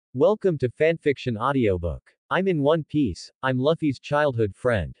Welcome to Fanfiction Audiobook. I'm in One Piece, I'm Luffy's childhood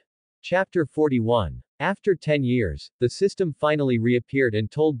friend. Chapter 41. After 10 years, the system finally reappeared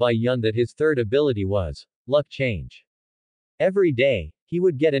and told Bai Yun that his third ability was luck change. Every day, he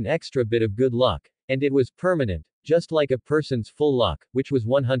would get an extra bit of good luck, and it was permanent, just like a person's full luck, which was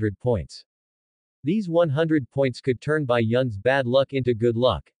 100 points. These 100 points could turn Bai Yun's bad luck into good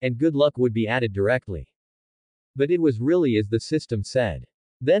luck, and good luck would be added directly. But it was really as the system said.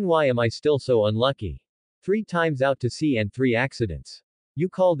 Then why am I still so unlucky? 3 times out to sea and 3 accidents. You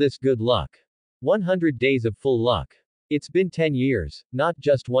call this good luck? 100 days of full luck. It's been 10 years, not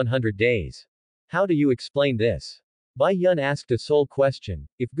just 100 days. How do you explain this? Bai Yun asked a sole question,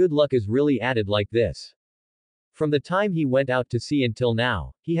 if good luck is really added like this. From the time he went out to sea until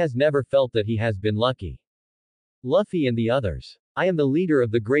now, he has never felt that he has been lucky. Luffy and the others. I am the leader of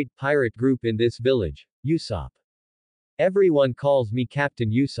the great pirate group in this village, Usopp. Everyone calls me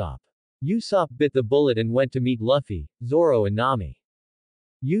Captain Usopp. Usopp bit the bullet and went to meet Luffy, Zoro and Nami.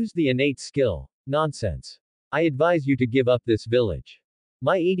 Use the innate skill. Nonsense. I advise you to give up this village.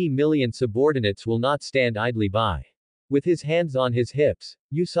 My 80 million subordinates will not stand idly by. With his hands on his hips,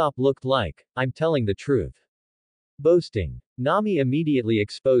 Usopp looked like, I'm telling the truth. Boasting. Nami immediately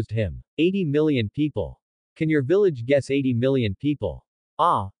exposed him. 80 million people. Can your village guess 80 million people?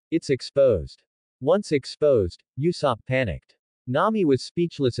 Ah, it's exposed. Once exposed, Usopp panicked. Nami was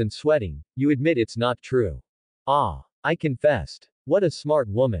speechless and sweating, you admit it's not true. Ah, I confessed. What a smart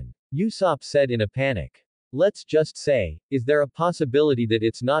woman. Usopp said in a panic. Let's just say, is there a possibility that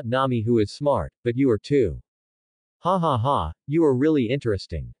it's not Nami who is smart, but you are too? Ha ha ha, you are really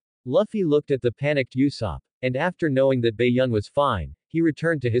interesting. Luffy looked at the panicked Usopp, and after knowing that Bai Yun was fine, he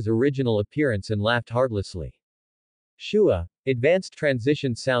returned to his original appearance and laughed heartlessly. Shua, advanced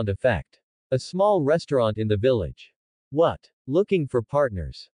transition sound effect. A small restaurant in the village. What? Looking for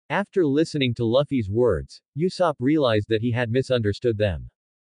partners. After listening to Luffy's words, Usopp realized that he had misunderstood them.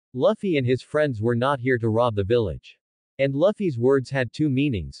 Luffy and his friends were not here to rob the village. And Luffy's words had 2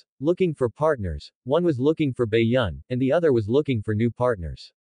 meanings, looking for partners, one was looking for Bai Yun, and the other was looking for new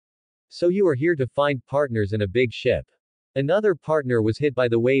partners. So you are here to find partners in a big ship. Another partner was hit by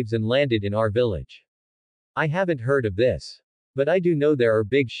the waves and landed in our village. I haven't heard of this. But I do know there are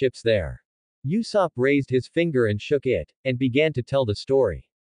big ships there. Usopp raised his finger and shook it, and began to tell the story.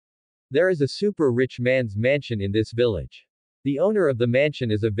 There is a super rich man's mansion in this village. The owner of the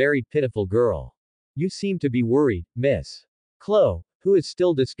mansion is a very pitiful girl. You seem to be worried, miss. Chloe, who is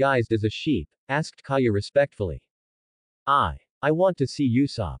still disguised as a sheep, asked Kaya respectfully. I want to see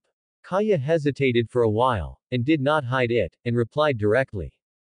Usopp. Kaya hesitated for a while, and did not hide it, and replied directly.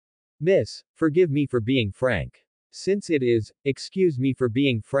 Miss, forgive me for being frank. Since it is, excuse me for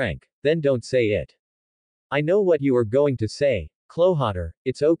being frank, then don't say it. I know what you are going to say, Clohater,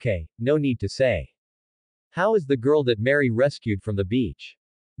 it's okay, no need to say. How is the girl that Mary rescued from the beach?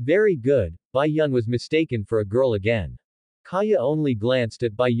 Very good, Bai Yun was mistaken for a girl again. Kaya only glanced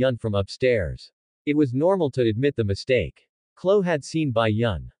at Bai Yun from upstairs. It was normal to admit the mistake. Chloe had seen Bai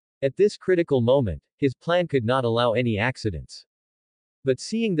Yun. At this critical moment, his plan could not allow any accidents. But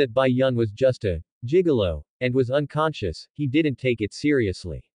seeing that Bai Yun was just a gigolo, and was unconscious, he didn't take it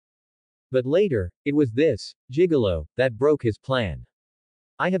seriously. But later, it was this gigolo that broke his plan.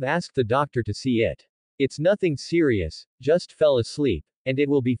 I have asked the doctor to see it. It's nothing serious, just fell asleep, and it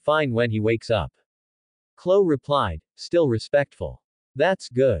will be fine when he wakes up. Chloe replied, still respectful. That's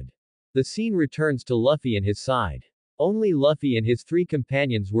good. The scene returns to Luffy and his side. Only Luffy and his 3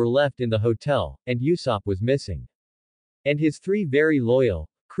 companions were left in the hotel, and Usopp was missing. And his 3 very loyal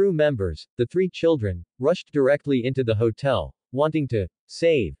crew members, the 3 children, rushed directly into the hotel, wanting to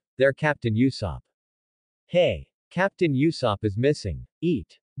save their Captain Usopp. Hey! Captain Usopp is missing.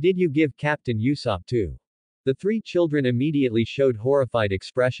 Eat. Did you give Captain Usopp to? The 3 children immediately showed horrified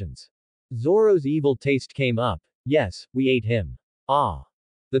expressions. Zoro's evil taste came up. Yes, we ate him. Ah.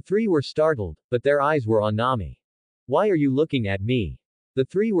 The 3 were startled, but their eyes were on Nami. Why are you looking at me? The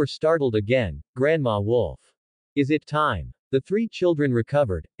 3 were startled again, Grandma Wolf. Is it time? The 3 children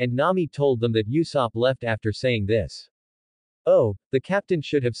recovered, and Nami told them that Usopp left after saying this. Oh, the captain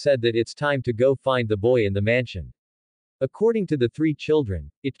should have said that it's time to go find the boy in the mansion. According to the 3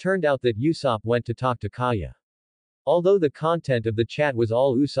 children, it turned out that Usopp went to talk to Kaya. Although the content of the chat was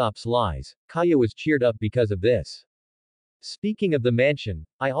all Usopp's lies, Kaya was cheered up because of this. Speaking of the mansion,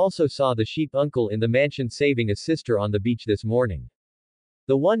 I also saw the sheep uncle in the mansion saving a sister on the beach this morning.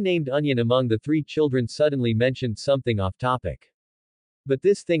 The one named Onion among the 3 children suddenly mentioned something off topic. But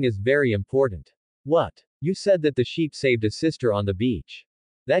this thing is very important. What? You said that the sheep saved a sister on the beach.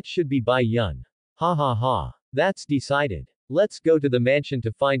 That should be Bai Yun. Ha ha ha. That's decided. Let's go to the mansion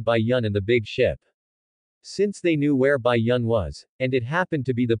to find Bai Yun and the big ship. Since they knew where Bai Yun was, and it happened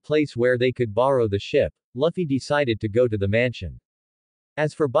to be the place where they could borrow the ship, Luffy decided to go to the mansion.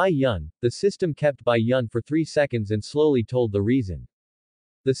 As for Bai Yun, the system kept Bai Yun for 3 seconds and slowly told the reason.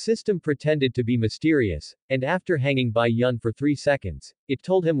 The system pretended to be mysterious, and after hanging Bai Yun for 3 seconds, it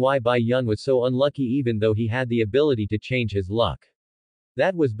told him why Bai Yun was so unlucky even though he had the ability to change his luck.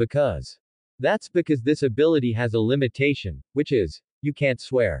 That's because this ability has a limitation, which is, you can't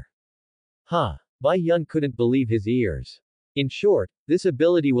swear. Huh. Bai Yun couldn't believe his ears. In short, this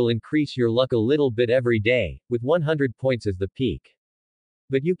ability will increase your luck a little bit every day, with 100 points as the peak.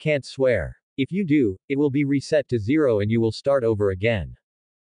 But you can't swear. If you do, it will be reset to 0 and you will start over again.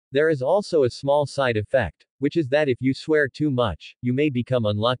 There is also a small side effect, which is that if you swear too much, you may become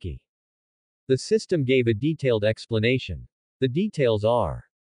unlucky. The system gave a detailed explanation. The details are: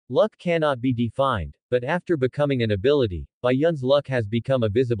 luck cannot be defined, but after becoming an ability, Bai Yun's luck has become a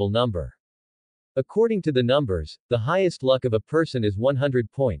visible number. According to the numbers, the highest luck of a person is 100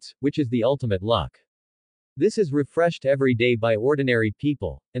 points, which is the ultimate luck. This is refreshed every day by ordinary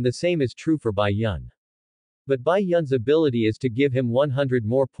people, and the same is true for Bai Yun. But Bai Yun's ability is to give him 100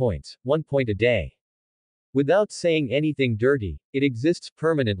 more points, 1 point a day. Without saying anything dirty, it exists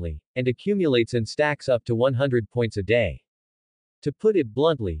permanently, and accumulates and stacks up to 100 points a day. To put it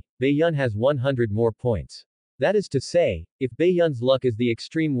bluntly, Bai Yun has 100 more points. That is to say, if Bai Yun's luck is the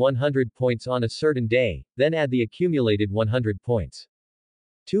extreme 100 points on a certain day, then add the accumulated 100 points.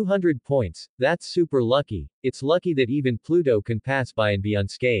 200 points, that's super lucky. It's lucky that even Pluto can pass by and be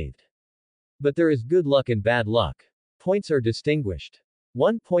unscathed. But there is good luck and bad luck. Points are distinguished.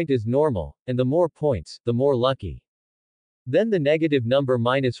 1 point is normal, and the more points, the more lucky. Then the negative number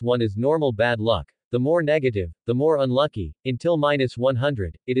 -1 is normal bad luck, the more negative, the more unlucky, until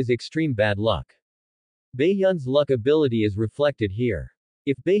 -100, it is extreme bad luck. Bai Yun's luck ability is reflected here.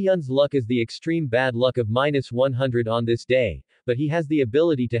 If Bai Yun's luck is the extreme bad luck of -100 on this day, but he has the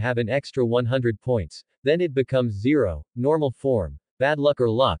ability to have an extra 100 points, then it becomes 0, normal form, bad luck or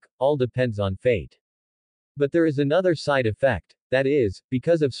luck, all depends on fate. But there is another side effect, that is,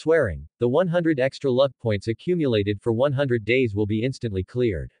 because of swearing, the 100 extra luck points accumulated for 100 days will be instantly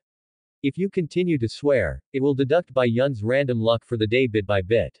cleared. If you continue to swear, it will deduct Bai Yun's random luck for the day bit by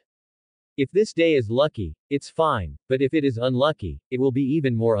bit. If this day is lucky, it's fine, but if it is unlucky, it will be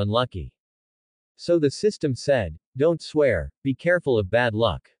even more unlucky. So the system said, don't swear, be careful of bad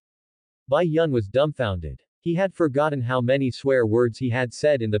luck. Bai Yun was dumbfounded. He had forgotten how many swear words he had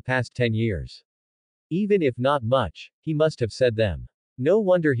said in the past 10 years. Even if not much, he must have said them. No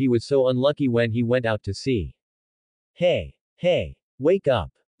wonder he was so unlucky when he went out to sea. Hey, wake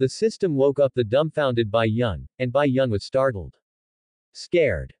up. The system woke up the dumbfounded Bai Yun, and Bai Yun was startled.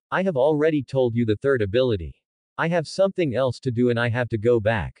 Scared. I have already told you the third ability. I have something else to do and I have to go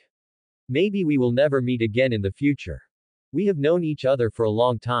back. Maybe we will never meet again in the future. We have known each other for a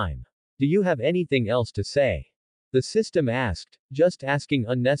long time. Do you have anything else to say? The system asked, just asking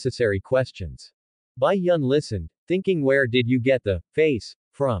unnecessary questions. Bai Yun listened, thinking, where did you get the face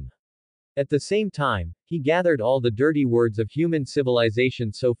from? At the same time, he gathered all the dirty words of human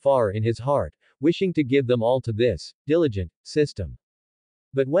civilization so far in his heart, wishing to give them all to this diligent system.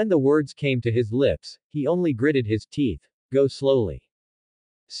 But when the words came to his lips, he only gritted his teeth. Go slowly.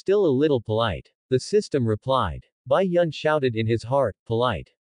 Still a little polite. The system replied. Bai Yun shouted in his heart, polite.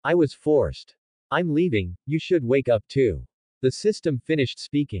 I was forced. I'm leaving, you should wake up too. The system finished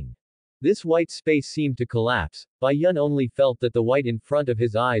speaking. This white space seemed to collapse. Bai Yun only felt that the white in front of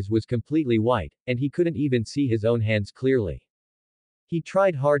his eyes was completely white, and he couldn't even see his own hands clearly. He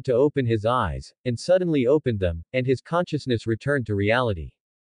tried hard to open his eyes, and suddenly opened them, and his consciousness returned to reality.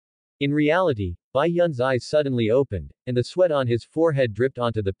 In reality, Bai Yun's eyes suddenly opened, and the sweat on his forehead dripped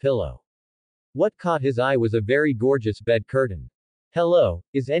onto the pillow. What caught his eye was a very gorgeous bed curtain. Hello,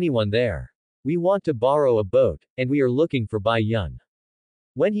 is anyone there? We want to borrow a boat, and we are looking for Bai Yun.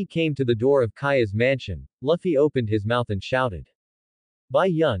 When he came to the door of Kaya's mansion, Luffy opened his mouth and shouted. Bai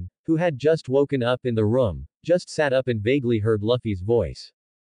Yun, who had just woken up in the room, just sat up and vaguely heard Luffy's voice.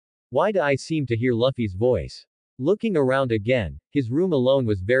 Why do I seem to hear Luffy's voice? Looking around again, his room alone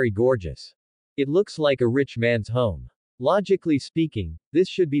was very gorgeous. It looks like a rich man's home. Logically speaking, this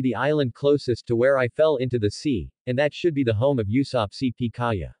should be the island closest to where I fell into the sea, and that should be the home of Usopp CP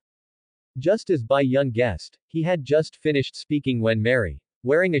Kaya. Just as Bai Yun guessed, he had just finished speaking when Mary,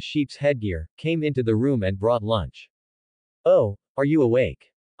 wearing a sheep's headgear, came into the room and brought lunch. Oh, are you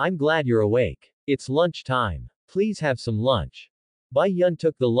awake? I'm glad you're awake. It's lunch time. Please have some lunch. Bai Yun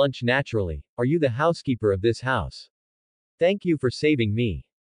took the lunch naturally. Are you the housekeeper of this house? Thank you for saving me.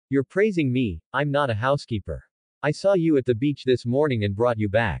 You're praising me, I'm not a housekeeper. I saw you at the beach this morning and brought you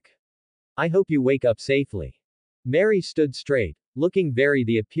back. I hope you wake up safely. Mary stood straight, looking very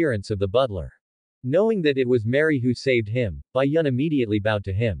the appearance of the butler. Knowing that it was Mary who saved him, Yun immediately bowed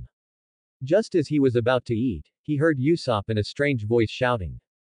to him. Just as he was about to eat, he heard Usopp in a strange voice shouting.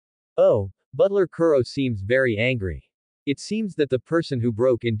 Oh, Butler Kuro seems very angry. It seems that the person who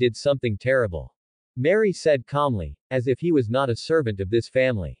broke in did something terrible. Mary said calmly, as if he was not a servant of this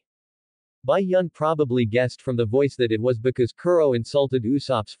family. Yun probably guessed from the voice that it was because Kuro insulted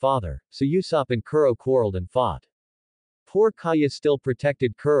Usopp's father, so Usopp and Kuro quarreled and fought. Poor Kaya still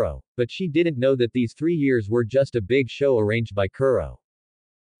protected Kuro, but she didn't know that these 3 years were just a big show arranged by Kuro.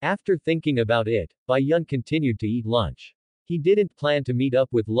 After thinking about it, Yun continued to eat lunch. He didn't plan to meet up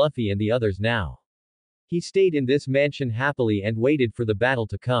with Luffy and the others now. He stayed in this mansion happily and waited for the battle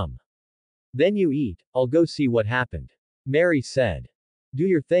to come. Then you eat, I'll go see what happened. Mary said. Do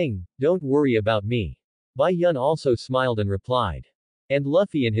your thing, don't worry about me. Yun also smiled and replied. And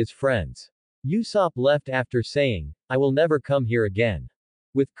Luffy and his friends. Usopp left after saying, I will never come here again.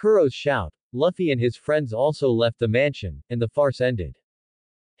 With Kuro's shout, Luffy and his friends also left the mansion, and the farce ended.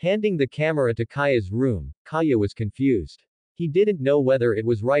 Handing the camera to Kaya's room, Kaya was confused. He didn't know whether it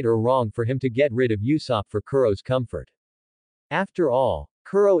was right or wrong for him to get rid of Usopp for Kuro's comfort. After all,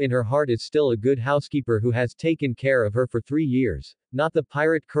 Kuro in her heart is still a good housekeeper who has taken care of her for 3 years, not the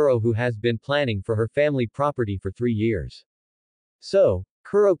pirate Kuro who has been planning for her family property for 3 years. So,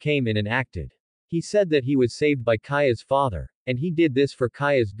 Kuro came in and acted. He said that he was saved by Kaya's father, and he did this for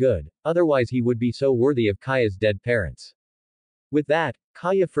Kaya's good, otherwise he would be so worthy of Kaya's dead parents. With that,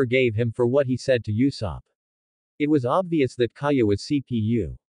 Kaya forgave him for what he said to Usopp. It was obvious that Kaya was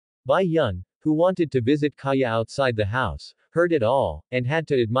CPU. Yun, who wanted to visit Kaya outside the house, heard it all, and had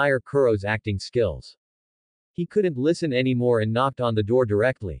to admire Kuro's acting skills. He couldn't listen anymore and knocked on the door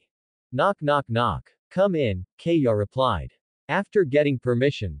directly. Knock knock knock. Come in, Kaya replied. After getting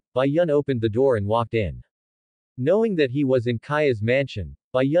permission, Yun opened the door and walked in. Knowing that he was in Kaya's mansion,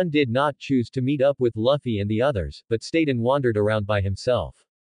 Yun did not choose to meet up with Luffy and the others, but stayed and wandered around by himself.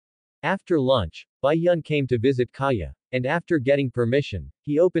 After lunch, Yun came to visit Kaya, and after getting permission,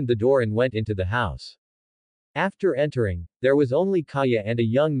 he opened the door and went into the house. After entering, there was only Kaya and a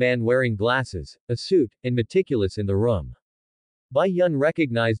young man wearing glasses, a suit, and meticulous in the room. Yun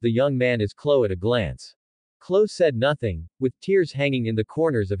recognized the young man as Klo at a glance. Klo said nothing, with tears hanging in the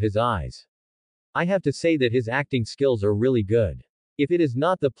corners of his eyes. I have to say that his acting skills are really good. If it is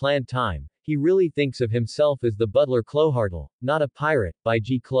not the planned time, he really thinks of himself as the butler Klohartle, not a pirate, by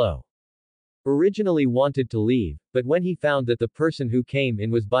G. Klo. Originally wanted to leave, but when he found that the person who came in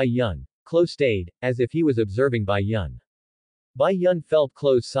was Yun, Klo stayed, as if he was observing Yun. Yun felt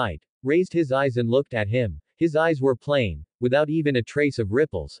Klo's sight, raised his eyes and looked at him. His eyes were plain, without even a trace of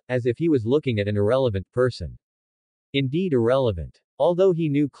ripples, as if he was looking at an irrelevant person. Indeed irrelevant. Although he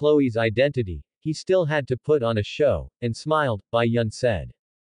knew Chloe's identity, he still had to put on a show, and smiled. Yun said.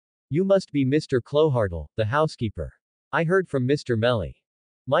 You must be Mr. Klohartle, the housekeeper. I heard from Mr. Melly.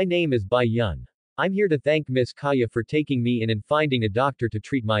 My name is Yun. I'm here to thank Miss Kaya for taking me in and finding a doctor to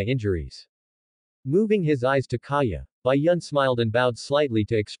treat my injuries. Moving his eyes to Kaya, Yun smiled and bowed slightly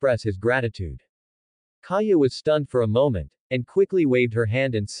to express his gratitude. Kaya was stunned for a moment, and quickly waved her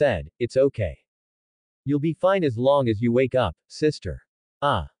hand and said, It's okay. You'll be fine as long as you wake up, sister.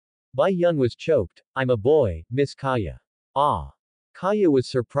 Ah. Yun was choked. I'm a boy, Miss Kaya. Ah. Kaya was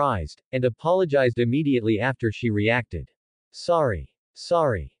surprised, and apologized immediately after she reacted. Sorry.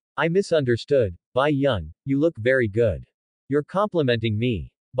 I misunderstood. Yun, you look very good. You're complimenting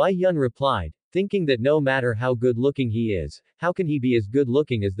me. Yun replied, thinking that no matter how good looking he is, how can he be as good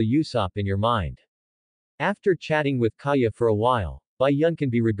looking as the Usopp in your mind? After chatting with Kaya for a while, Yun can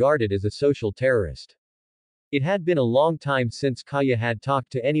be regarded as a social terrorist. It had been a long time since Kaya had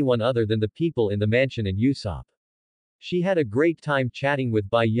talked to anyone other than the people in the mansion and Usopp. She had a great time chatting with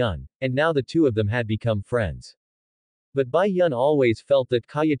Yun, and now the two of them had become friends. But Yun always felt that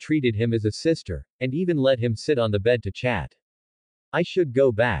Kaya treated him as a sister, and even let him sit on the bed to chat. I should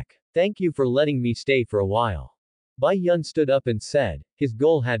go back. Thank you for letting me stay for a while. Yun stood up and said, his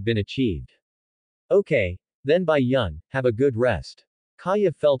goal had been achieved. Okay, then Yun, have a good rest.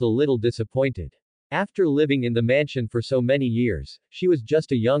 Kaya felt a little disappointed. After living in the mansion for so many years, she was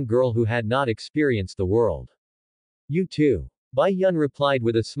just a young girl who had not experienced the world. You too. Yun replied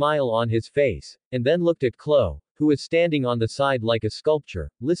with a smile on his face, and then looked at Klo, who was standing on the side like a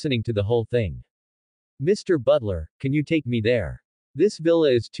sculpture, listening to the whole thing. Mr. Butler, can you take me there? This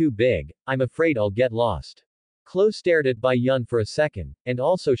villa is too big, I'm afraid I'll get lost. Klo stared at Yun for a second, and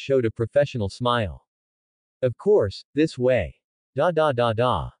also showed a professional smile. Of course, this way.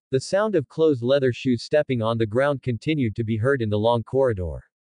 Da. The sound of Chloe's leather shoes stepping on the ground continued to be heard in the long corridor.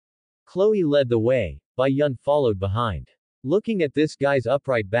 Chloe led the way, Bai Yun followed behind. Looking at this guy's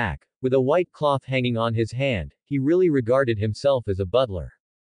upright back, with a white cloth hanging on his hand, he really regarded himself as a butler.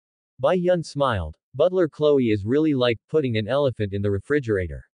 Bai Yun smiled. Butler Chloe is really like putting an elephant in the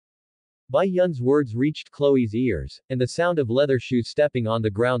refrigerator. Bai Yun's words reached Chloe's ears, and the sound of leather shoes stepping on the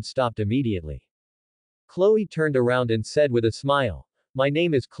ground stopped immediately. Chloe turned around and said with a smile, "My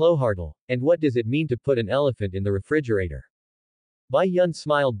name is Clohartle, and what does it mean to put an elephant in the refrigerator?" Bai Yun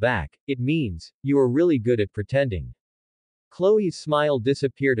smiled back, "It means, you are really good at pretending." Chloe's smile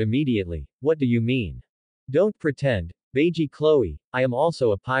disappeared immediately. "What do you mean?" "Don't pretend, Beiji Chloe, I am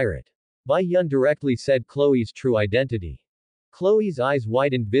also a pirate." Bai Yun directly said Chloe's true identity. Chloe's eyes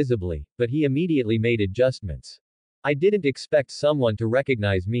widened visibly, but he immediately made adjustments. "I didn't expect someone to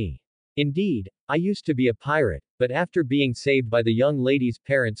recognize me. Indeed, I used to be a pirate, but after being saved by the young lady's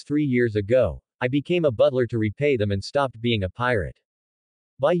parents 3 years ago, I became a butler to repay them and stopped being a pirate."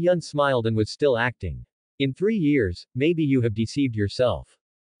 Bai Yun smiled and was still acting. "In 3 years, maybe you have deceived yourself.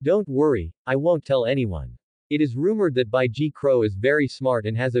 Don't worry, I won't tell anyone. It is rumored that Bai Ji Crow is very smart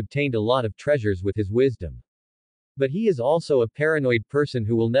and has obtained a lot of treasures with his wisdom. But he is also a paranoid person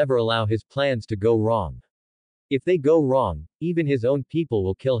who will never allow his plans to go wrong. If they go wrong, even his own people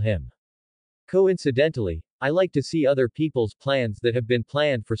will kill him. Coincidentally, I like to see other people's plans that have been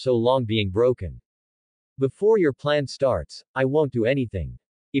planned for so long being broken. Before your plan starts, I won't do anything.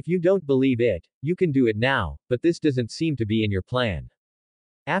 If you don't believe it, you can do it now, but this doesn't seem to be in your plan."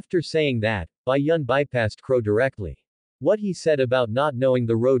 After saying that, Bai Yun bypassed Crow directly. What he said about not knowing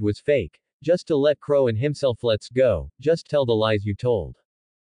the road was fake, just to let Crow and himself let's go, just tell the lies you told.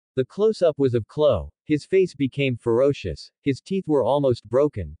 The close-up was of Chloe. His face became ferocious, his teeth were almost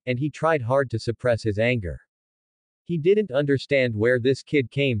broken, and he tried hard to suppress his anger. He didn't understand where this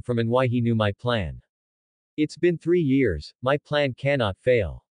kid came from and why he knew my plan. "It's been 3 years, my plan cannot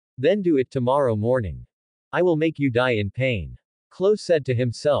fail. Then do it tomorrow morning. I will make you die in pain," Chloe said to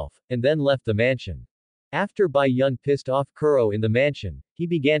himself, and then left the mansion. After Bai Yun pissed off Kuro in the mansion, he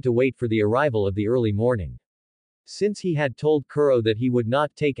began to wait for the arrival of the early morning. Since he had told Kuro that he would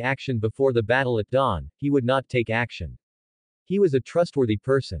not take action before the battle at dawn, he would not take action. He was a trustworthy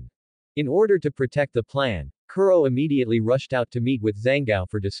person. In order to protect the plan, Kuro immediately rushed out to meet with Zhangao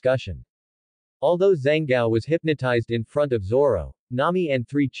for discussion. Although Zhangao was hypnotized in front of Zoro, Nami and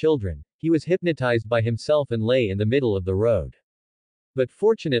 3 children, he was hypnotized by himself and lay in the middle of the road. But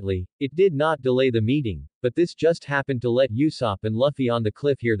fortunately, it did not delay the meeting, but this just happened to let Usopp and Luffy on the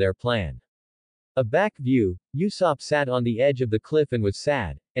cliff hear their plan. A back view, Usopp sat on the edge of the cliff and was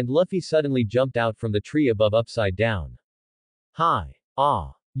sad, and Luffy suddenly jumped out from the tree above upside down. "Hi.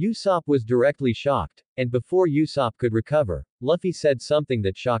 Ah." Usopp was directly shocked, and before Usopp could recover, Luffy said something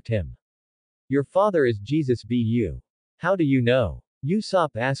that shocked him. "Your father is Jesus Bu. How do you know?"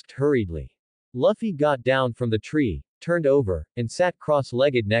 Usopp asked hurriedly. Luffy got down from the tree, turned over, and sat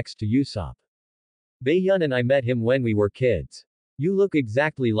cross-legged next to Usopp. "Baiyun and I met him when we were kids. You look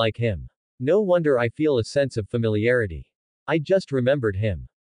exactly like him. No wonder I feel a sense of familiarity. I just remembered him."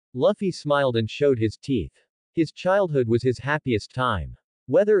 Luffy smiled and showed his teeth. His childhood was his happiest time.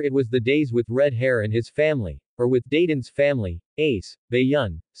 Whether it was the days with red hair and his family, or with Dayton's family, Ace,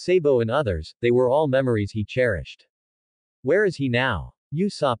 Baiyun, Sabo and others, they were all memories he cherished. "Where is he now?"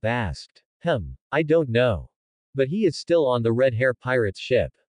 Usopp asked. I don't know. But he is still on the Red Hair Pirates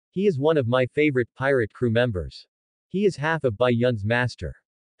ship. He is one of my favorite pirate crew members. He is half of Bai Yun's master.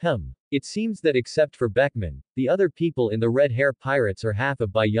 It seems that except for Beckman, the other people in the Red Hair Pirates are half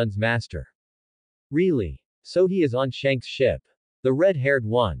of Bai Yun's master." "Really? So he is on Shank's ship. The red-haired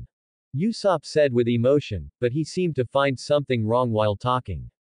one." Usopp said with emotion, but he seemed to find something wrong while talking.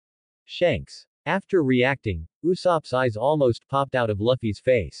 "Shanks." After reacting, Usopp's eyes almost popped out of Luffy's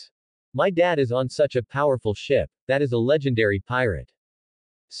face. "My dad is on such a powerful ship, that is a legendary pirate."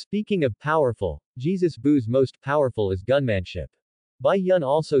 Speaking of powerful, Jesus Bu's most powerful is gunmanship. Bai Yun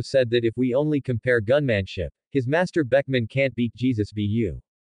also said that if we only compare gunmanship, his master Beckman can't beat Jesus Bu.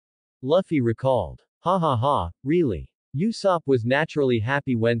 Luffy recalled. "Ha ha ha, really?" Usopp was naturally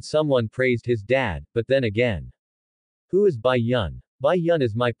happy when someone praised his dad, but then again. "Who is Bai Yun?" "Bai Yun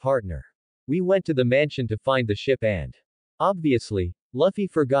is my partner. We went to the mansion to find the ship and..." Obviously, Luffy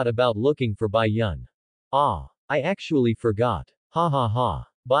forgot about looking for Bai Yun. "Ah, I actually forgot. Ha ha ha.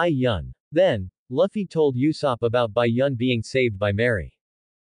 Bai Yun." Then, Luffy told Usopp about Bai Yun being saved by Mary.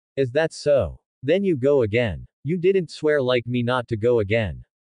 "Is that so? Then you go again. You didn't swear like me not to go again."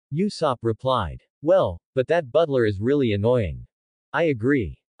 Usopp replied. "Well, but that butler is really annoying." "I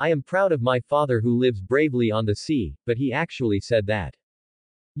agree. I am proud of my father who lives bravely on the sea, but he actually said that."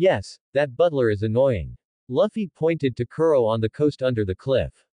 Yes, that butler is annoying. Luffy pointed to Kuro on the coast under the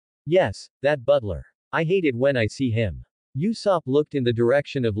cliff. Yes, that butler. I hate it when I see him. Usopp looked in the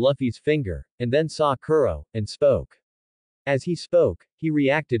direction of Luffy's finger, and then saw Kuro, and spoke. As he spoke, he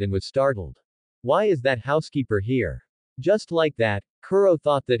reacted and was startled. Why is that housekeeper here? Just like that, Kuro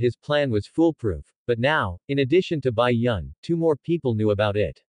thought that his plan was foolproof, but now, in addition to Bai Yun, two more people knew about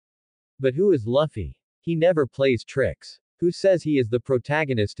it. But who is Luffy? He never plays tricks. Who says he is the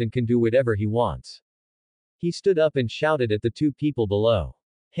protagonist and can do whatever he wants? He stood up and shouted at the two people below.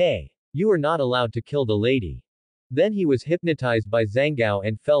 Hey! You are not allowed to kill the lady. Then he was hypnotized by Zangao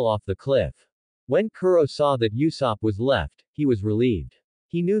and fell off the cliff. When Kuro saw that Usopp was left, he was relieved.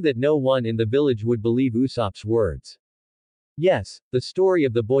 He knew that no one in the village would believe Usopp's words. Yes, the story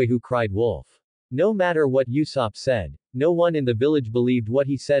of the boy who cried wolf. No matter what Usopp said, no one in the village believed what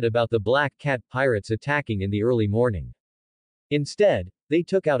he said about the Black Cat pirates attacking in the early morning. Instead, they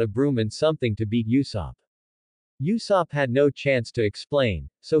took out a broom and something to beat Usopp. Usopp had no chance to explain,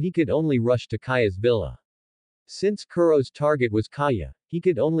 so he could only rush to Kaya's villa. Since Kuro's target was Kaya, he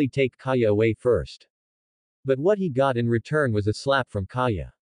could only take Kaya away first. But what he got in return was a slap from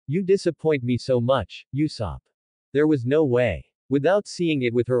Kaya. You disappoint me so much, Usopp. There was no way. Without seeing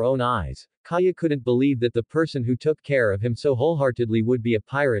it with her own eyes, Kaya couldn't believe that the person who took care of him so wholeheartedly would be a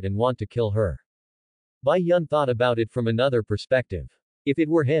pirate and want to kill her. Bai Yun thought about it from another perspective. If it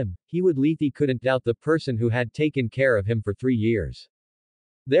were him, he would Lethe couldn't doubt the person who had taken care of him for 3 years.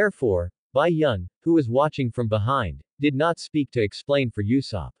 Therefore, Bai Yun, who was watching from behind, did not speak to explain for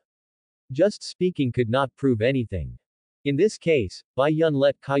Usopp. Just speaking could not prove anything. In this case, Bai Yun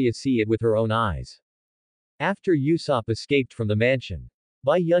let Kaya see it with her own eyes. After Usopp escaped from the mansion,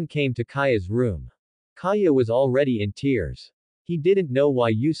 Bai Yun came to Kaya's room. Kaya was already in tears. He didn't know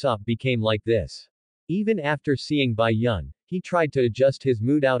why Usopp became like this. Even after seeing Bai Yun, he tried to adjust his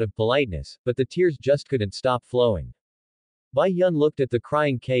mood out of politeness, but the tears just couldn't stop flowing. Bai Yun looked at the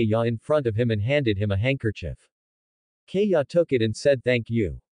crying Kaya in front of him and handed him a handkerchief. Kaya took it and said thank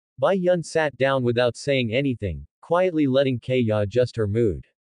you. Bai Yun sat down without saying anything, quietly letting Kaya adjust her mood.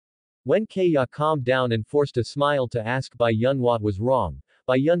 When Kaya calmed down and forced a smile to ask Bai Yun what was wrong,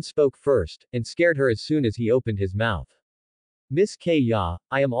 Bai Yun spoke first, and scared her as soon as he opened his mouth. Miss Kaya,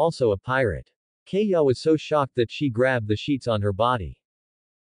 I am also a pirate. Kaya was so shocked that she grabbed the sheets on her body.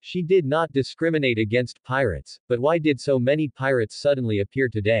 She did not discriminate against pirates, but why did so many pirates suddenly appear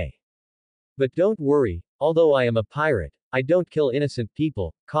today? But don't worry, although I am a pirate, I don't kill innocent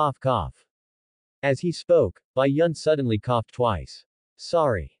people, cough cough. As he spoke, Bai Yun suddenly coughed twice.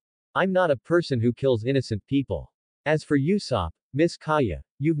 Sorry. I'm not a person who kills innocent people. As for Usopp, Miss Kaya,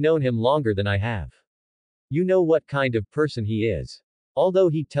 you've known him longer than I have. You know what kind of person he is. Although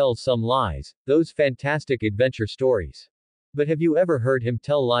he tells some lies, those fantastic adventure stories. But have you ever heard him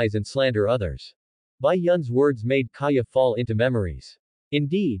tell lies and slander others? Bai Yun's words made Kaya fall into memories.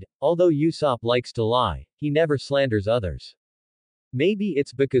 Indeed, although Usopp likes to lie, he never slanders others. Maybe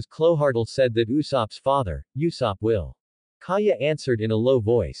it's because Clohardle said that Usopp's father, Usopp will. Kaya answered in a low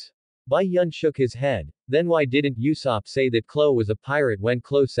voice. Bai Yun shook his head. Then why didn't Usopp say that Klo was a pirate when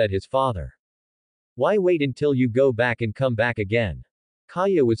Klo said his father? Why wait until you go back and come back again?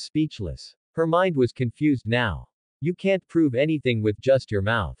 Kaya was speechless. Her mind was confused now. You can't prove anything with just your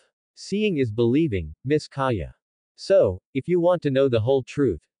mouth. Seeing is believing, Miss Kaya. So, if you want to know the whole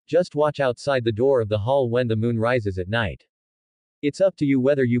truth, just watch outside the door of the hall when the moon rises at night. It's up to you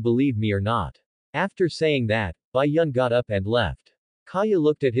whether you believe me or not. After saying that, Bai Yun got up and left. Kaya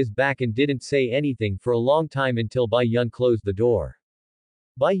looked at his back and didn't say anything for a long time until Bai Yun closed the door.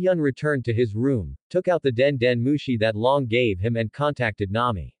 Bai Yun returned to his room, took out the Den Den Mushi that Long gave him and contacted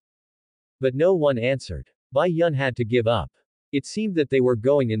Nami. But no one answered. Bai Yun had to give up. It seemed that they were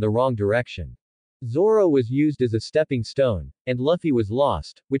going in the wrong direction. Zoro was used as a stepping stone, and Luffy was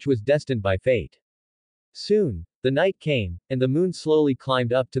lost, which was destined by fate. Soon, the night came, and the moon slowly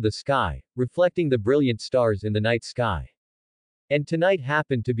climbed up to the sky, reflecting the brilliant stars in the night sky. And tonight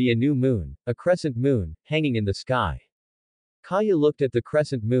happened to be a new moon, a crescent moon, hanging in the sky. Kaya looked at the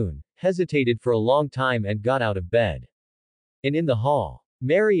crescent moon, hesitated for a long time and got out of bed. And in the hall,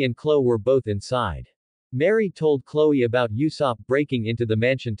 Mary and Chloe were both inside. Mary told Chloe about Usopp breaking into the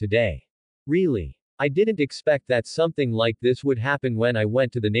mansion today. Really? I didn't expect that something like this would happen when I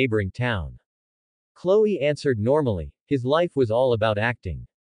went to the neighboring town. Chloe answered normally, his life was all about acting.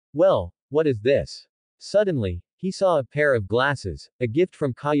 Well, what is this? Suddenly, he saw a pair of glasses, a gift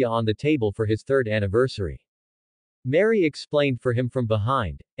from Kaya on the table for his 3rd anniversary. Mary explained for him from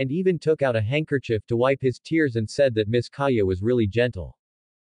behind, and even took out a handkerchief to wipe his tears and said that Miss Kaya was really gentle.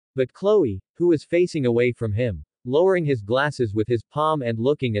 But Chloe, who was facing away from him, lowering his glasses with his palm and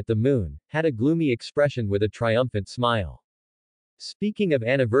looking at the moon, had a gloomy expression with a triumphant smile. Speaking of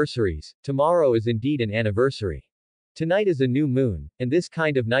anniversaries, tomorrow is indeed an anniversary. Tonight is a new moon, and this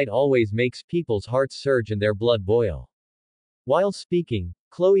kind of night always makes people's hearts surge and their blood boil. While speaking,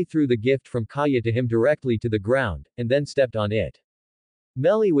 Chloe threw the gift from Kaya to him directly to the ground, and then stepped on it.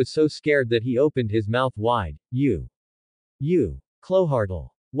 Melly was so scared that he opened his mouth wide. You, Clohartle.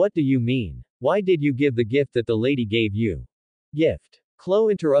 What do you mean? Why did you give the gift that the lady gave you? Gift.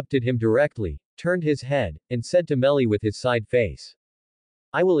 Chloe interrupted him directly, turned his head, and said to Melly with his side face.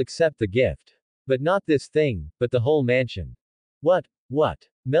 I will accept the gift. But not this thing, but the whole mansion. What?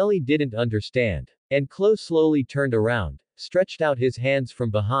 Melly didn't understand. And Chloe slowly turned around, stretched out his hands from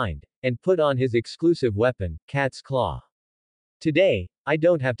behind, and put on his exclusive weapon, Cat's Claw. Today, I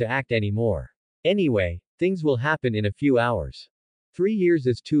don't have to act anymore. Anyway, things will happen in a few hours. 3 years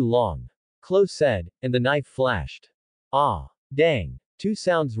is too long. Chloe said, and the knife flashed. Ah. Dang. 2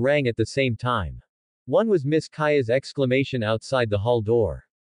 sounds rang at the same time. One was Miss Kaya's exclamation outside the hall door.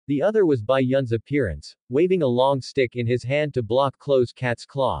 The other was Bai Yun's appearance, waving a long stick in his hand to block Chloe's cat's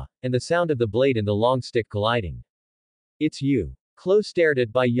claw, and the sound of the blade and the long stick colliding. It's you. Chloe stared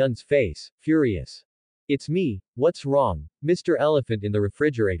at Bai Yun's face, furious. It's me, what's wrong, Mr. Elephant in the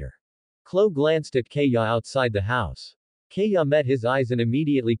refrigerator? Chloe glanced at Kaya outside the house. Kaya met his eyes and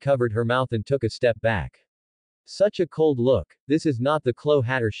immediately covered her mouth and took a step back. Such a cold look, this is not the Chloe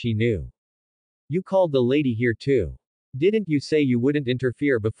Hatter she knew. You called the lady here too. Didn't you say you wouldn't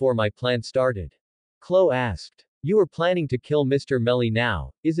interfere before my plan started? Chloe asked. You were planning to kill Mr. Melly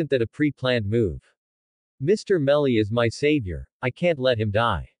now, isn't that a pre-planned move? Mr. Melly is my savior, I can't let him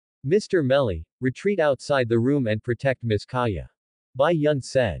die. Mr. Melly, retreat outside the room and protect Miss Kaya. Bai Yun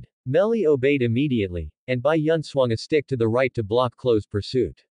said. Melly obeyed immediately, and Bai Yun swung a stick to the right to block Chloe's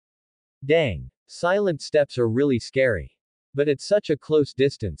pursuit. Dang. Silent steps are really scary. But at such a close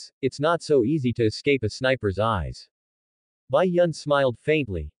distance, it's not so easy to escape a sniper's eyes. Bai Yun smiled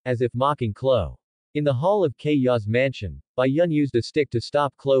faintly, as if mocking Chloe. In the hall of Kaya's mansion, Bai Yun used a stick to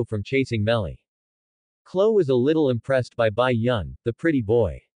stop Chloe from chasing Melly. Chloe was a little impressed by Bai Yun, the pretty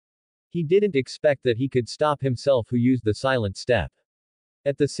boy. He didn't expect that he could stop himself who used the silent step.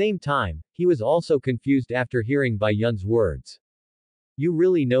 At the same time, he was also confused after hearing Bai Yun's words. You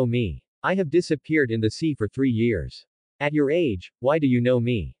really know me. I have disappeared in the sea for 3 years. At your age, why do you know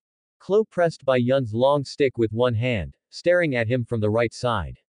me? Chloe pressed Bai Yun's long stick with one hand, staring at him from the right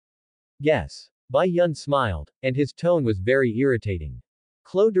side. Guess. Bai Yun smiled, and his tone was very irritating.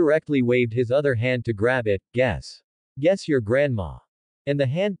 Chloe directly waved his other hand to grab it. Guess. Guess your grandma. And the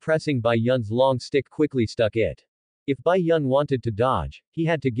hand pressing Bai Yun's long stick quickly stuck it. If Bai Yun wanted to dodge, he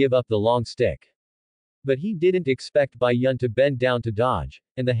had to give up the long stick. But he didn't expect Bai Yun to bend down to dodge,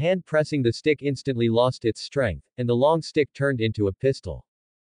 and the hand pressing the stick instantly lost its strength, and the long stick turned into a pistol.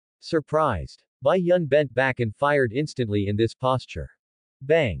 Surprised, Bai Yun bent back and fired instantly in this posture.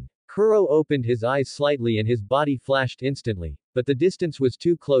 Bang! Kuro opened his eyes slightly and his body flashed instantly, but the distance was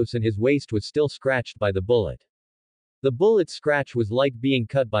too close and his waist was still scratched by the bullet. The bullet's scratch was like being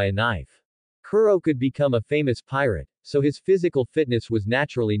cut by a knife. Kuro could become a famous pirate, so his physical fitness was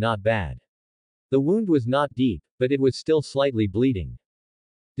naturally not bad. The wound was not deep, but it was still slightly bleeding.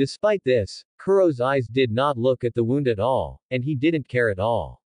 Despite this, Kuro's eyes did not look at the wound at all, and he didn't care at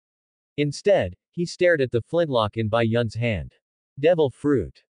all. Instead, he stared at the flintlock in Bai Yun's hand. Devil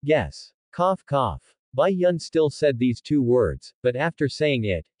fruit. Guess. Cough cough. Bai Yun still said these 2 words, but after saying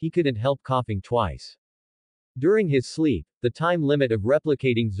it, he couldn't help coughing twice. During his sleep, the time limit of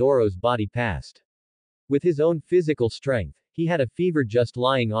replicating Zoro's body passed. With his own physical strength, he had a fever just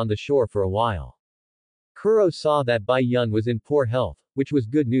lying on the shore for a while. Kuro saw that Bai Yun was in poor health, which was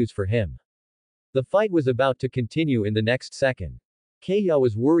good news for him. The fight was about to continue in the next second. Kaya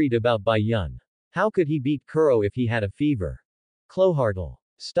was worried about Bai Yun. How could he beat Kuro if he had a fever? Clohartle.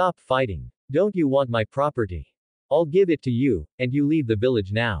 Stop fighting. Don't you want my property? I'll give it to you, and you leave the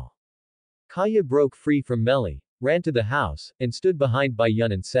village now. Kaya broke free from Melly, ran to the house, and stood behind Bai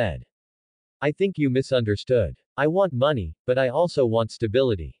Yun and said. I think you misunderstood. I want money, but I also want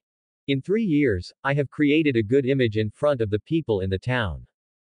stability. In 3 years, I have created a good image in front of the people in the town.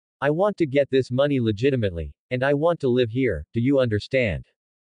 I want to get this money legitimately, and I want to live here, do you understand?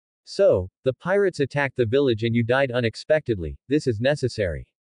 So, the pirates attacked the village and you died unexpectedly, this is necessary.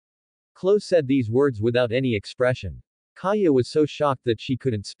 Chloe said these words without any expression. Kaya was so shocked that she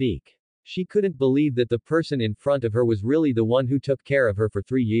couldn't speak. She couldn't believe that the person in front of her was really the one who took care of her for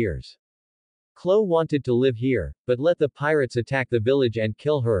 3 years. Chloe wanted to live here, but let the pirates attack the village and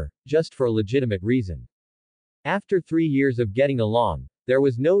kill her, just for a legitimate reason. After 3 years of getting along, There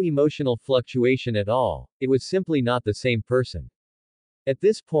was no emotional fluctuation at all, it was simply not the same person. At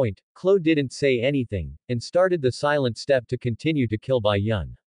this point, Chloe didn't say anything, and started the silent step to continue to kill Bai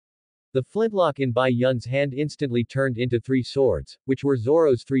Yun. The flintlock in Bai Yun's hand instantly turned into 3 swords, which were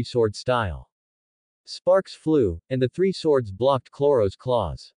Zoro's 3-sword style. Sparks flew, and the 3 swords blocked Chloro's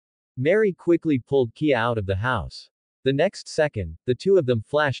claws. Mary quickly pulled Kia out of the house. The next second, the two of them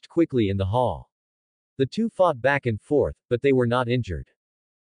flashed quickly in the hall. The two fought back and forth, but they were not injured.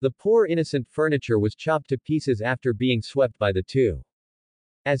 The poor innocent furniture was chopped to pieces after being swept by the two.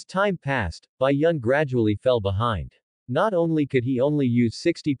 As time passed, Bai Yun gradually fell behind. Not only could he only use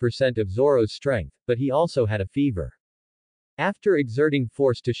 60% of Zoro's strength, but he also had a fever. After exerting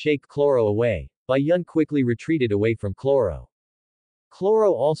force to shake Chloro away, Bai Yun quickly retreated away from Chloro.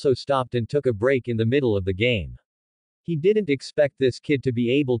 Chloro also stopped and took a break in the middle of the game. He didn't expect this kid to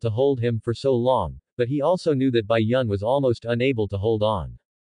be able to hold him for so long, but he also knew that Bai Yun was almost unable to hold on.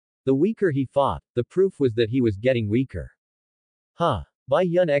 The weaker he fought, the proof was that he was getting weaker. Huh. Bai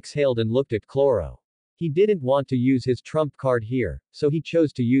Yun exhaled and looked at Chloro. He didn't want to use his trump card here, so he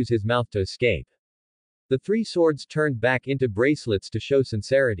chose to use his mouth to escape. The 3 swords turned back into bracelets to show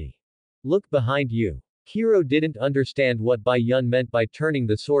sincerity. Look behind you. Kiro didn't understand what Bai Yun meant by turning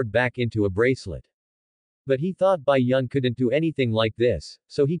the sword back into a bracelet. But he thought Bai Yun couldn't do anything like this,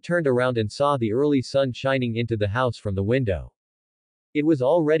 so he turned around and saw the early sun shining into the house from the window. It was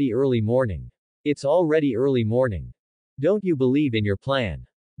already early morning. It's already early morning. Don't you believe in your plan?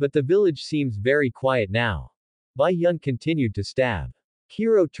 But the village seems very quiet now. Bai Yun continued to stab.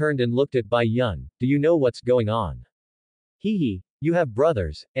 Kiro turned and looked at Bai Yun. Do you know what's going on? Hee, you have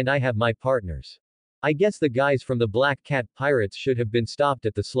brothers, and I have my partners. I guess the guys from the Black Cat Pirates should have been stopped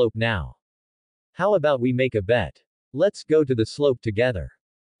at the slope now. How about we make a bet? Let's go to the slope together.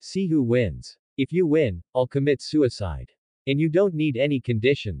 See who wins. If you win, I'll commit suicide. And you don't need any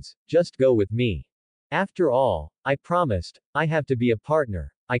conditions, just go with me. After all, I promised, I have to be a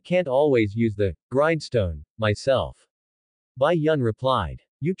partner, I can't always use the grindstone myself. Bai Yun replied.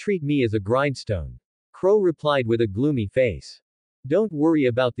 You treat me as a grindstone. Crow replied with a gloomy face. Don't worry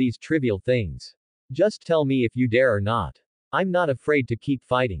about these trivial things. Just tell me if you dare or not. I'm not afraid to keep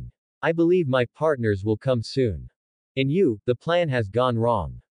fighting. I believe my partners will come soon. And you, the plan has gone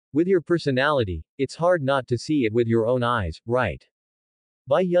wrong. With your personality, it's hard not to see it with your own eyes, right?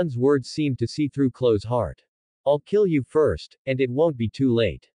 Bai Yun's words seemed to see through Chloe's heart. I'll kill you first, and it won't be too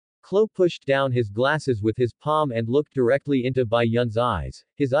late. Chloe pushed down his glasses with his palm and looked directly into Bai Yun's eyes,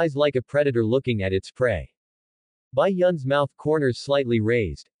 his eyes like a predator looking at its prey. Bai Yun's mouth corners slightly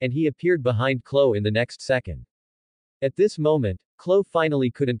raised, and he appeared behind Chloe in the next second. At this moment, Chloe finally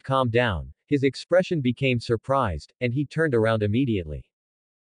couldn't calm down, his expression became surprised, and he turned around immediately.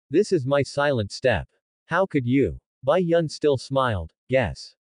 This is my silent step. How could you? Bai Yun still smiled,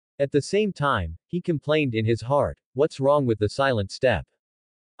 guess. At the same time, he complained in his heart, what's wrong with the silent step?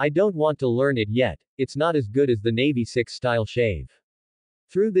 I don't want to learn it yet, it's not as good as the Navy 6 style shave.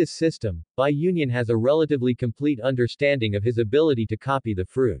 Through this system, Bai Yun has a relatively complete understanding of his ability to copy the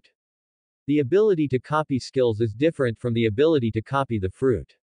fruit. The ability to copy skills is different from the ability to copy the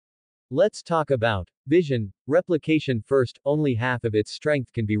fruit. Let's talk about vision, replication first, only half of its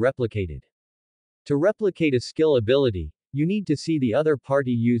strength can be replicated. To replicate a skill ability, you need to see the other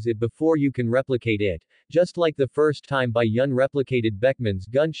party use it before you can replicate it, just like the first time Bai Yun replicated Beckman's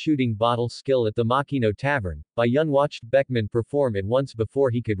gun-shooting bottle skill at the Makino Tavern, Bai Yun watched Beckman perform it once before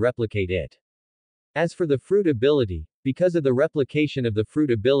he could replicate it. As for the fruit ability, because of the replication of the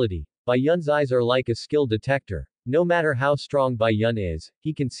fruit ability, Bai Yun's eyes are like a skill detector. No matter how strong Bai Yun is,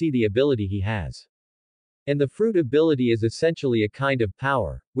 he can see the ability he has. And the fruit ability is essentially a kind of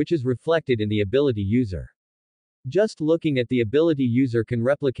power, which is reflected in the ability user. Just looking at the ability user can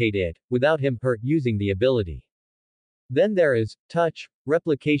replicate it, without him her using the ability. Then there is touch,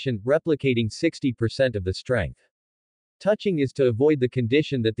 replication, replicating 60% of the strength. Touching is to avoid the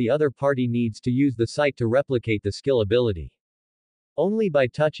condition that the other party needs to use the sight to replicate the skill ability. Only by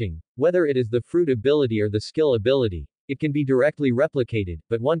touching, whether it is the fruit ability or the skill ability, it can be directly replicated,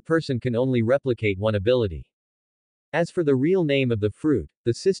 but one person can only replicate one ability. As for the real name of the fruit,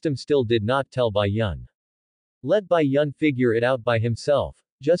 the system still did not tell Bai Yun. Let Bai Yun figure it out by himself,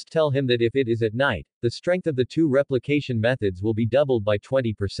 just tell him that if it is at night, the strength of the two replication methods will be doubled by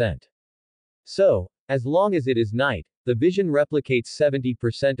 20%. So, as long as it is night, the vision replicates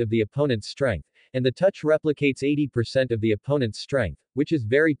 70% of the opponent's strength, and the touch replicates 80% of the opponent's strength, which is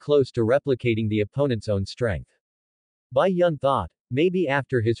very close to replicating the opponent's own strength. Bai Yun thought, maybe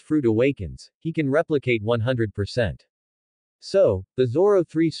after his fruit awakens, he can replicate 100%. So, the Zoro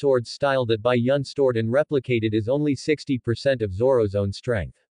three swords style that Bai Yun stored and replicated is only 60% of Zoro's own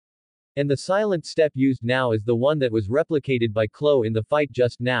strength. And the silent step used now is the one that was replicated by Klo in the fight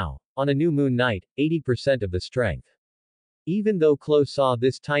just now, on a new moon night, 80% of the strength. Even though Klo saw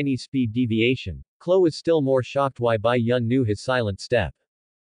this tiny speed deviation, Klo was still more shocked why Bai Yun knew his silent step.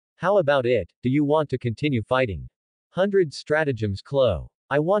 How about it, do you want to continue fighting? 100 stratagems Klo.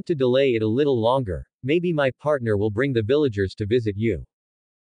 I want to delay it a little longer, maybe my partner will bring the villagers to visit you.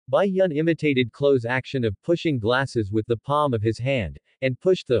 Bai Yun imitated Klo's action of pushing glasses with the palm of his hand, and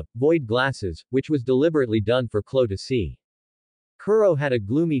pushed the void glasses, which was deliberately done for Klo to see. Kuro had a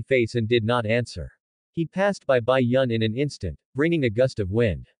gloomy face and did not answer. He passed by Bai Yun in an instant, bringing a gust of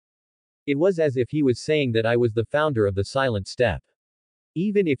wind. It was as if he was saying that I was the founder of the silent step.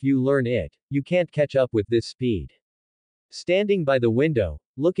 Even if you learn it, you can't catch up with this speed. Standing by the window,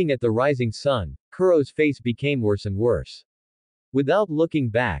 looking at the rising sun, Kuro's face became worse and worse. Without looking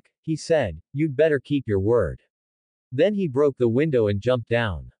back, he said, "You'd better keep your word." Then he broke the window and jumped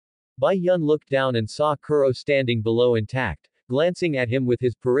down. Bai Yun looked down and saw Kuro standing below intact, glancing at him with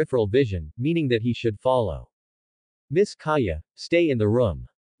his peripheral vision, meaning that he should follow. Miss Kaya, stay in the room.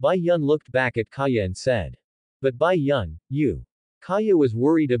 Bai Yun looked back at Kaya and said. But Bai Yun, you. Kaya was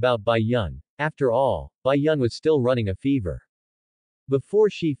worried about Bai Yun. After all, Bai Yun was still running a fever. Before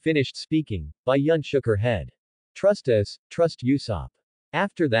she finished speaking, Bai Yun shook her head. Trust us, trust Usopp.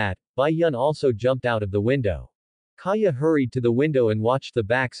 After that, Bai Yun also jumped out of the window. Kaya hurried to the window and watched the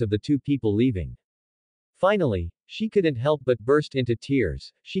backs of the two people leaving. Finally, she couldn't help but burst into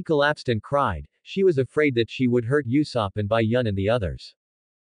tears. She collapsed and cried. She was afraid that she would hurt Usopp and Bai Yun and the others.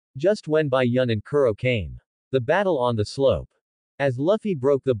 Just when Bai Yun and Kuro came. The battle on the slope. As Luffy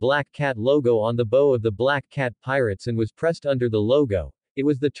broke the Black Cat logo on the bow of the Black Cat pirates and was pressed under the logo, it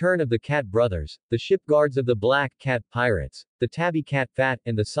was the turn of the Cat brothers, the ship guards of the Black Cat pirates, the Tabby Cat Fat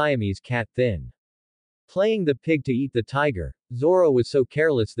and the Siamese Cat Thin. Playing the pig to eat the tiger, Zoro was so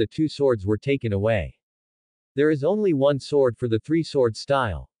careless that two swords were taken away. There is only one sword for the three-sword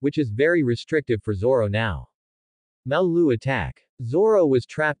style, which is very restrictive for Zoro now. Maulu attack. Zoro was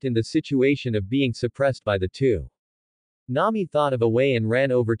trapped in the situation of being suppressed by the two. Nami thought of a way and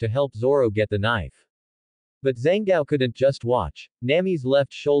ran over to help Zoro get the knife. But Zangao couldn't just watch. Nami's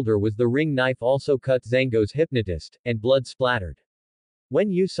left shoulder was the ring knife also cut Zango's hypnotist, and blood splattered. When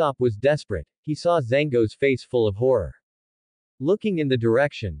Usopp was desperate, he saw Zango's face full of horror. Looking in the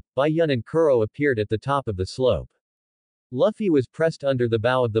direction, Bai Yun and Kuro appeared at the top of the slope. Luffy was pressed under the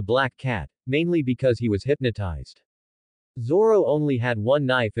bow of the Black Cat, mainly because he was hypnotized. Zoro only had one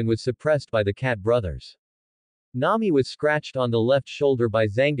knife and was suppressed by the Cat brothers. Nami was scratched on the left shoulder by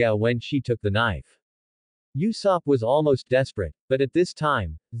Zangao when she took the knife. Usopp was almost desperate, but at this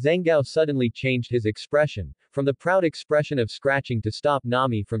time, Zangao suddenly changed his expression, from the proud expression of scratching to stop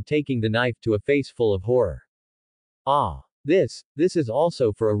Nami from taking the knife to a face full of horror. Ah! This is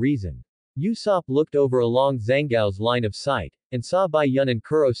also for a reason. Usopp looked over along Zangao's line of sight, and saw Bai Yun and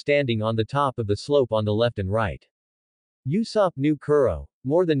Kuro standing on the top of the slope on the left and right. Usopp knew Kuro,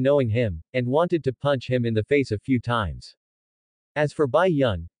 more than knowing him, and wanted to punch him in the face a few times. As for Bai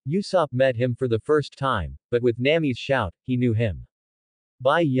Yun, Usopp met him for the first time, but with Nami's shout, he knew him.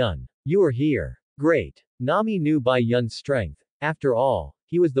 Bai Yun. You are here. Great. Nami knew Bai Yun's strength. After all,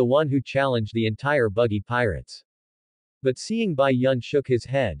 he was the one who challenged the entire Buggy Pirates. But seeing Bai Yun shook his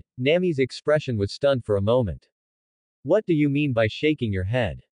head, Nami's expression was stunned for a moment. What do you mean by shaking your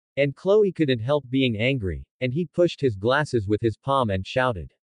head? And Chloe couldn't help being angry, and he pushed his glasses with his palm and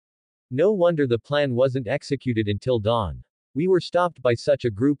shouted. No wonder the plan wasn't executed until dawn. We were stopped by such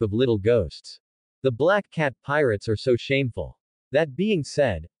a group of little ghosts. The Black Cat pirates are so shameful. That being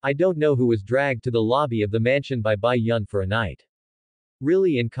said, I don't know who was dragged to the lobby of the mansion by Bai Yun for a night.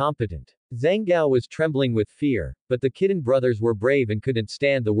 Really incompetent. Zangao was trembling with fear, but the Kitten brothers were brave and couldn't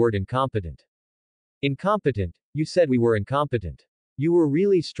stand the word incompetent. Incompetent? You said we were incompetent. You were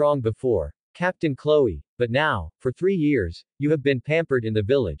really strong before, Captain Chloe, but now, for 3 years, you have been pampered in the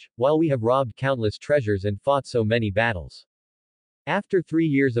village, while we have robbed countless treasures and fought so many battles. After 3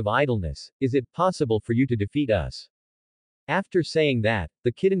 years of idleness, is it possible for you to defeat us? After saying that,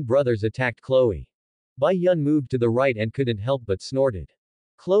 the Kitten brothers attacked Chloe. Bai Yun moved to the right and couldn't help but snorted.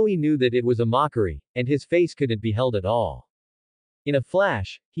 Chloe knew that it was a mockery, and his face couldn't be held at all. In a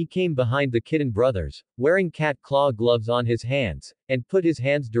flash, he came behind the Kitten brothers, wearing cat claw gloves on his hands, and put his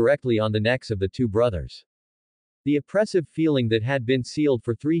hands directly on the necks of the two brothers. The oppressive feeling that had been sealed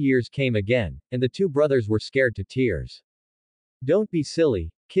for 3 years came again, and the two brothers were scared to tears. Don't be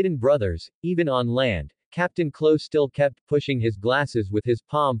silly, Kitten brothers, even on land, Captain Klo still kept pushing his glasses with his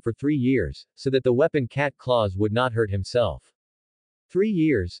palm for 3 years, so that the weapon cat claws would not hurt himself. 3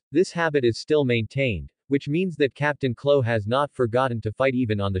 years, this habit is still maintained, which means that Captain Klo has not forgotten to fight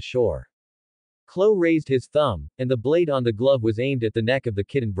even on the shore. Klo raised his thumb, and the blade on the glove was aimed at the neck of the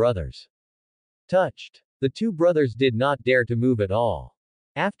Kitten brothers. Touched. The two brothers did not dare to move at all.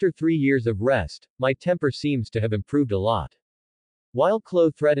 After 3 years of rest, my temper seems to have improved a lot. While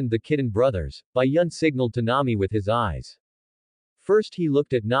Klo threatened the Kitten brothers, Bai Yun signaled to Nami with his eyes. First he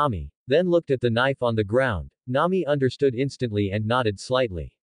looked at Nami, then looked at the knife on the ground. Nami understood instantly and nodded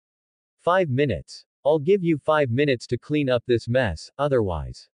slightly. 5 minutes. I'll give you 5 minutes to clean up this mess,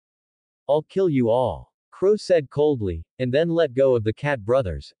 otherwise I'll kill you all. Crow said coldly, and then let go of the Cat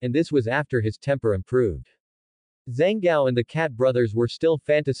brothers, and this was after his temper improved. Zhangao and the Cat brothers were still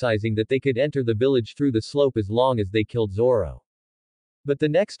fantasizing that they could enter the village through the slope as long as they killed Zoro. But the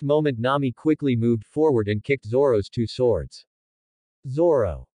next moment Nami quickly moved forward and kicked Zoro's 2 swords.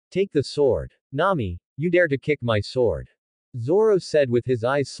 Zoro. Take the sword. Nami, you dare to kick my sword. Zoro said with his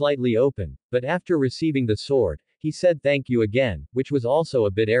eyes slightly open, but after receiving the sword, he said thank you again, which was also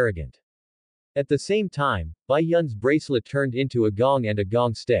a bit arrogant. At the same time, Bai Yun's bracelet turned into a gong and a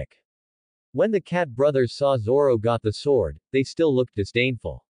gong stick. When the Cat brothers saw Zoro got the sword, they still looked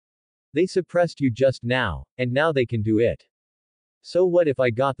disdainful. They suppressed you just now, and now they can do it. So what if I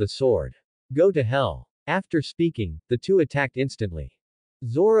got the sword? Go to hell. After speaking, the two attacked instantly.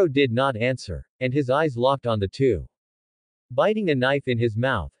 Zoro did not answer, and his eyes locked on the two. Biting a knife in his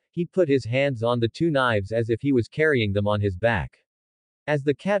mouth, he put his hands on the 2 knives as if he was carrying them on his back. As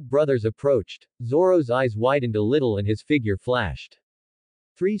the Cat brothers approached, Zoro's eyes widened a little and his figure flashed.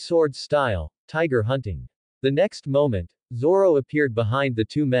 3 swords style, tiger hunting. The next moment, Zoro appeared behind the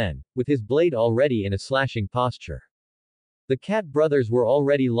 2 men, with his blade already in a slashing posture. The Cat brothers were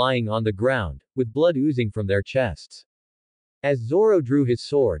already lying on the ground, with blood oozing from their chests. As Zoro drew his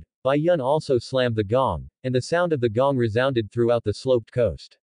sword, Bai Yun also slammed the gong, and the sound of the gong resounded throughout the sloped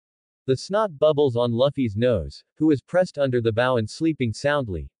coast. The snot bubbles on Luffy's nose, who was pressed under the bow and sleeping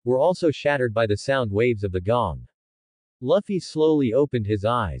soundly, were also shattered by the sound waves of the gong. Luffy slowly opened his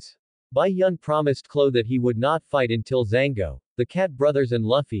eyes. Bai Yun promised Klo that he would not fight until Zango, the Cat brothers and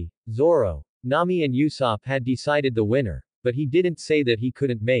Luffy, Zoro, Nami and Usopp had decided the winner, but he didn't say that he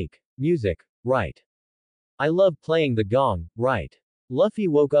couldn't make music, right? I love playing the gong, right? Luffy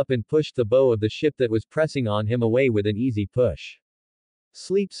woke up and pushed the bow of the ship that was pressing on him away with an easy push.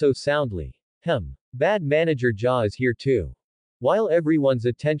 Sleep so soundly. Bad manager Jaw is here too. While everyone's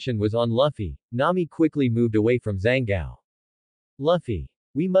attention was on Luffy, Nami quickly moved away from Zhangao. Luffy.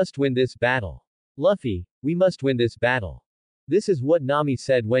 We must win this battle. Luffy, we must win this battle. This is what Nami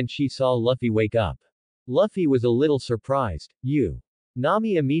said when she saw Luffy wake up. Luffy was a little surprised. You.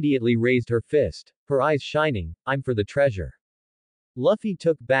 Nami immediately raised her fist, her eyes shining, I'm for the treasure. Luffy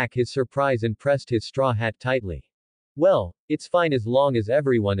took back his surprise and pressed his straw hat tightly. Well, it's fine as long as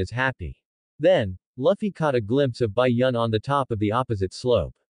everyone is happy. Then, Luffy caught a glimpse of Bai Yun on the top of the opposite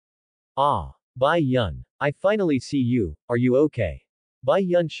slope. Ah. Bai Yun. I finally see you, are you okay? Bai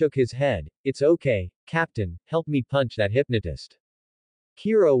Yun shook his head, it's okay, Captain, help me punch that hypnotist.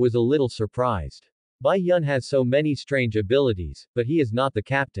 Kiro was a little surprised. Bai Yun has so many strange abilities, but he is not the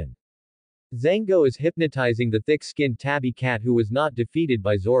captain. Zango is hypnotizing the thick-skinned tabby cat who was not defeated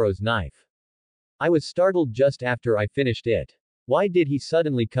by Zoro's knife. I was startled just after I finished it. Why did he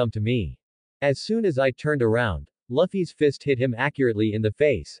suddenly come to me? As soon as I turned around, Luffy's fist hit him accurately in the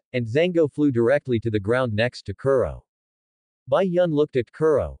face, and Zango flew directly to the ground next to Kuro. Bai Yun looked at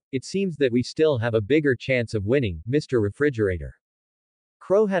Kuro, it seems that we still have a bigger chance of winning, Mr. Refrigerator.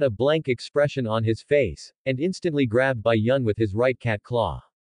 Crow had a blank expression on his face, and instantly grabbed Bai Yun with his right cat claw.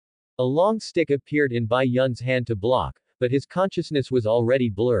 A long stick appeared in Bai Yun's hand to block, but his consciousness was already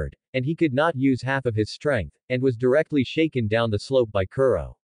blurred, and he could not use half of his strength, and was directly shaken down the slope by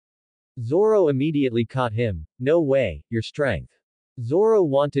Kuro. Zoro immediately caught him, no way, your strength. Zoro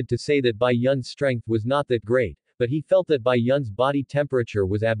wanted to say that Bai Yun's strength was not that great, but he felt that Bai Yun's body temperature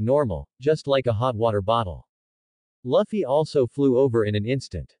was abnormal, just like a hot water bottle. Luffy also flew over in an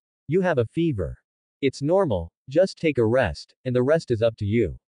instant. You have a fever. It's normal, just take a rest, and the rest is up to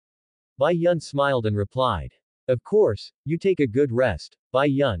you. Bai Yun smiled and replied. Of course, you take a good rest, Bai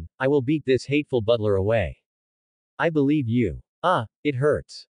Yun, I will beat this hateful butler away. I believe you. Ah, it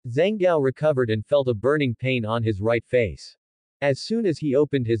hurts. Zhangao recovered and felt a burning pain on his right face. As soon as he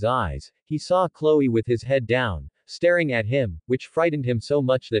opened his eyes, he saw Chloe with his head down, staring at him, which frightened him so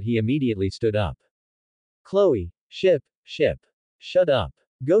much that he immediately stood up. Chloe, ship. Shut up.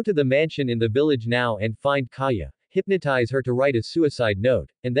 Go to the mansion in the village now and find Kaya, hypnotize her to write a suicide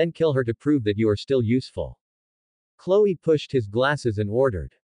note, and then kill her to prove that you are still useful. Chloe pushed his glasses and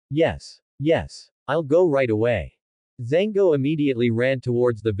ordered. Yes. Yes. I'll go right away. Zango immediately ran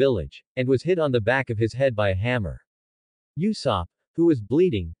towards the village, and was hit on the back of his head by a hammer. Usopp, who was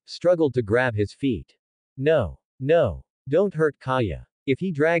bleeding, struggled to grab his feet. No. No. Don't hurt Kaya. If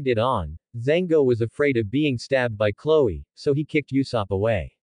he dragged it on, Zango was afraid of being stabbed by Chloe, so he kicked Usopp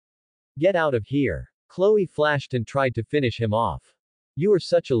away. Get out of here. Chloe flashed and tried to finish him off. You are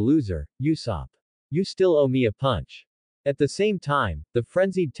such a loser, Usopp. You still owe me a punch. At the same time, the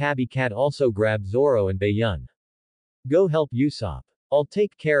frenzied tabby cat also grabbed Zoro and Baiyun. Go help Usopp. I'll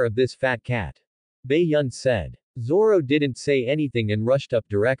take care of this fat cat. Baiyun said. Zoro didn't say anything and rushed up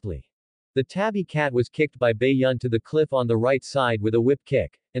directly. The tabby cat was kicked by Baiyun to the cliff on the right side with a whip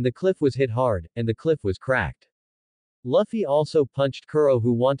kick, and the cliff was hit hard, and the cliff was cracked. Luffy also punched Kuro,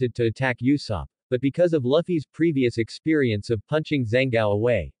 who wanted to attack Usopp, but because of Luffy's previous experience of punching Zangao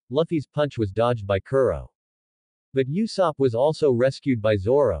away, Luffy's punch was dodged by Kuro. But Usopp was also rescued by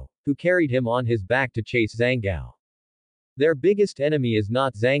Zoro, who carried him on his back to chase Zangao. Their biggest enemy is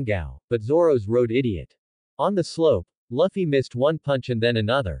not Zangao, but Zoro's road idiot. On the slope, Luffy missed one punch and then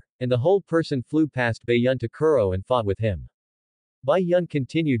another, and the whole person flew past Baiyun to Kuro and fought with him. Baiyun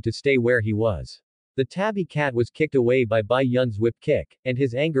continued to stay where he was. The tabby cat was kicked away by Baiyun's whip kick, and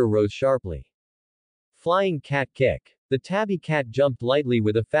his anger rose sharply. Flying cat kick. The tabby cat jumped lightly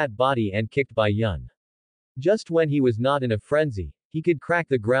with a fat body and kicked Baiyun. Just when he was not in a frenzy, he could crack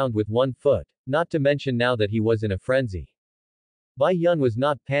the ground with one foot, not to mention now that he was in a frenzy. Baiyun was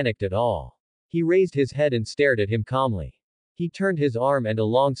not panicked at all. He raised his head and stared at him calmly. He turned his arm and a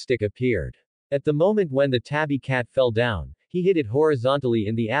long stick appeared. At the moment when the tabby cat fell down, he hit it horizontally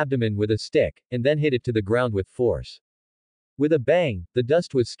in the abdomen with a stick, and then hit it to the ground with force. With a bang, the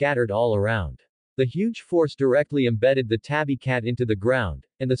dust was scattered all around. The huge force directly embedded the tabby cat into the ground,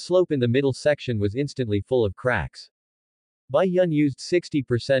 and the slope in the middle section was instantly full of cracks. Baiyun used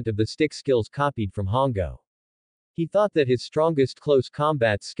 60% of the stick skills copied from Hongo. He thought that his strongest close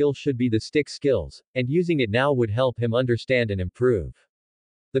combat skill should be the stick skills, and using it now would help him understand and improve.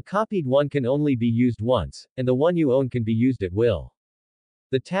 The copied one can only be used once, and the one you own can be used at will.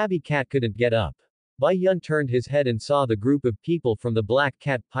 The tabby cat couldn't get up. Baiyun turned his head and saw the group of people from the Black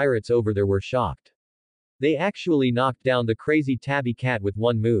Cat Pirates over there were shocked. They actually knocked down the crazy tabby cat with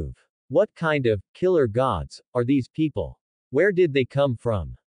one move. What kind of killer gods are these people? Where did they come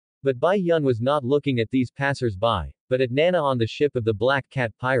from? But Baiyun was not looking at these passers-by, but at Nana on the ship of the Black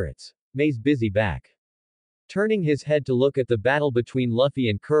Cat Pirates, May's busy back. Turning his head to look at the battle between Luffy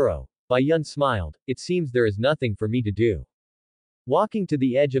and Kuro, Baiyun smiled. It seems there is nothing for me to do. Walking to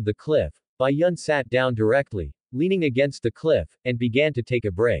the edge of the cliff, Baiyun sat down directly, leaning against the cliff, and began to take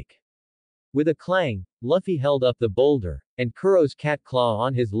a break. With a clang, Luffy held up the boulder, and Kuro's cat claw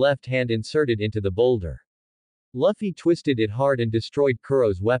on his left hand inserted into the boulder. Luffy twisted it hard and destroyed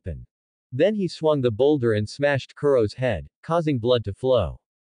Kuro's weapon. Then he swung the boulder and smashed Kuro's head, causing blood to flow.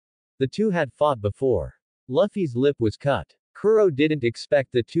 The two had fought before. Luffy's lip was cut. Kuro didn't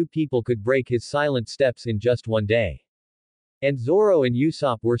expect the two people could break his silent steps in just one day. And Zoro and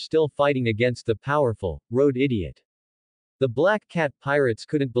Usopp were still fighting against the powerful, road idiot. The Black Cat Pirates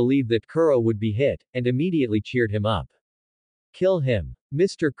couldn't believe that Kuro would be hit, and immediately cheered him up. Kill him.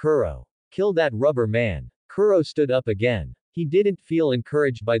 Mr. Kuro. Kill that rubber man. Kuro stood up again. He didn't feel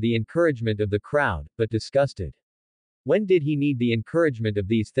encouraged by the encouragement of the crowd, but disgusted. When did he need the encouragement of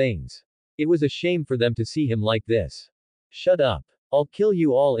these things? It was a shame for them to see him like this. Shut up. I'll kill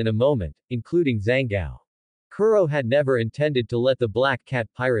you all in a moment, including Zangao. Kuro had never intended to let the Black Cat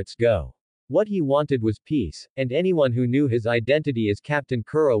Pirates go. What he wanted was peace, and anyone who knew his identity as Captain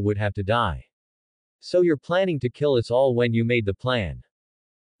Kuro would have to die. So you're planning to kill us all when you made the plan.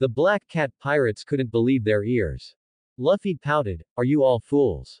 The Black Cat Pirates couldn't believe their ears. Luffy pouted, are you all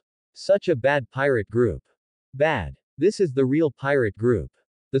fools? Such a bad pirate group. Bad. This is the real pirate group.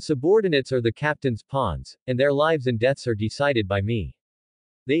 The subordinates are the captain's pawns, and their lives and deaths are decided by me.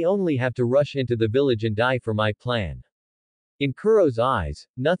 They only have to rush into the village and die for my plan. In Kuro's eyes,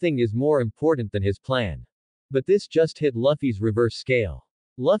 nothing is more important than his plan. But this just hit Luffy's reverse scale.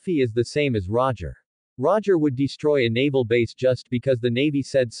 Luffy is the same as Roger. Roger would destroy a naval base just because the Navy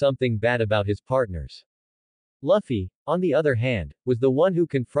said something bad about his partners. Luffy, on the other hand, was the one who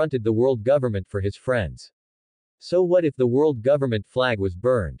confronted the world government for his friends. So what if the world government flag was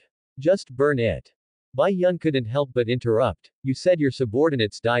burned? Just burn it. Baiyun couldn't help but interrupt, you said your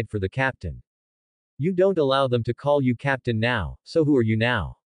subordinates died for the captain. You don't allow them to call you captain now, so who are you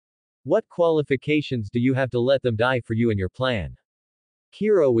now? What qualifications do you have to let them die for you and your plan?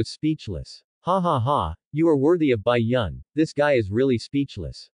 Kuro was speechless. Ha ha ha, you are worthy of Bai Yun, this guy is really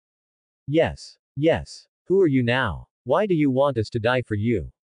speechless. Yes. Yes. Who are you now? Why do you want us to die for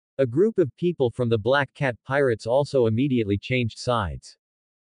you? A group of people from the Black Cat Pirates also immediately changed sides.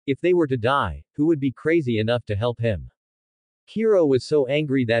 If they were to die, who would be crazy enough to help him? Kiro was so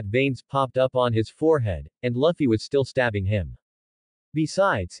angry that veins popped up on his forehead, and Luffy was still stabbing him.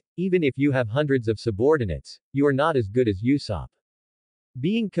 Besides, even if you have hundreds of subordinates, you are not as good as Usopp.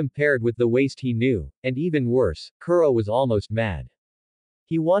 Being compared with the waste he knew, and even worse, Kuro was almost mad.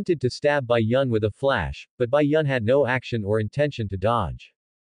 He wanted to stab Bai Yun with a flash, but Bai Yun had no action or intention to dodge.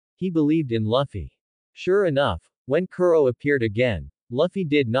 He believed in Luffy. Sure enough, when Kuro appeared again, Luffy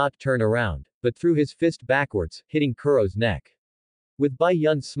did not turn around, but threw his fist backwards, hitting Kuro's neck. With Bai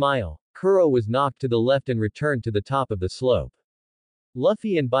Yun's smile, Kuro was knocked to the left and returned to the top of the slope.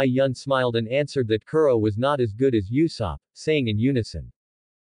 Luffy and Bai Yun smiled and answered that Kuro was not as good as Usopp, saying in unison.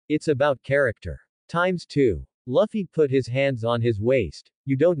 It's about character. Times 2. Luffy put his hands on his waist.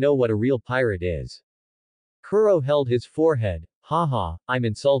 You don't know what a real pirate is. Kuro held his forehead. Haha, I'm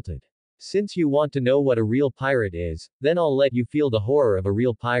insulted. Since you want to know what a real pirate is, then I'll let you feel the horror of a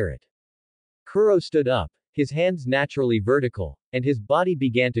real pirate. Kuro stood up, his hands naturally vertical, and his body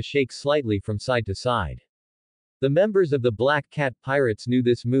began to shake slightly from side to side. The members of the Black Cat Pirates knew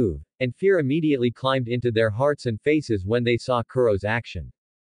this move, and fear immediately climbed into their hearts and faces when they saw Kuro's action.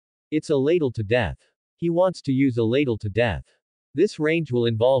 It's a ladle to death. He wants to use a ladle to death. This range will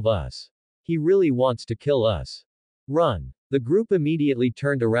involve us. He really wants to kill us. Run. The group immediately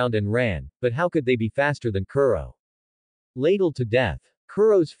turned around and ran, but how could they be faster than Kuro? Ladle to death.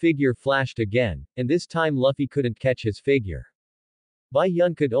 Kuro's figure flashed again, and this time Luffy couldn't catch his figure. Bai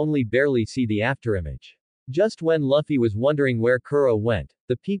Yun could only barely see the afterimage. Just when Luffy was wondering where Kuro went,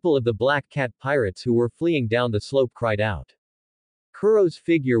 the people of the Black Cat Pirates who were fleeing down the slope cried out. Kuro's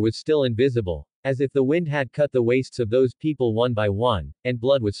figure was still invisible, as if the wind had cut the waists of those people one by one, and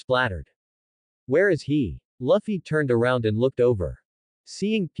blood was splattered. Where is he? Luffy turned around and looked over.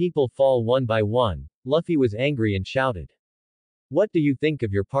 Seeing people fall one by one, Luffy was angry and shouted. What do you think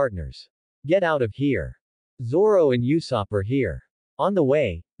of your partners? Get out of here. Zoro and Usopp are here. On the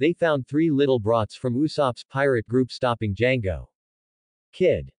way, they found 3 little brats from Usopp's pirate group stopping Django.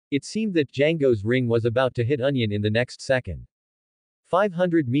 Kid. It seemed that Django's ring was about to hit Onion in the next second.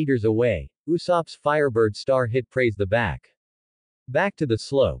 500 meters away, Usopp's Firebird star hit Praise the back. Back to the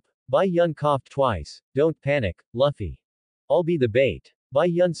slope. Bai Yun coughed twice. Don't panic, Luffy. I'll be the bait. Bai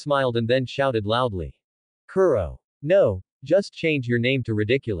Yun smiled and then shouted loudly. Kuro. No, just change your name to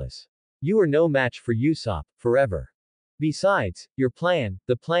Ridiculous. You are no match for Usopp, forever. Besides, your plan,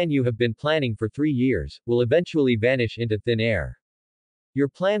 the plan you have been planning for 3 years, will eventually vanish into thin air. Your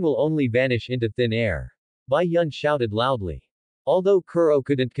plan will only vanish into thin air. Bai Yun shouted loudly. Although Kuro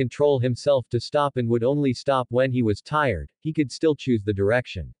couldn't control himself to stop and would only stop when he was tired, he could still choose the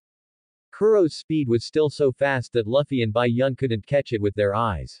direction. Kuro's speed was still so fast that Luffy and Bai Yun couldn't catch it with their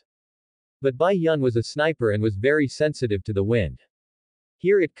eyes. But Bai Yun was a sniper and was very sensitive to the wind.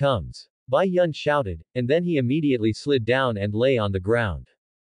 Here it comes. Bai Yun shouted, and then he immediately slid down and lay on the ground.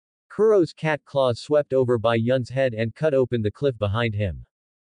 Kuro's cat claws swept over Bai Yun's head and cut open the cliff behind him.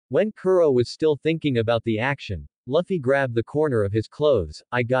 When Kuro was still thinking about the action, Luffy grabbed the corner of his clothes.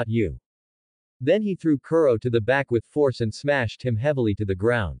 I got you. Then he threw Kuro to the back with force and smashed him heavily to the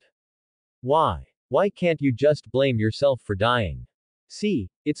ground. Why? Why can't you just blame yourself for dying? See,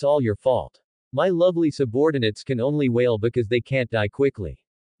 it's all your fault. My lovely subordinates can only wail because they can't die quickly.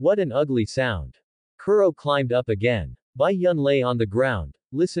 What an ugly sound. Kuro climbed up again. Bai Yun lay on the ground,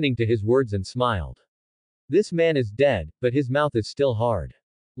 listening to his words and smiled. This man is dead, but his mouth is still hard.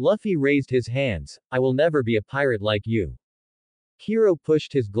 Luffy raised his hands. I will never be a pirate like you. Kuro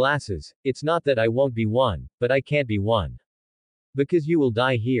pushed his glasses. It's not that I won't be one, but I can't be one. Because you will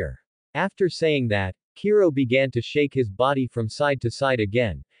die here. After saying that, Kuro began to shake his body from side to side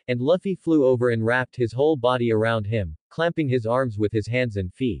again, and Luffy flew over and wrapped his whole body around him, clamping his arms with his hands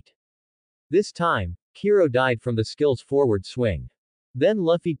and feet. This time, Kuro died from the skill's forward swing. Then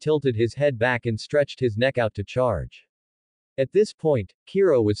Luffy tilted his head back and stretched his neck out to charge. At this point,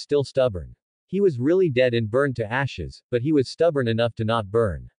 Kuro was still stubborn. He was really dead and burned to ashes, but he was stubborn enough to not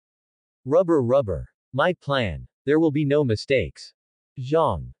burn. Rubber rubber. My plan. There will be no mistakes.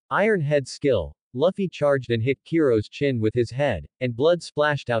 Zhang. Iron Head skill. Luffy charged and hit Kuro's chin with his head, and blood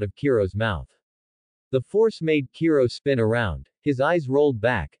splashed out of Kuro's mouth. The force made Kuro spin around, his eyes rolled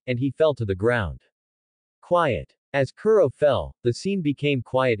back, and he fell to the ground. Quiet. As Kuro fell, the scene became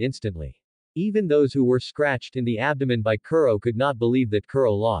quiet instantly. Even those who were scratched in the abdomen by Kuro could not believe that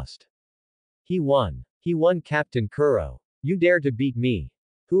Kuro lost. He won. He won, Captain Kuro. You dare to beat me.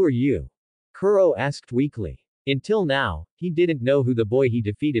 Who are you? Kuro asked weakly. Until now, he didn't know who the boy he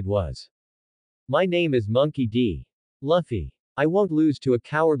defeated was. My name is Monkey D. Luffy. I won't lose to a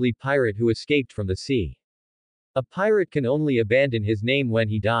cowardly pirate who escaped from the sea. A pirate can only abandon his name when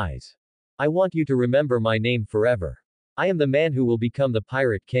he dies. I want you to remember my name forever. I am the man who will become the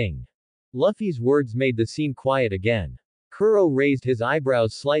Pirate King. Luffy's words made the scene quiet again. Kuro raised his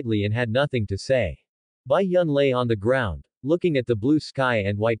eyebrows slightly and had nothing to say. Bai Yun lay on the ground, looking at the blue sky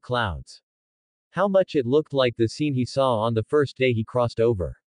and white clouds. How much it looked like the scene he saw on the first day he crossed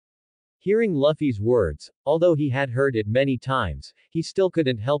over. Hearing Luffy's words, although he had heard it many times, he still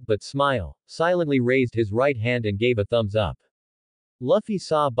couldn't help but smile, silently raised his right hand and gave a thumbs up. Luffy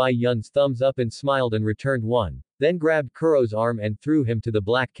saw Bai Yun's thumbs up and smiled and returned one, then grabbed Kuro's arm and threw him to the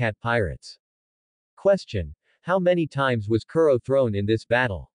Black Cat pirates. Question. How many times was Kuro thrown in this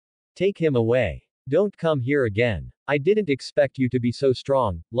battle? Take him away. Don't come here again. I didn't expect you to be so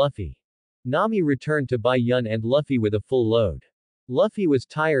strong, Luffy. Nami returned to Bai Yun and Luffy with a full load. Luffy was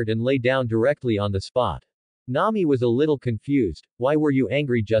tired and lay down directly on the spot. Nami was a little confused. Why were you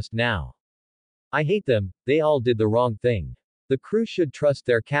angry just now? I hate them, they all did the wrong thing. The crew should trust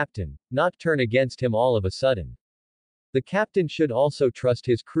their captain, not turn against him all of a sudden. The captain should also trust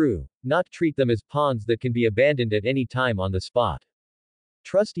his crew, not treat them as pawns that can be abandoned at any time on the spot.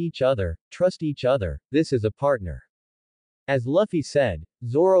 Trust each other, this is a partner. As Luffy said,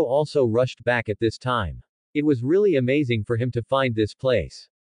 Zoro also rushed back at this time. It was really amazing for him to find this place.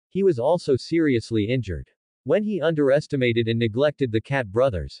 He was also seriously injured. When he underestimated and neglected the Cat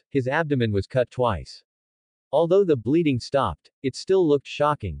brothers, his abdomen was cut twice. Although the bleeding stopped, it still looked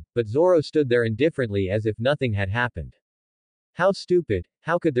shocking, but Zoro stood there indifferently as if nothing had happened. How stupid,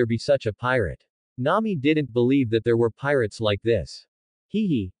 how could there be such a pirate? Nami didn't believe that there were pirates like this.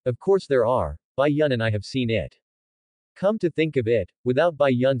 Hee, of course there are, Bai Yun and I have seen it. Come to think of it, without Bai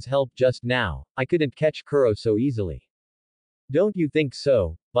Yun's help just now, I couldn't catch Kuro so easily. Don't you think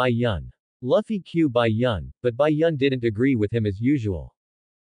so, Bai Yun? Luffy Q Bai Yun, but Bai Yun didn't agree with him as usual.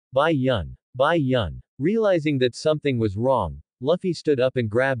 Bai Yun. Realizing that something was wrong, Luffy stood up and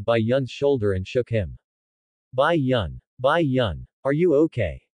grabbed Bai Yun's shoulder and shook him. Bai Yun, are you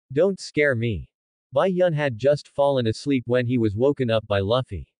okay? Don't scare me. Bai Yun had just fallen asleep when he was woken up by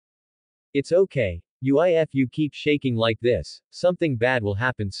Luffy. It's okay, if you keep shaking like this, something bad will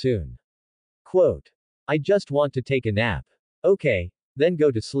happen soon. Quote. I just want to take a nap. Okay, then go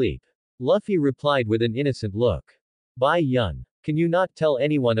to sleep. Luffy replied with an innocent look. Bai Yun, can you not tell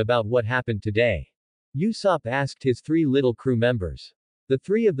anyone about what happened today? Usopp asked his 3 little crew members. The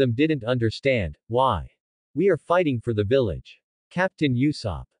 3 of them didn't understand. Why? We are fighting for the village. Captain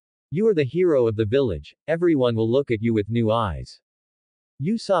Usopp. You are the hero of the village, everyone will look at you with new eyes.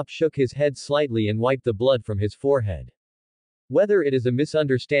 Usopp shook his head slightly and wiped the blood from his forehead. Whether it is a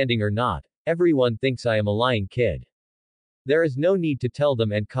misunderstanding or not, everyone thinks I am a lying kid. There is no need to tell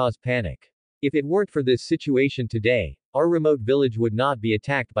them and cause panic. If it weren't for this situation today, our remote village would not be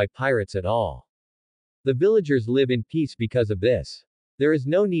attacked by pirates at all. The villagers live in peace because of this. There is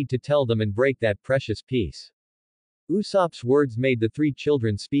no need to tell them and break that precious peace. Usopp's words made the 3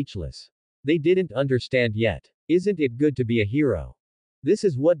 children speechless. They didn't understand yet. Isn't it good to be a hero? This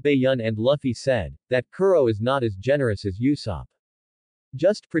is what Bai Yun and Luffy said, that Kuro is not as generous as Usopp.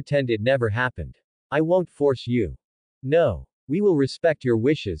 Just pretend it never happened. I won't force you. No. We will respect your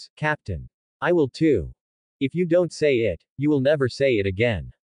wishes, Captain. I will too. If you don't say it, you will never say it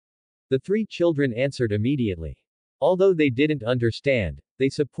again. The 3 children answered immediately. Although they didn't understand, they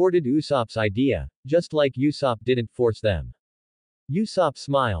supported Usopp's idea, just like Usopp didn't force them. Usopp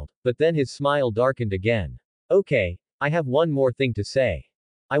smiled, but then his smile darkened again. Okay, I have one more thing to say.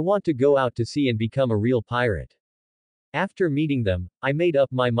 I want to go out to sea and become a real pirate. After meeting them, I made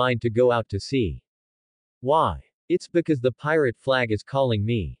up my mind to go out to sea. Why? It's because the pirate flag is calling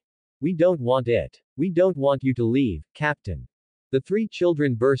me. We don't want it. We don't want you to leave, Captain. The 3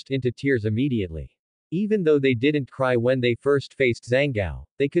 children burst into tears immediately. Even though they didn't cry when they first faced Zangao,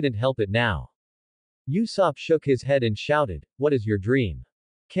 they couldn't help it now. Usopp shook his head and shouted, what is your dream?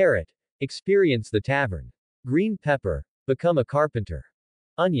 Carrot. Experience the tavern. Green pepper. Become a carpenter.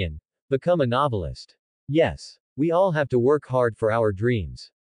 Onion. Become a novelist. Yes. We all have to work hard for our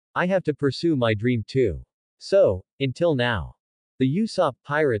dreams. I have to pursue my dream too. So, until now. The Usopp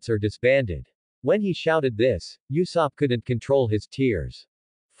pirates are disbanded. When he shouted this, Usopp couldn't control his tears.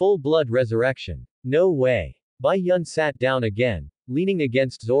 Full-blood resurrection. No way. Bai Yun sat down again, leaning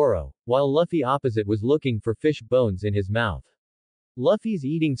against Zoro, while Luffy opposite was looking for fish bones in his mouth. Luffy's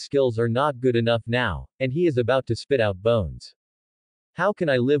eating skills are not good enough now, and he is about to spit out bones. How can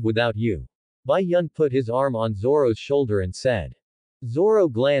I live without you? Bai Yun put his arm on Zoro's shoulder and said. Zoro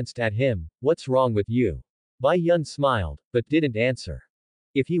glanced at him. What's wrong with you? Bai Yun smiled, but didn't answer.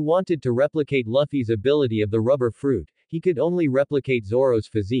 If he wanted to replicate Luffy's ability of the rubber fruit, he could only replicate Zoro's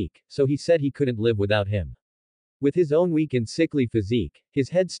physique, so he said he couldn't live without him. With his own weak and sickly physique, his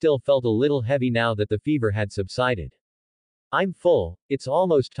head still felt a little heavy now that the fever had subsided. I'm full, it's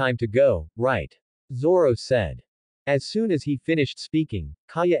almost time to go, right? Zoro said. As soon as he finished speaking,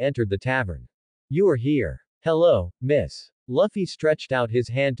 Kaya entered the tavern. You are here. Hello, miss. Luffy stretched out his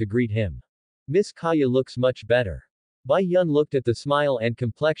hand to greet him. Miss Kaya looks much better. Bai Yun looked at the smile and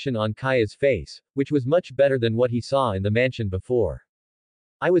complexion on Kaya's face, which was much better than what he saw in the mansion before.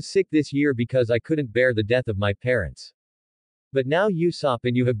 I was sick this year because I couldn't bear the death of my parents. But now Usopp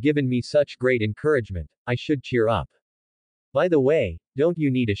and you have given me such great encouragement, I should cheer up. By the way, don't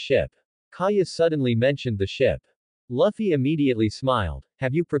you need a ship? Kaya suddenly mentioned the ship. Luffy immediately smiled.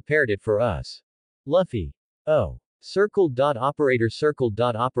 Have you prepared it for us? Luffy. Oh.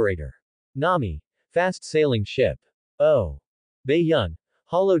 Operator. Nami. Fast sailing ship. Oh. Bai Yun.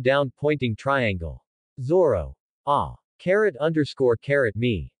 Hollow down pointing triangle. Zoro. Ah.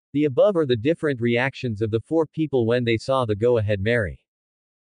 _me. The above are the different reactions of the four people when they saw the go-ahead Mary.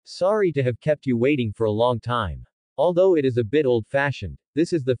 Sorry to have kept you waiting for a long time. Although it is a bit old-fashioned,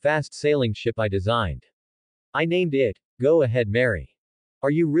 this is the fast sailing ship I designed. I named it, Go Ahead Mary. Are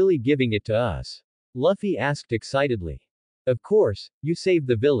you really giving it to us? Luffy asked excitedly. Of course, you saved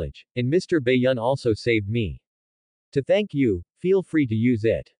the village, and Mr. Bai Yun also saved me. To thank you, feel free to use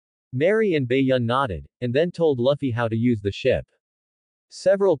it. Mary and Bai Yun nodded, and then told Luffy how to use the ship.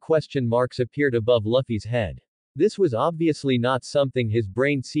 Several question marks appeared above Luffy's head. This was obviously not something his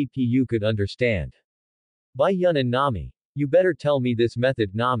brain CPU could understand. Bai Yun and Nami. You better tell me this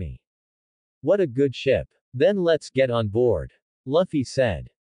method, Nami. What a good ship. Then let's get on board. Luffy said.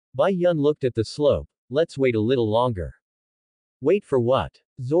 Bai Yun looked at the slope. Let's wait a little longer. Wait for what?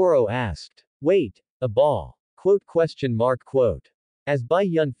 Zoro asked. Wait, a ball. Quote. As Bai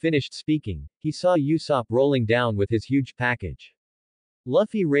Yun finished speaking, he saw Usopp rolling down with his huge package.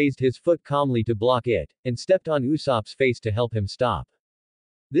 Luffy raised his foot calmly to block it, and stepped on Usopp's face to help him stop.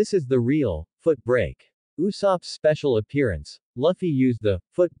 This is the real foot brake. Usopp's special appearance. Luffy used the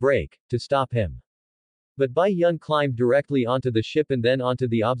foot brake to stop him. But Bai Yun climbed directly onto the ship and then onto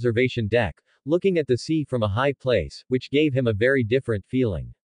the observation deck, looking at the sea from a high place, which gave him a very different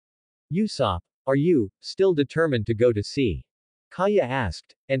feeling. Usopp, are you still determined to go to sea? Kaya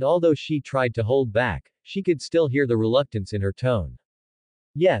asked, and although she tried to hold back, she could still hear the reluctance in her tone.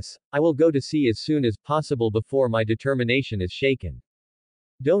 Yes, I will go to sea as soon as possible before my determination is shaken.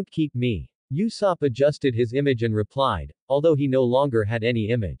 Don't keep me. Usopp adjusted his image and replied, although he no longer had any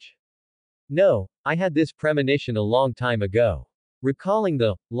image. No, I had this premonition a long time ago. Recalling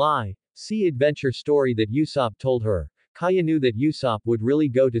the sea adventure story that Usopp told her, Kaya knew that Usopp would really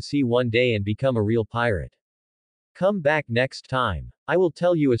go to sea one day and become a real pirate. Come back next time. I will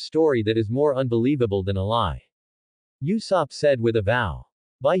tell you a story that is more unbelievable than a lie. Usopp said with a vow.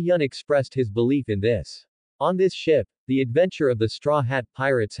 Bai Yun expressed his belief in this. On this ship, the adventure of the Straw Hat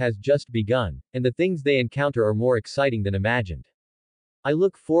Pirates has just begun, and the things they encounter are more exciting than imagined. I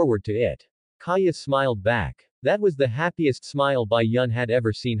look forward to it. Kaya smiled back. That was the happiest smile Bai Yun had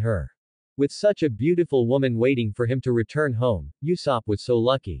ever seen her. With such a beautiful woman waiting for him to return home, Usopp was so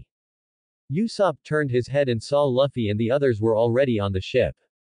lucky. Usopp turned his head and saw Luffy and the others were already on the ship.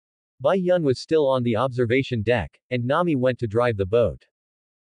 Bai Yun was still on the observation deck, and Nami went to drive the boat.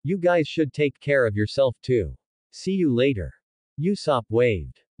 You guys should take care of yourself too. See you later. Usopp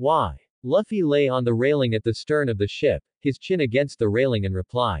waved. Why? Luffy lay on the railing at the stern of the ship, his chin against the railing and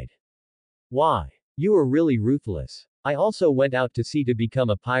replied. Why? You are really ruthless. I also went out to sea to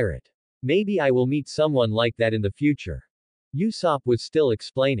become a pirate. Maybe I will meet someone like that in the future. Usopp was still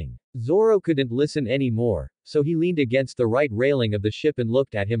explaining. Zoro couldn't listen anymore, so he leaned against the right railing of the ship and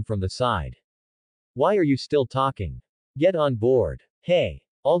looked at him from the side. Why are you still talking? Get on board. Hey.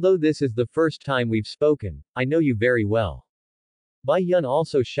 Although this is the first time we've spoken, I know you very well. Bai Yun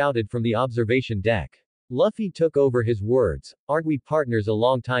also shouted from the observation deck. Luffy took over his words, aren't we partners a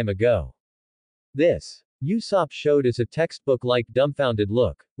long time ago? This. Usopp showed us a textbook-like dumbfounded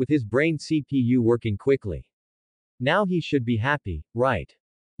look, with his brain CPU working quickly. Now he should be happy, right?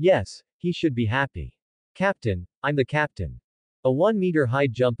 Yes, he should be happy. Captain, I'm the captain. A 1-meter high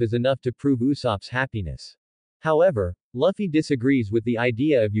jump is enough to prove Usopp's happiness. However, Luffy disagrees with the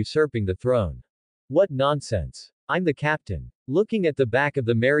idea of usurping the throne. What nonsense. I'm the captain. Looking at the back of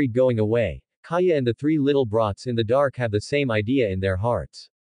the Mary going away, Kaya and the three little brats in the dark have the same idea in their hearts.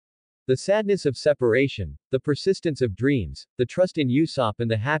 The sadness of separation, the persistence of dreams, the trust in Usopp and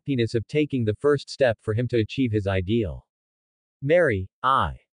the happiness of taking the first step for him to achieve his ideal. Mary,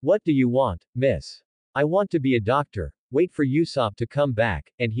 what do you want, miss? I want to be a doctor. Wait for Usopp to come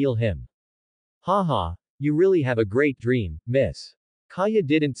back, and heal him. Haha, you really have a great dream, miss. Kaya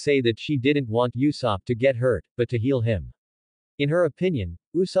didn't say that she didn't want Usopp to get hurt, but to heal him. In her opinion,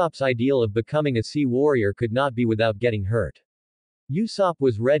 Usopp's ideal of becoming a sea warrior could not be without getting hurt. Usopp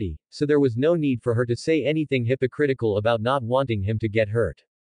was ready, so there was no need for her to say anything hypocritical about not wanting him to get hurt.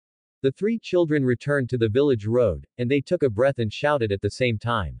 The three children returned to the village road, and they took a breath and shouted at the same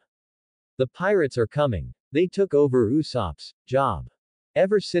time. The pirates are coming. They took over Usopp's job.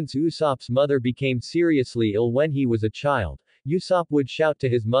 Ever since Usopp's mother became seriously ill when he was a child, Usopp would shout to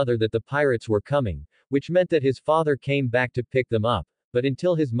his mother that the pirates were coming, which meant that his father came back to pick them up, but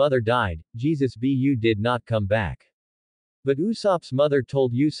until his mother died, Jesus Bu did not come back. But Usopp's mother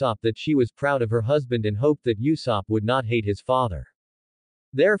told Usopp that she was proud of her husband and hoped that Usopp would not hate his father.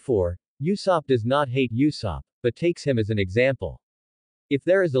 Therefore, Usopp does not hate Usopp, but takes him as an example. If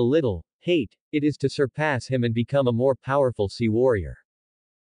there is a little hate, it is to surpass him and become a more powerful sea warrior.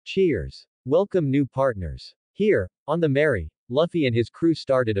 Cheers. Welcome new partners. Here, on the Mary, Luffy and his crew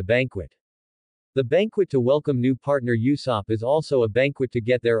started a banquet. The banquet to welcome new partner Usopp is also a banquet to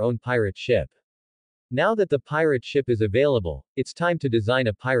get their own pirate ship. Now that the pirate ship is available, it's time to design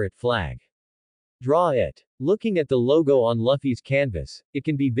a pirate flag. Draw it. Looking at the logo on Luffy's canvas, it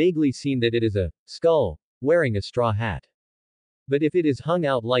can be vaguely seen that it is a skull, wearing a straw hat. But if it is hung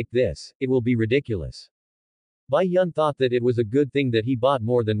out like this, it will be ridiculous. Bai Yun thought that it was a good thing that he bought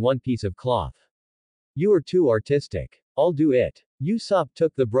more than one piece of cloth. You are too artistic. I'll do it. Usopp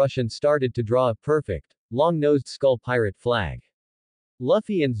took the brush and started to draw a perfect, long-nosed skull pirate flag.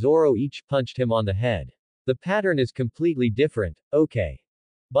 Luffy and Zoro each punched him on the head. The pattern is completely different, okay.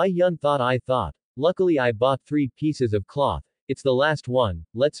 Bai Yun thought. Luckily I bought 3 pieces of cloth, it's the last one,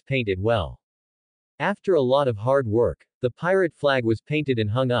 let's paint it well. After a lot of hard work, the pirate flag was painted and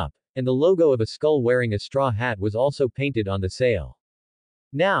hung up, and the logo of a skull wearing a straw hat was also painted on the sail.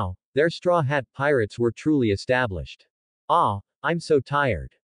 Now, their straw hat pirates were truly established. I'm so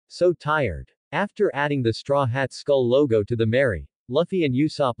tired. So tired. After adding the straw hat skull logo to the Mary, Luffy and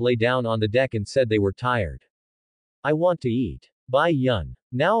Usopp lay down on the deck and said they were tired. I want to eat. Bai Yun.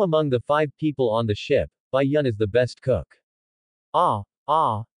 Now among the 5 people on the ship, Bai Yun is the best cook.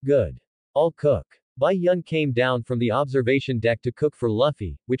 Good. I'll cook. Bai Yun came down from the observation deck to cook for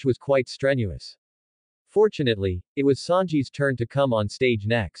Luffy, which was quite strenuous. Fortunately, it was Sanji's turn to come on stage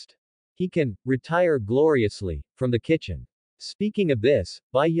next. He can retire gloriously from the kitchen. Speaking of this,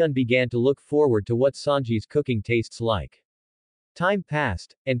 Bai Yun began to look forward to what Sanji's cooking tastes like. Time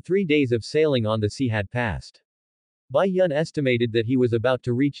passed, and 3 days of sailing on the sea had passed. Bai Yun estimated that he was about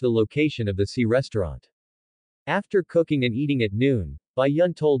to reach the location of the sea restaurant. After cooking and eating at noon, Bai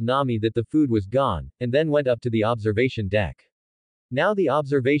Yun told Nami that the food was gone, and then went up to the observation deck. Now the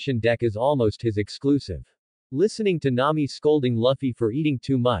observation deck is almost his exclusive. Listening to Nami scolding Luffy for eating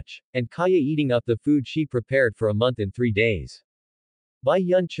too much, and Kaya eating up the food she prepared for a month in 3 days. Bai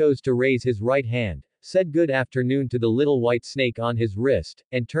Yun chose to raise his right hand, said good afternoon to the little white snake on his wrist,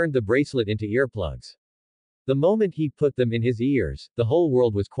 and turned the bracelet into earplugs. The moment he put them in his ears, the whole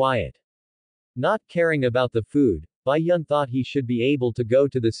world was quiet. Not caring about the food, Bai Yun thought he should be able to go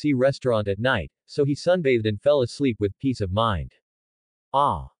to the sea restaurant at night, so he sunbathed and fell asleep with peace of mind.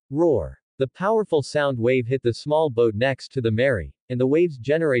 Roar. The powerful sound wave hit the small boat next to the Mary, and the waves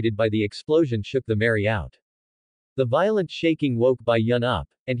generated by the explosion shook the Mary out. The violent shaking woke Bai Yun up,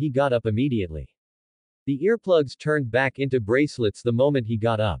 and he got up immediately. The earplugs turned back into bracelets the moment he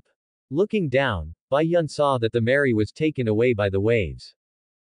got up. Looking down, Bai Yun saw that the Mary was taken away by the waves.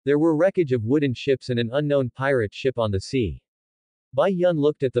 There were wreckage of wooden ships and an unknown pirate ship on the sea. Bai Yun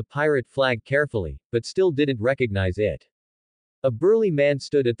looked at the pirate flag carefully, but still didn't recognize it. A burly man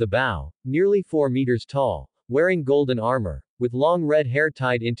stood at the bow, nearly 4 meters tall, wearing golden armor, with long red hair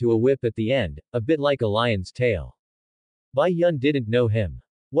tied into a whip at the end, a bit like a lion's tail. Bai Yun didn't know him.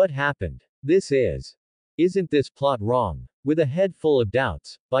 What happened? Isn't this plot wrong? With a head full of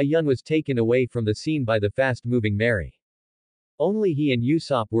doubts, Bai Yun was taken away from the scene by the fast-moving Mary. Only he and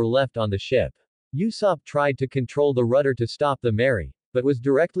Usopp were left on the ship. Usopp tried to control the rudder to stop the Mary, but was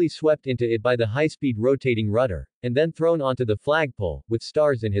directly swept into it by the high-speed rotating rudder, and then thrown onto the flagpole, with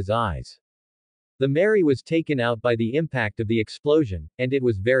stars in his eyes. The Mary was taken out by the impact of the explosion, and it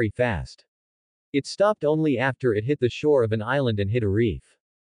was very fast. It stopped only after it hit the shore of an island and hit a reef.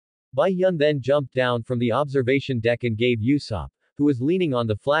 Bai Yun then jumped down from the observation deck and gave Usopp, who was leaning on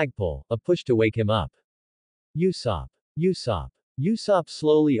the flagpole, a push to wake him up. Usopp. Usopp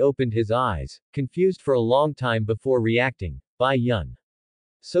slowly opened his eyes, confused for a long time before reacting. Bai Yun.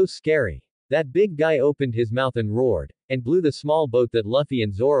 So scary. That big guy opened his mouth and roared, and blew the small boat that Luffy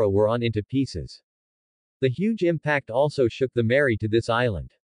and Zoro were on into pieces. The huge impact also shook the Mary to this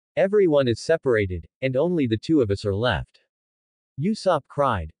island. Everyone is separated, and only the two of us are left. Usopp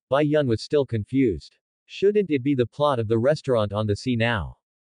cried. Bai Yun was still confused. Shouldn't it be the plot of the restaurant on the sea now?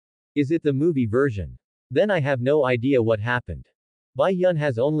 Is it the movie version? Then I have no idea what happened. Bai Yun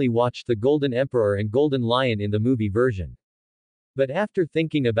has only watched the Golden Emperor and Golden Lion in the movie version. But after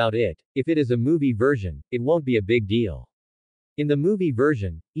thinking about it, if it is a movie version, it won't be a big deal. In the movie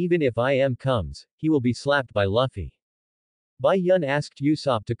version, even if IM comes, he will be slapped by Luffy. Bai Yun asked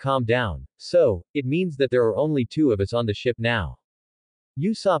Usopp to calm down. So, it means that there are only two of us on the ship now.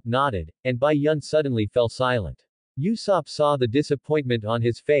 Usopp nodded, and Bai Yun suddenly fell silent. Usopp saw the disappointment on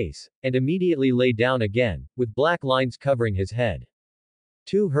his face, and immediately lay down again, with black lines covering his head.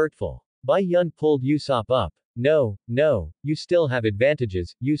 Too hurtful. Bai Yun pulled Usopp up. No, you still have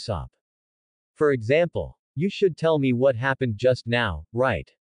advantages, Usopp. For example, you should tell me what happened just now, right?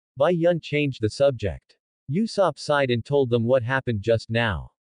 Bai Yun changed the subject. Usopp sighed and told them what happened just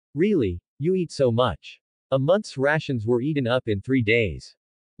now. Really? You eat so much? A month's rations were eaten up in 3 days.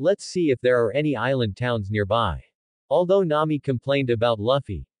 Let's see if there are any island towns nearby. Although Nami complained about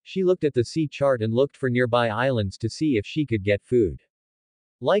Luffy, she looked at the sea chart and looked for nearby islands to see if she could get food.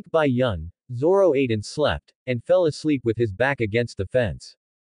 Like Bai Yun, Zoro ate and slept, and fell asleep with his back against the fence.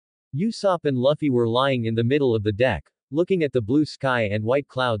 Usopp and Luffy were lying in the middle of the deck, looking at the blue sky and white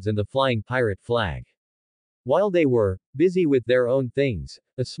clouds and the flying pirate flag. While they were busy with their own things,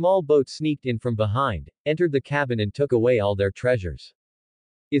 a small boat sneaked in from behind, entered the cabin and took away all their treasures.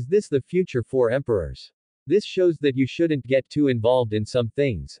 Is this the future for emperors? This shows that you shouldn't get too involved in some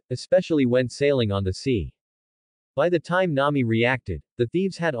things, especially when sailing on the sea. By the time Nami reacted, the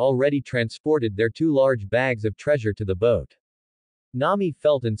thieves had already transported their 2 large bags of treasure to the boat. Nami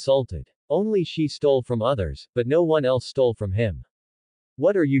felt insulted. Only she stole from others, but no one else stole from him.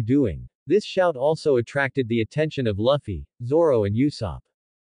 What are you doing? This shout also attracted the attention of Luffy, Zoro and Usopp.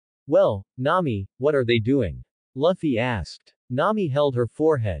 Well, Nami, what are they doing? Luffy asked. Nami held her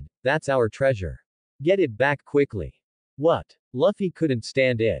forehead. That's our treasure. Get it back quickly. What? Luffy couldn't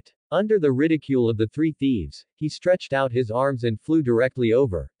stand it. Under the ridicule of the 3 thieves, he stretched out his arms and flew directly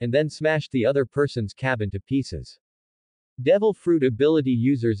over, and then smashed the other person's cabin to pieces. Devil fruit ability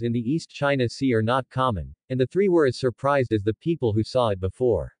users in the East China Sea are not common, and the 3 were as surprised as the people who saw it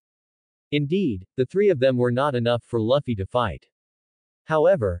before. Indeed, the 3 of them were not enough for Luffy to fight.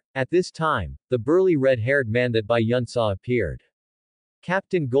 However, at this time, the burly red-haired man that Bai Yun saw appeared.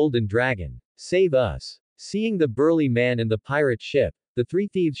 Captain Golden Dragon, save us! Seeing the burly man and the pirate ship, the 3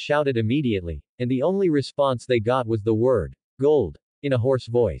 thieves shouted immediately, and the only response they got was the word, gold, in a hoarse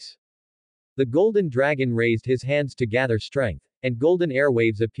voice. The Golden Dragon raised his hands to gather strength, and golden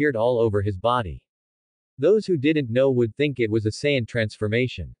airwaves appeared all over his body. Those who didn't know would think it was a Saiyan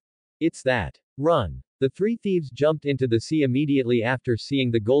transformation. It's that. Run! The 3 thieves jumped into the sea immediately after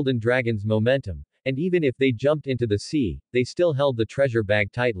seeing the Golden Dragon's momentum, and even if they jumped into the sea, they still held the treasure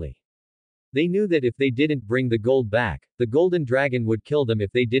bag tightly. They knew that if they didn't bring the gold back, the Golden Dragon would kill them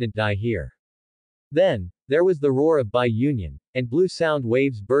if they didn't die here. Then, there was the roar of Bai Union, and blue sound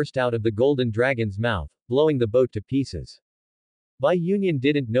waves burst out of the Golden Dragon's mouth, blowing the boat to pieces. Bai Union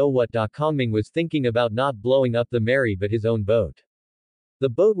didn't know what Da Kongming was thinking about not blowing up the Mary but his own boat. The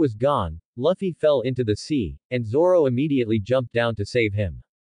boat was gone, Luffy fell into the sea, and Zoro immediately jumped down to save him.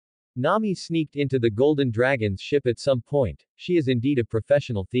 Nami sneaked into the Golden Dragon's ship at some point. She is indeed a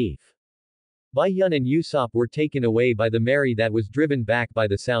professional thief. Bai Yun and Usopp were taken away by the Mary that was driven back by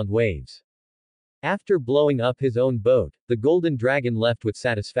the sound waves. After blowing up his own boat, the Golden Dragon left with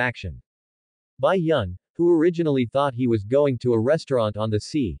satisfaction. Bai Yun, who originally thought he was going to a restaurant on the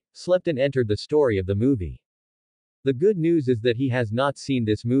sea, slept and entered the story of the movie. The good news is that he has not seen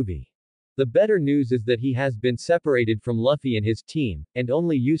this movie. The better news is that he has been separated from Luffy and his team, and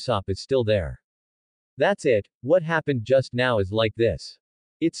only Usopp is still there. That's it, what happened just now is like this.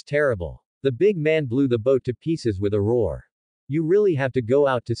 It's terrible. The big man blew the boat to pieces with a roar. You really have to go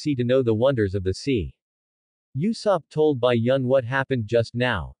out to sea to know the wonders of the sea. Usopp told Bai Yun what happened just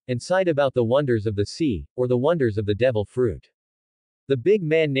now, and sighed about the wonders of the sea, or the wonders of the devil fruit. The big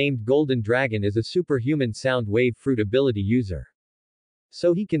man named Golden Dragon is a superhuman sound wave fruit ability user.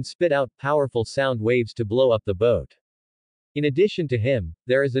 So he can spit out powerful sound waves to blow up the boat. In addition to him,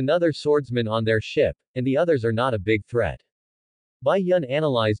 there is another swordsman on their ship, and the others are not a big threat. Bai Yun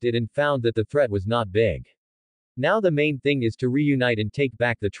analyzed it and found that the threat was not big. Now the main thing is to reunite and take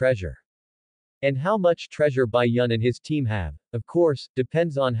back the treasure. And how much treasure Bai Yun and his team have, of course,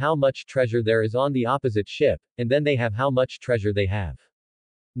 depends on how much treasure there is on the opposite ship, and then they have how much treasure they have.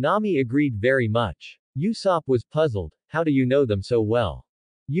 Nami agreed very much. Usopp was puzzled. How do you know them so well?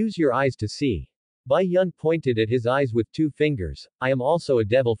 Use your eyes to see. Bai Yun pointed at his eyes with 2 fingers. I am also a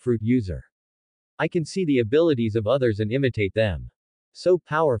devil fruit user. I can see the abilities of others and imitate them. So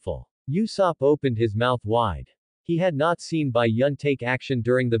powerful. Usopp opened his mouth wide. He had not seen Bai Yun take action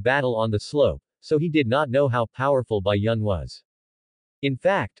during the battle on the slope, so he did not know how powerful Bai Yun was. In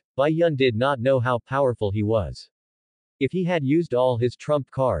fact, Bai Yun did not know how powerful he was. If he had used all his trump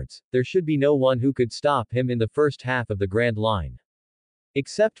cards, there should be no one who could stop him in the first half of the Grand Line.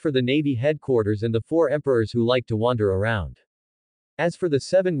 Except for the Navy headquarters and the 4 emperors who like to wander around. As for the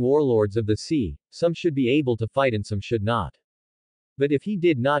 7 warlords of the sea, some should be able to fight and some should not. But if he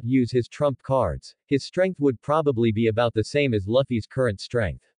did not use his trump cards, his strength would probably be about the same as Luffy's current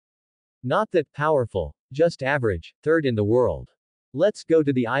strength. Not that powerful, just average, 3rd in the world. Let's go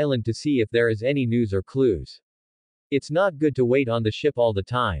to the island to see if there is any news or clues. It's not good to wait on the ship all the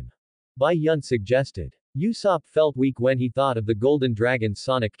time. Bai Yun suggested. Usopp felt weak when he thought of the Golden Dragon's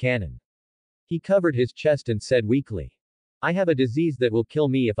sonic cannon. He covered his chest and said weakly. I have a disease that will kill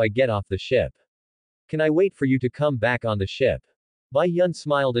me if I get off the ship. Can I wait for you to come back on the ship? Bai Yun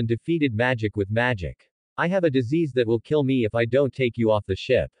smiled and defeated magic with magic. I have a disease that will kill me if I don't take you off the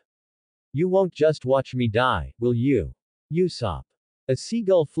ship. You won't just watch me die, will you? Usopp. A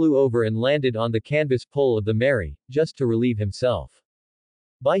seagull flew over and landed on the canvas pole of the Mary, just to relieve himself.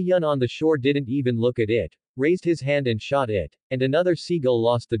 Bai Yun on the shore didn't even look at it, raised his hand and shot it, and another seagull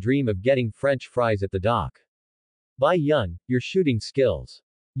lost the dream of getting French fries at the dock. Bai Yun, your shooting skills.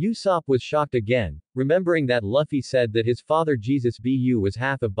 Usopp was shocked again, remembering that Luffy said that his father Jesus Bu was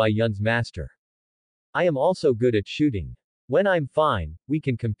half of Bai Yun's master. I am also good at shooting. When I'm fine, we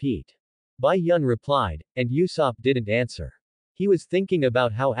can compete. Bai Yun replied, and Usopp didn't answer. He was thinking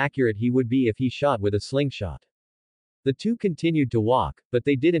about how accurate he would be if he shot with a slingshot. The two continued to walk, but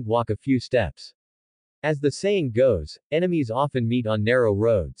they didn't walk a few steps. As the saying goes, enemies often meet on narrow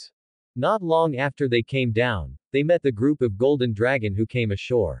roads. Not long after they came down, they met the group of Golden Dragon who came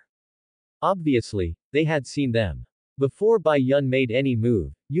ashore. Obviously, they had seen them. Before Bai Yun made any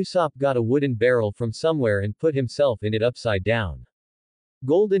move, Usopp got a wooden barrel from somewhere and put himself in it upside down.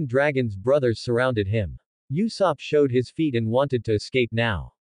 Golden Dragon's brothers surrounded him. Usopp showed his feet and wanted to escape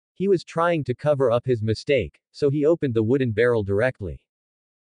now. He was trying to cover up his mistake, so he opened the wooden barrel directly.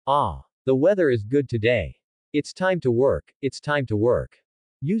 Ah, the weather is good today. It's time to work, it's time to work.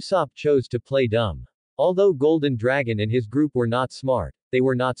 Usopp chose to play dumb. Although Golden Dragon and his group were not smart, they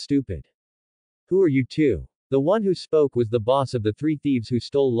were not stupid. Who are you two? The one who spoke was the boss of the 3 thieves who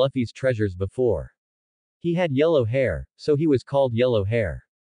stole Luffy's treasures before. He had yellow hair, so he was called Yellow Hair.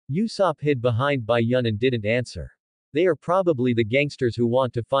 Usopp hid behind Bai Yun and didn't answer. They are probably the gangsters who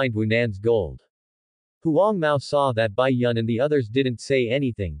want to find Wunan's gold. Huang Mao saw that Bai Yun and the others didn't say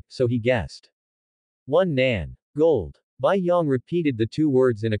anything, so he guessed. One Nan. Gold. Bai Yong repeated the 2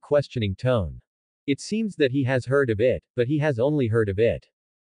 words in a questioning tone. It seems that he has heard of it, but he has only heard of it.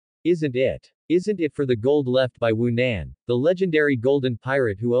 Isn't it? Isn't it for the gold left by Wunan, the legendary golden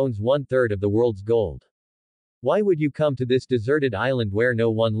pirate who owns 1/3 of the world's gold? Why would you come to this deserted island where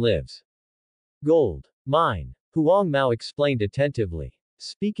no one lives? Gold. Mine. Huang Mao explained attentively.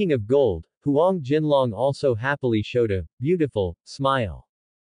 Speaking of gold, Huang Jinlong also happily showed a beautiful smile.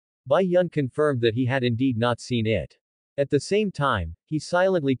 Bai Yun confirmed that he had indeed not seen it. At the same time, he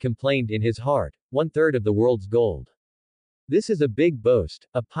silently complained in his heart, 1/3 of the world's gold. This is a big boast,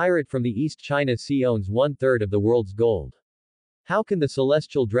 a pirate from the East China Sea owns 1/3 of the world's gold. How can the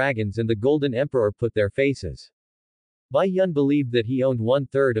Celestial Dragons and the Golden Emperor put their faces? Bai Yun believed that he owned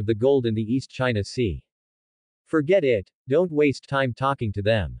 1/3 of the gold in the East China Sea. Forget it, don't waste time talking to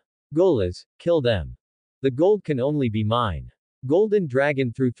them. Golas, kill them. The gold can only be mine. Golden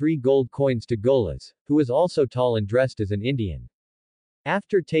Dragon threw 3 gold coins to Golas, who was also tall and dressed as an Indian.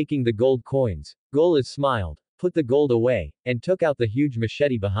 After taking the gold coins, Golas smiled, put the gold away, and took out the huge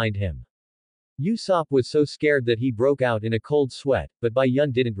machete behind him. Usopp was so scared that he broke out in a cold sweat, but Bai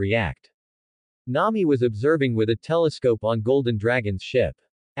Yun didn't react. Nami was observing with a telescope on Golden Dragon's ship.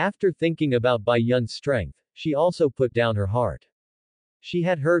 After thinking about Bai Yun's strength, she also put down her heart. She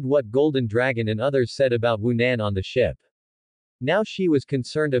had heard what Golden Dragon and others said about Wunan on the ship. Now she was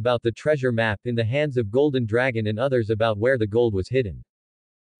concerned about the treasure map in the hands of Golden Dragon and others about where the gold was hidden.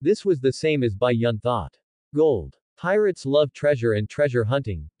 This was the same as Bai Yun thought. Gold. Pirates love treasure and treasure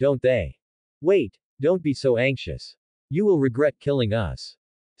hunting, don't they? Wait, don't be so anxious. You will regret killing us.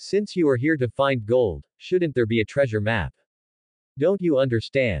 Since you are here to find gold, shouldn't there be a treasure map? Don't you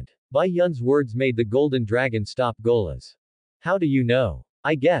understand? Bai Yun's words made the Golden Dragon stop Golas. How do you know?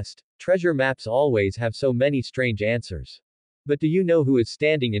 I guessed. Treasure maps always have so many strange answers. But do you know who is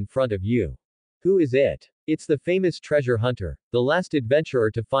standing in front of you? Who is it? It's the famous treasure hunter, the last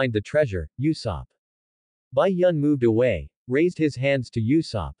adventurer to find the treasure, Usopp. Bai Yun moved away, raised his hands to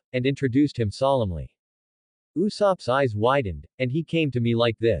Usopp, and introduced him solemnly. Usopp's eyes widened, and he came to me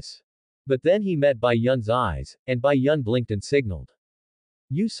like this. But then he met Bai Yun's eyes, and Bai Yun blinked and signaled.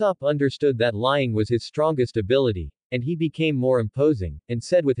 Usopp understood that lying was his strongest ability, and he became more imposing, and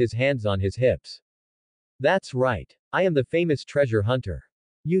said with his hands on his hips. That's right. I am the famous treasure hunter.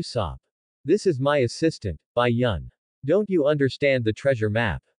 Usopp. This is my assistant, Bai Yun. Don't you understand the treasure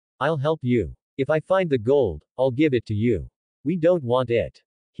map? I'll help you. If I find the gold, I'll give it to you. We don't want it.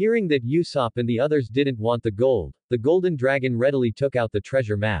 Hearing that Usopp and the others didn't want the gold, the golden dragon readily took out the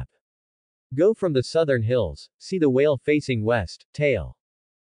treasure map. Go from the southern hills, see the whale facing west, tail.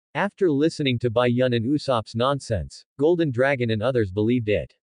 After listening to Bai Yun and Usopp's nonsense, Golden Dragon and others believed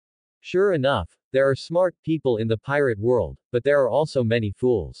it. Sure enough, there are smart people in the pirate world, but there are also many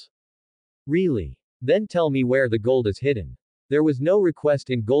fools. Really? Then tell me where the gold is hidden. There was no request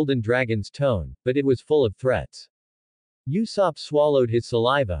in Golden Dragon's tone, but it was full of threats. Usopp swallowed his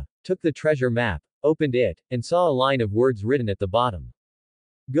saliva, took the treasure map, opened it, and saw a line of words written at the bottom.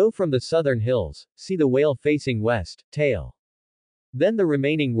 Go from the southern hills, see the whale facing west, tail. Then the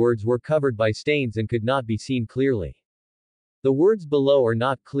remaining words were covered by stains and could not be seen clearly. The words below are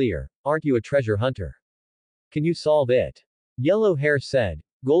not clear. Aren't you a treasure hunter? Can you solve it? Yellow Hair said.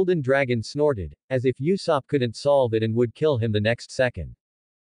 Golden Dragon snorted, as if Usopp couldn't solve it and would kill him the next second.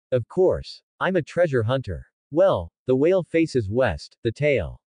 Of course. I'm a treasure hunter. Well, the whale faces west, the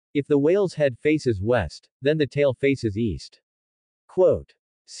tail. If the whale's head faces west, then the tail faces east. Quote.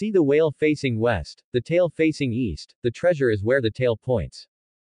 See the whale facing west, the tail facing east, the treasure is where the tail points.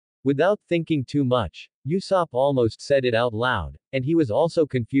 Without thinking too much, Usopp almost said it out loud, and he was also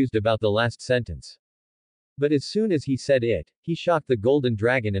confused about the last sentence. But as soon as he said it, he shocked the Golden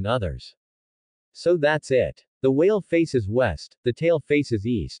Dragon and others. So that's it. The whale faces west, the tail faces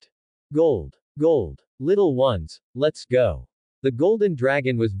east. Gold. Gold. Little ones, let's go. The Golden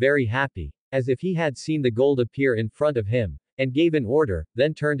Dragon was very happy, as if he had seen the gold appear in front of him, and gave an order,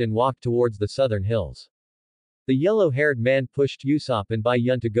 then turned and walked towards the southern hills. The yellow-haired man pushed Usopp and Bai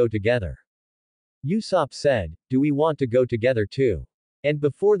Yun to go together. Usopp said, do we want to go together too? And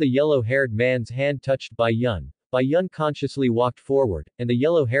before the yellow-haired man's hand touched Bai Yun consciously walked forward, and the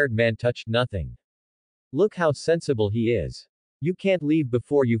yellow-haired man touched nothing. Look how sensible he is. You can't leave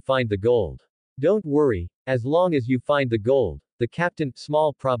before you find the gold. Don't worry, as long as you find the gold, the captain,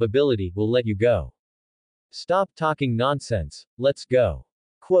 small probability, will let you go. Stop talking nonsense, let's go.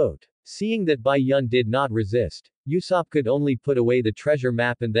 Quote. Seeing that Bai Yun did not resist, Usopp could only put away the treasure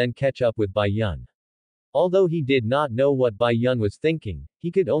map and then catch up with Bai Yun. Although he did not know what Bai Yun was thinking,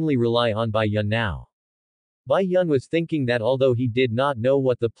 he could only rely on Bai Yun now. Bai Yun was thinking that although he did not know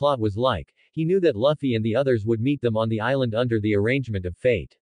what the plot was like, he knew that Luffy and the others would meet them on the island under the arrangement of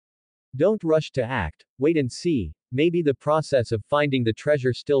fate. Don't rush to act, wait and see, maybe the process of finding the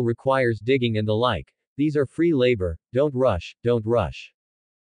treasure still requires digging and the like. These are free labor, don't rush, don't rush.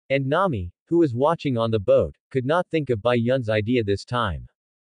 And Nami, who was watching on the boat, could not think of Bai Yun's idea this time.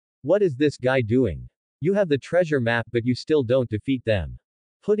 What is this guy doing? You have the treasure map but you still don't defeat them.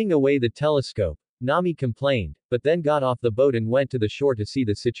 Putting away the telescope, Nami complained, but then got off the boat and went to the shore to see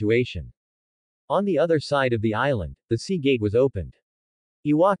the situation. On the other side of the island, the sea gate was opened.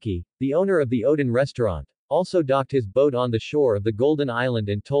 Iwaki, the owner of the Odin restaurant, also docked his boat on the shore of the Golden Island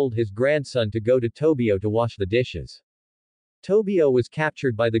and told his grandson to go to Tobio to wash the dishes. Tobio was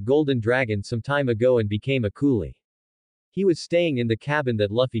captured by the Golden Dragon some time ago and became a coolie. He was staying in the cabin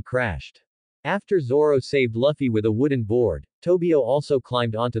that Luffy crashed. After Zoro saved Luffy with a wooden board, Tobio also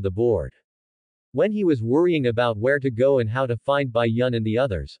climbed onto the board. When he was worrying about where to go and how to find Bai Yun and the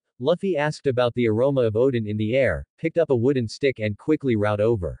others, Luffy asked about the aroma of Odin in the air, picked up a wooden stick and quickly rowed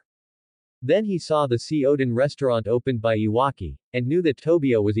over. Then he saw the Sea Odin restaurant opened by Iwaki, and knew that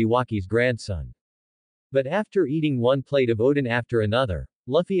Tobio was Iwaki's grandson. But after eating one plate of Odin after another,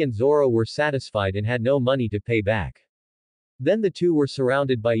 Luffy and Zoro were satisfied and had no money to pay back. Then the two were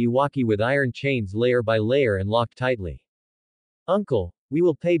surrounded by Iwaki with iron chains layer by layer and locked tightly. Uncle, we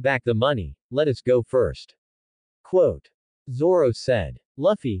will pay back the money, let us go first. Quote. Zoro said.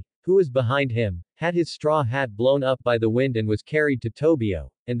 Luffy, who was behind him, had his straw hat blown up by the wind and was carried to Tobio,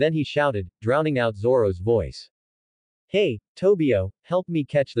 and then he shouted, drowning out Zoro's voice. Hey, Tobio, help me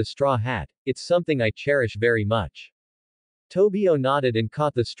catch the straw hat, it's something I cherish very much. Tobio nodded and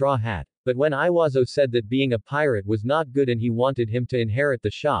caught the straw hat, but when Iwazo said that being a pirate was not good and he wanted him to inherit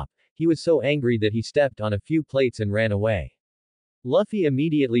the shop, he was so angry that he stepped on a few plates and ran away. Luffy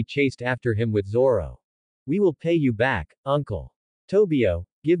immediately chased after him with Zoro. We will pay you back, uncle. Tobio,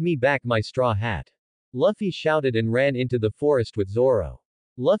 give me back my straw hat. Luffy shouted and ran into the forest with Zoro.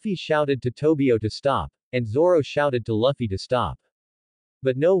 Luffy shouted to Tobio to stop, and Zoro shouted to Luffy to stop.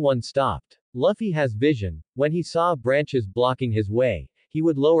 But no one stopped. Luffy has vision. When he saw branches blocking his way, he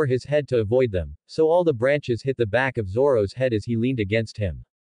would lower his head to avoid them, so all the branches hit the back of Zoro's head as he leaned against him.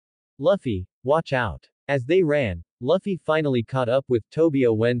 Luffy, watch out. As they ran, Luffy finally caught up with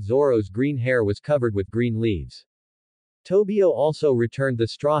Tobio when Zoro's green hair was covered with green leaves. Tobio also returned the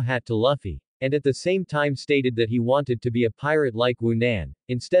straw hat to Luffy, and at the same time stated that he wanted to be a pirate like Wunan,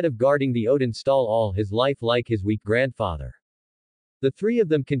 instead of guarding the Odin stall all his life like his weak grandfather. The three of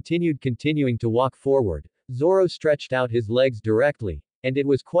them continuing to walk forward. Zoro stretched out his legs directly, and it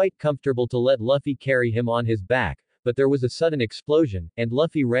was quite comfortable to let Luffy carry him on his back, but there was a sudden explosion, and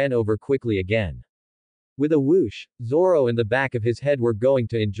Luffy ran over quickly again. With a whoosh, Zoro and the back of his head were going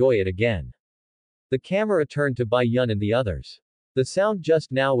to enjoy it again. The camera turned to Bai Yun and the others. The sound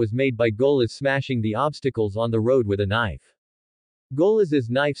just now was made by Golaz smashing the obstacles on the road with a knife. Golaz's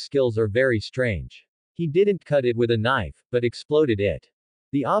knife skills are very strange. He didn't cut it with a knife, but exploded it.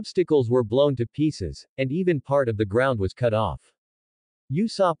 The obstacles were blown to pieces, and even part of the ground was cut off.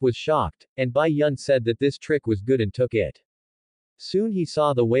 Usopp was shocked, and Bai Yun said that this trick was good and took it. Soon he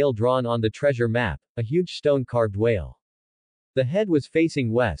saw the whale drawn on the treasure map, a huge stone-carved whale. The head was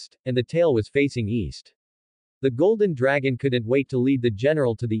facing west, and the tail was facing east. The golden dragon couldn't wait to lead the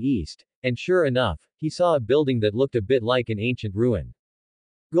general to the east, and sure enough, he saw a building that looked a bit like an ancient ruin.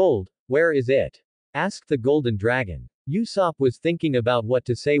 Gold, where is it? Asked the golden dragon. Usopp was thinking about what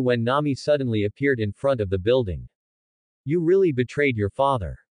to say when Nami suddenly appeared in front of the building. You really betrayed your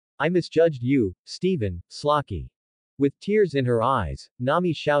father. I misjudged you, Stephen, Slocky. With tears in her eyes,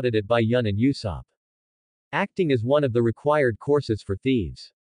 Nami shouted at Bai Yun and Usopp. Acting is one of the required courses for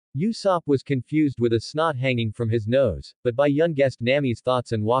thieves. Usopp was confused with a snot hanging from his nose, but Bai Yun guessed Nami's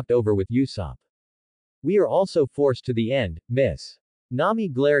thoughts and walked over with Usopp. We are also forced to the end, miss. Nami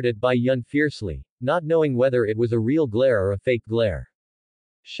glared at Bai Yun fiercely, not knowing whether it was a real glare or a fake glare.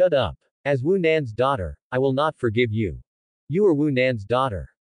 Shut up. As Wu Nan's daughter, I will not forgive you. You are Wu Nan's daughter.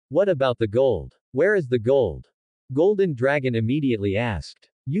 What about the gold? Where is the gold? Golden Dragon immediately asked.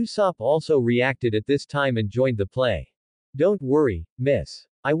 Usopp also reacted at this time and joined the play. Don't worry, miss.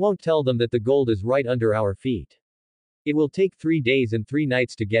 I won't tell them that the gold is right under our feet. It will take 3 days and 3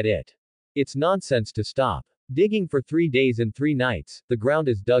 nights to get it. It's nonsense to stop digging for 3 days and 3 nights, the ground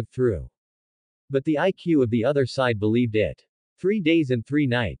is dug through. But the IQ of the other side believed it. 3 days and 3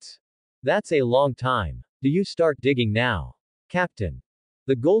 nights. That's a long time. Do you start digging now? Captain.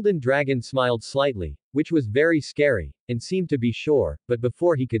 The golden dragon smiled slightly, which was very scary, and seemed to be sure, but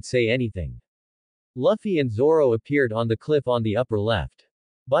before he could say anything. Luffy and Zoro appeared on the cliff on the upper left.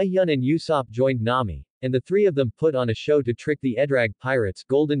 Bai Yun and Usopp joined Nami, and the three of them put on a show to trick the Edrag pirates.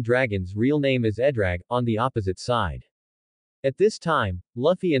 Golden Dragon's real name is Edrag, on the opposite side. At this time,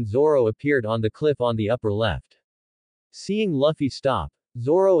 Luffy and Zoro appeared on the cliff on the upper left. Seeing Luffy stop,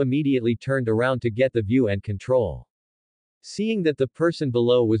 Zoro immediately turned around to get the view and control. Seeing that the person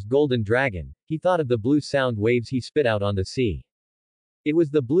below was Golden Dragon, he thought of the blue sound waves he spit out on the sea. It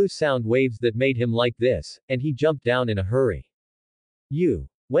was the blue sound waves that made him like this, and he jumped down in a hurry.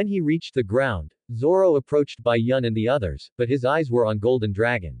 When he reached the ground, Zoro approached Bai Yun and the others, but his eyes were on Golden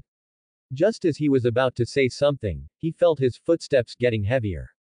Dragon. Just as he was about to say something, he felt his footsteps getting heavier.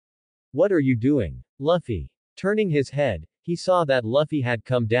 What are you doing, Luffy? Turning his head, he saw that Luffy had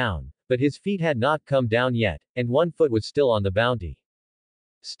come down, but his feet had not come down yet, and one foot was still on the bounty.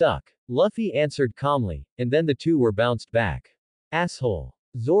 Stuck. Luffy answered calmly, and then the two were bounced back. Asshole.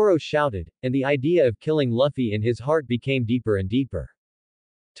 Zoro shouted, and the idea of killing Luffy in his heart became deeper and deeper.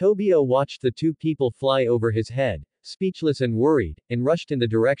 Tobio watched the two people fly over his head, speechless and worried, and rushed in the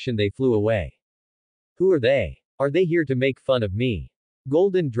direction they flew away. Who are they? Are they here to make fun of me?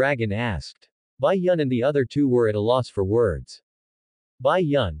 Golden Dragon asked. Bai Yun and the other two were at a loss for words. Bai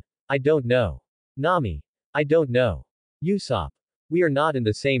Yun. I don't know. Nami. I don't know. Usopp. We are not in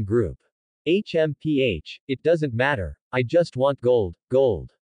the same group. HMPH, it doesn't matter, I just want gold,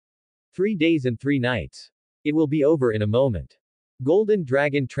 gold. 3 days and 3 nights. It will be over in a moment. Golden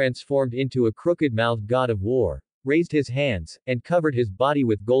Dragon transformed into a crooked-mouthed god of war, raised his hands, and covered his body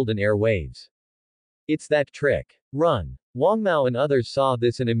with golden air waves. It's that trick. Run. Wangmao and others saw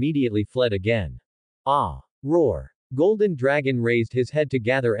this and immediately fled again. Ah! Roar. Golden Dragon raised his head to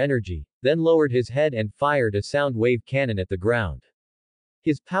gather energy, then lowered his head and fired a sound wave cannon at the ground.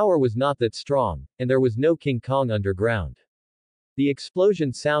 His power was not that strong, and there was no King Kong underground. The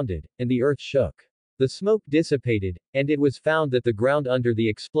explosion sounded, and the earth shook. The smoke dissipated, and it was found that the ground under the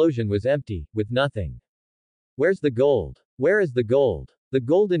explosion was empty, with nothing. Where's the gold? Where is the gold? The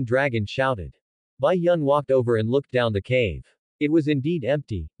golden dragon shouted. Bai Yun walked over and looked down the cave. It was indeed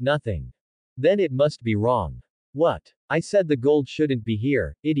empty, nothing. Then it must be wrong. What? I said the gold shouldn't be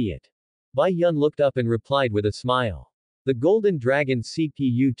here, idiot. Bai Yun looked up and replied with a smile. The golden dragon's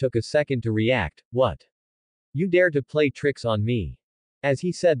CPU took a second to react. What? You dare to play tricks on me? As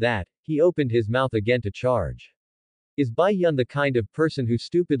he said that, he opened his mouth again to charge. Is Bai Yun the kind of person who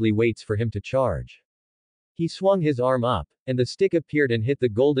stupidly waits for him to charge? He swung his arm up, and the stick appeared and hit the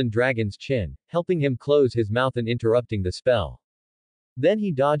golden dragon's chin, helping him close his mouth and interrupting the spell. Then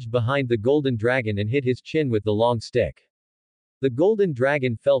he dodged behind the golden dragon and hit his chin with the long stick. The golden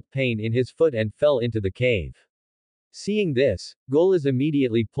dragon felt pain in his foot and fell into the cave. Seeing this, Golas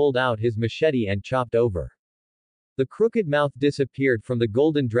immediately pulled out his machete and chopped over. The crooked mouth disappeared from the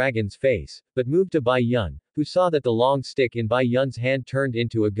golden dragon's face, but moved to Bai Yun, who saw that the long stick in Bai Yun's hand turned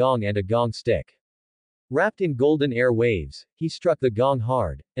into a gong and a gong stick. Wrapped in golden air waves, he struck the gong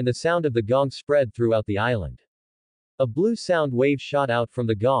hard, and the sound of the gong spread throughout the island. A blue sound wave shot out from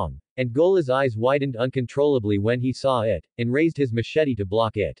the gong, and Golas' eyes widened uncontrollably when he saw it, and raised his machete to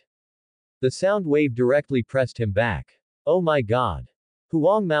block it. The sound wave directly pressed him back. Oh my god.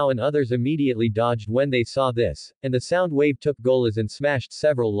 Huang Mao and others immediately dodged when they saw this, and the sound wave took Golas and smashed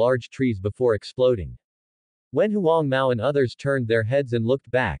several large trees before exploding. When Huang Mao and others turned their heads and looked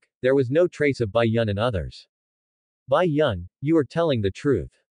back, there was no trace of Bai Yun and others. Bai Yun, you are telling the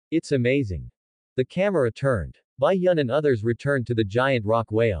truth. It's amazing. The camera turned. Bai Yun and others returned to the giant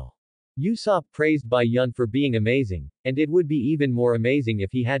rock whale. Usopp praised Bai Yun for being amazing, and it would be even more amazing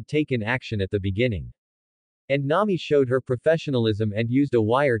if he had taken action at the beginning. And Nami showed her professionalism and used a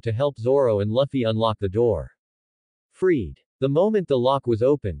wire to help Zoro and Luffy unlock the door. Freed. The moment the lock was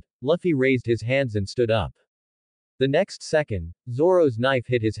opened, Luffy raised his hands and stood up. The next second, Zoro's knife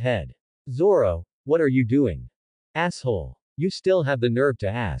hit his head. Zoro, what are you doing? Asshole. You still have the nerve to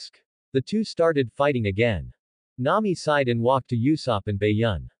ask. The two started fighting again. Nami sighed and walked to Usopp and Bai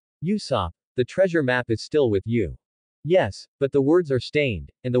Yun. Usopp, the treasure map is still with you. Yes, but the words are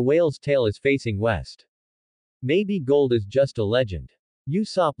stained, and the whale's tail is facing west. Maybe gold is just a legend.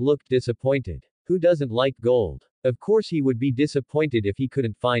 Usopp looked disappointed. Who doesn't like gold? Of course he would be disappointed if he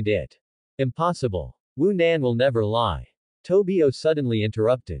couldn't find it. Impossible. Wu Nan will never lie. Tobio suddenly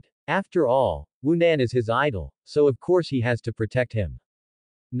interrupted. After all, Wu Nan is his idol, so of course he has to protect him.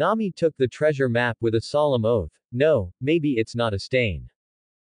 Nami took the treasure map with a solemn oath. No, maybe it's not a stain.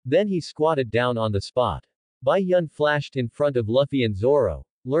 Then he squatted down on the spot. Bai Yun flashed in front of Luffy and Zoro,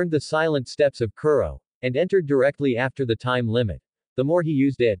 learned the silent steps of Kuro, and entered directly after the time limit. The more he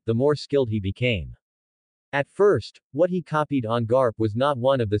used it, the more skilled he became. At first, what he copied on Garp was not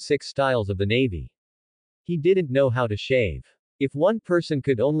one of the 6 styles of the Navy. He didn't know how to shave. If one person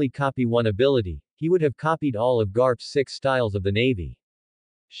could only copy one ability, he would have copied all of Garp's 6 styles of the Navy.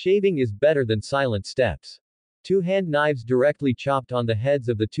 Shaving is better than silent steps. 2 hand knives directly chopped on the heads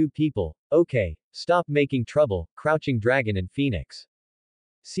of the 2 people. Okay, stop making trouble, Crouching Dragon and Phoenix.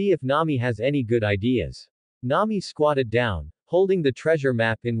 See if Nami has any good ideas. Nami squatted down, holding the treasure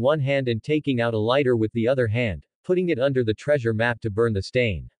map in one hand and taking out a lighter with the other hand, putting it under the treasure map to burn the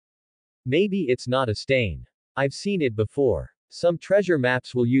stain. Maybe it's not a stain. I've seen it before. Some treasure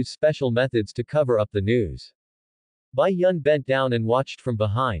maps will use special methods to cover up the news. Bai Yun bent down and watched from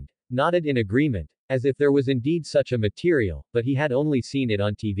behind, nodded in agreement, as if there was indeed such a material, but he had only seen it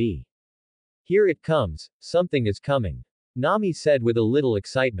on TV. Here it comes, something is coming. Nami said with a little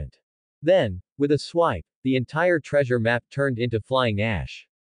excitement. Then, with a swipe, the entire treasure map turned into flying ash.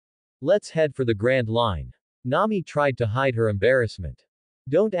 Let's head for the Grand Line. Nami tried to hide her embarrassment.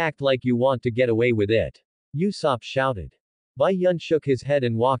 Don't act like you want to get away with it. Usopp shouted. Bai Yun shook his head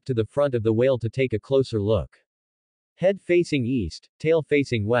and walked to the front of the whale to take a closer look. Head facing east, tail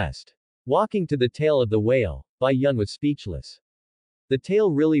facing west. Walking to the tail of the whale, Bai Yun was speechless. The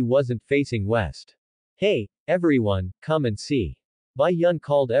tail really wasn't facing west. Hey, everyone, come and see. Bai Yun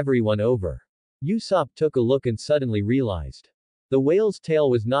called everyone over. Usopp took a look and suddenly realized. The whale's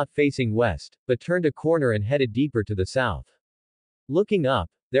tail was not facing west, but turned a corner and headed deeper to the south. Looking up,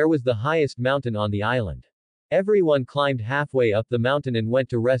 there was the highest mountain on the island. Everyone climbed halfway up the mountain and went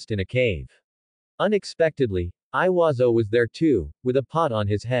to rest in a cave. Unexpectedly, Iwazo was there too, with a pot on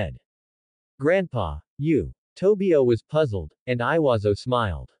his head. Grandpa, you. Tobio was puzzled, and Iwazo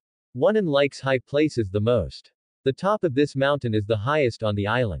smiled. One likes high places the most. The top of this mountain is the highest on the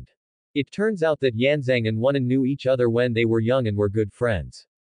island. It turns out that Yanzang and Wonan knew each other when they were young and were good friends.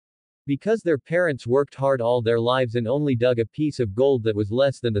 Because their parents worked hard all their lives and only dug a piece of gold that was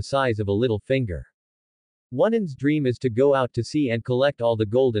less than the size of a little finger. Wonan's dream is to go out to sea and collect all the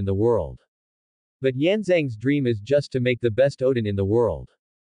gold in the world. But Yanzang's dream is just to make the best Odin in the world.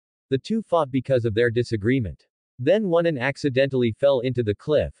 The two fought because of their disagreement. Then Wonan accidentally fell into the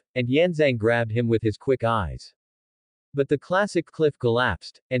cliff, and Yanzang grabbed him with his quick eyes. But the classic cliff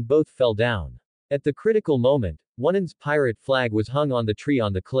collapsed, and both fell down. At the critical moment, Wonan's pirate flag was hung on the tree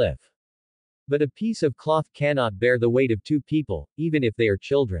on the cliff. But a piece of cloth cannot bear the weight of two people, even if they are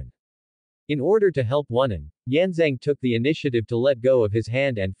children. In order to help Wonan, Yanzang took the initiative to let go of his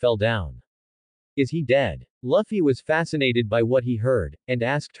hand and fell down. Is he dead? Luffy was fascinated by what he heard, and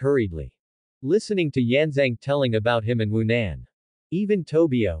asked hurriedly. Listening to Yanzang telling about him and Wunan. Even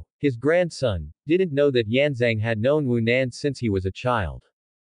Tobio, his grandson, didn't know that Yanzang had known Wunan since he was a child.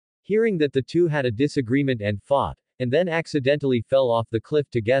 Hearing that the two had a disagreement and fought, and then accidentally fell off the cliff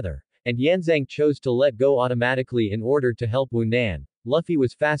together, and Yanzang chose to let go automatically in order to help Wunan, Luffy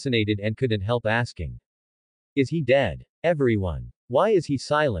was fascinated and couldn't help asking. Is he dead? Everyone. Why is he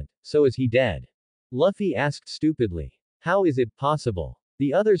silent? So is he dead? Luffy asked stupidly. How is it possible?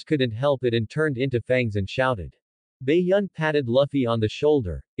 The others couldn't help it and turned into fangs and shouted. Baiyun patted Luffy on the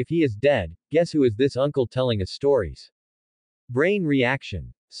shoulder. If he is dead, guess who is this uncle telling us stories? Brain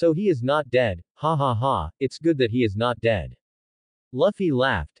reaction. So he is not dead, ha ha ha, it's good that he is not dead. Luffy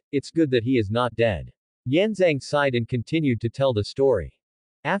laughed, it's good that he is not dead. Yanzang sighed and continued to tell the story.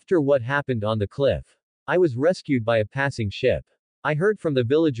 After what happened on the cliff, I was rescued by a passing ship. I heard from the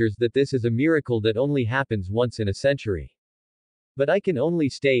villagers that this is a miracle that only happens once in a century. But I can only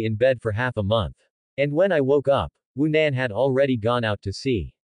stay in bed for half a month. And when I woke up, Wunan had already gone out to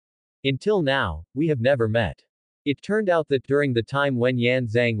sea. Until now, we have never met. It turned out that during the time when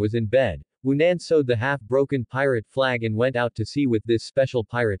Yanzang was in bed, Wunan sewed the half-broken pirate flag and went out to sea with this special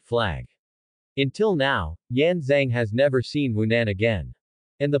pirate flag. Until now, Yanzang has never seen Wunan again.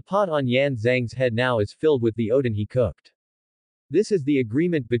 And the pot on Yanzang's head now is filled with the Odin he cooked. This is the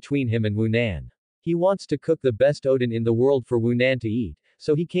agreement between him and Wunan. He wants to cook the best Odin in the world for Wunan to eat,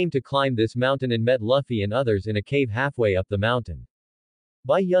 so he came to climb this mountain and met Luffy and others in a cave halfway up the mountain.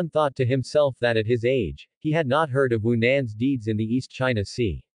 Bai Yun thought to himself that at his age, he had not heard of Wunan's deeds in the East China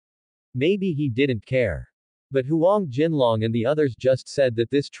Sea. Maybe he didn't care. But Huang Jinlong and the others just said that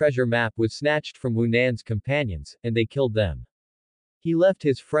this treasure map was snatched from Wunan's companions, and they killed them. He left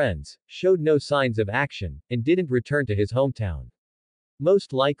his friends, showed no signs of action, and didn't return to his hometown.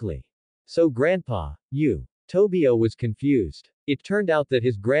 Most likely. So Grandpa, you. Tobio was confused. It turned out that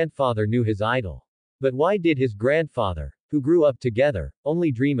his grandfather knew his idol. But why did his grandfather, who grew up together,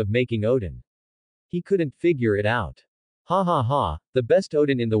 only dream of making Odin? He couldn't figure it out. Ha ha ha, the best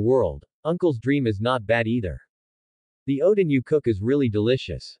Odin in the world, Uncle's dream is not bad either. The Odin you cook is really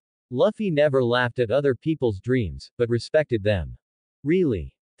delicious. Luffy never laughed at other people's dreams, but respected them.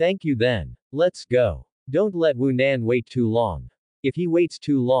 Really? Thank you then. Let's go. Don't let Wunan wait too long. If he waits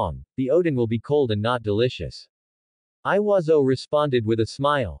too long, the Odin will be cold and not delicious. Iwazo responded with a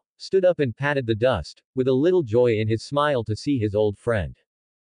smile, stood up and patted the dust, with a little joy in his smile to see his old friend.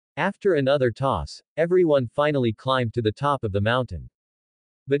 After another toss, everyone finally climbed to the top of the mountain.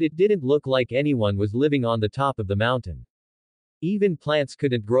 But it didn't look like anyone was living on the top of the mountain. Even plants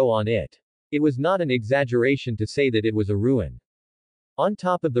couldn't grow on it. It was not an exaggeration to say that it was a ruin. On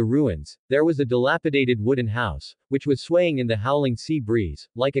top of the ruins, there was a dilapidated wooden house, which was swaying in the howling sea breeze,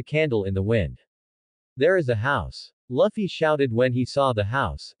 like a candle in the wind. There is a house. Luffy shouted when he saw the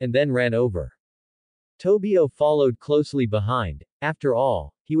house, and then ran over. Tobio followed closely behind. After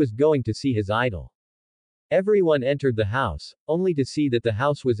all, he was going to see his idol. Everyone entered the house, only to see that the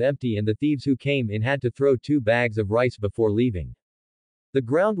house was empty and the thieves who came in had to throw 2 bags of rice before leaving. The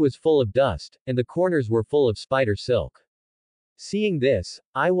ground was full of dust, and the corners were full of spider silk. Seeing this,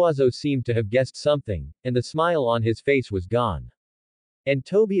 Iwazo seemed to have guessed something, and the smile on his face was gone. And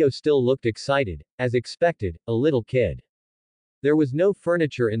Tobio still looked excited, as expected, a little kid. There was no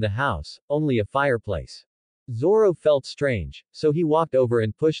furniture in the house, only a fireplace. Zoro felt strange, so he walked over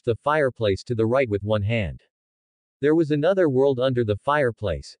and pushed the fireplace to the right with one hand. There was another world under the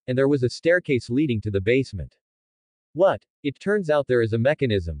fireplace, and there was a staircase leading to the basement. What? It turns out there is a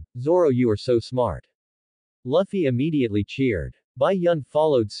mechanism. Zoro, you are so smart. Luffy immediately cheered. Bai Yun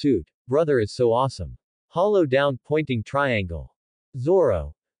followed suit. Brother is so awesome. Hollow down pointing triangle.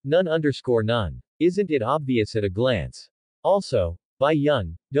 Zoro. None. Isn't it obvious at a glance? Also, Bai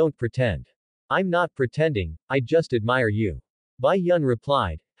Yun, don't pretend. I'm not pretending, I just admire you. Bai Yun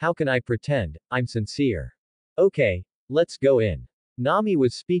replied, how can I pretend, I'm sincere. Okay, let's go in. Nami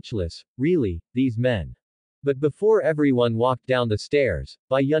was speechless, really, these men. But before everyone walked down the stairs,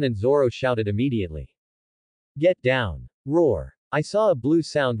 Bai Yun and Zoro shouted immediately. Get down. Roar. I saw a blue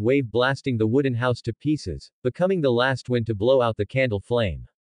sound wave blasting the wooden house to pieces, becoming the last wind to blow out the candle flame.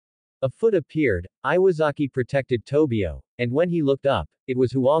 A foot appeared, Iwazaki protected Tobio, and when he looked up, it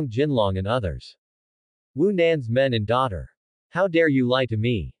was Huang Jinlong and others. Wu Nan's men and daughter. How dare you lie to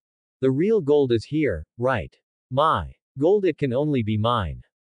me? The real gold is here, right? My gold, it can only be mine.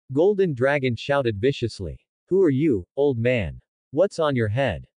 Golden Dragon shouted viciously. Who are you, old man? What's on your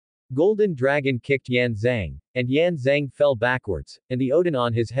head? Golden Dragon kicked Yan Zhang, and Yan Zhang fell backwards, and the Odin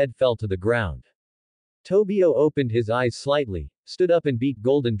on his head fell to the ground. Tobio opened his eyes slightly, stood up and beat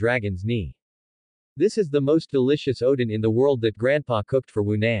Golden Dragon's knee. This is the most delicious Odin in the world that Grandpa cooked for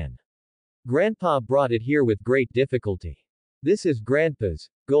Wu Nan. Grandpa brought it here with great difficulty. This is Grandpa's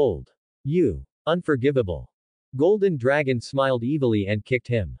gold. You. Unforgivable. Golden Dragon smiled evilly and kicked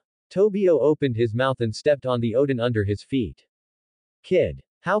him. Tobio opened his mouth and stepped on the Odin under his feet. Kid.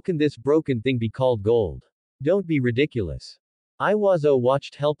 How can this broken thing be called gold? Don't be ridiculous. Iwazo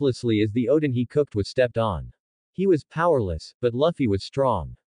watched helplessly as the Odin he cooked was stepped on. He was powerless, but Luffy was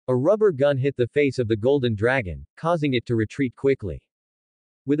strong. A rubber gun hit the face of the Golden Dragon, causing it to retreat quickly.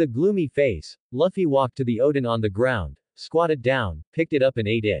 With a gloomy face, Luffy walked to the Odin on the ground, squatted down, picked it up and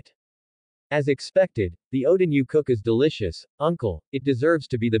ate it. As expected, the Odin you cook is delicious, uncle, it deserves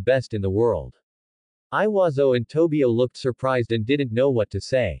to be the best in the world. Iwazo and Tobio looked surprised and didn't know what to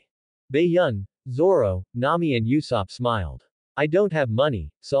say. Baiyun, Zoro, Nami and Usopp smiled. I don't have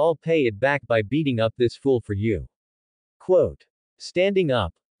money, so I'll pay it back by beating up this fool for you. Quote. Standing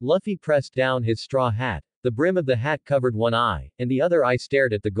up, Luffy pressed down his straw hat, the brim of the hat covered one eye, and the other eye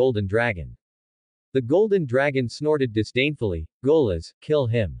stared at the Golden Dragon. The Golden Dragon snorted disdainfully, Golas, kill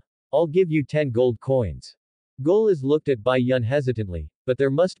him. I'll give you 10 gold coins. Golas looked at Baiyun hesitantly, but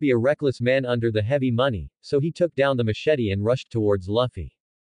there must be a reckless man under the heavy money, so he took down the machete and rushed towards Luffy.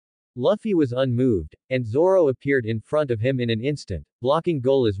 Luffy was unmoved, and Zoro appeared in front of him in an instant, blocking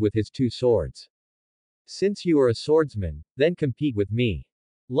Golas with his 2 swords. Since you are a swordsman, then compete with me.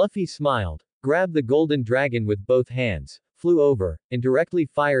 Luffy smiled, grabbed the Golden Dragon with both hands, flew over, and directly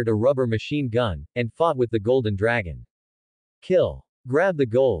fired a rubber machine gun, and fought with the Golden Dragon. Kill. Grab the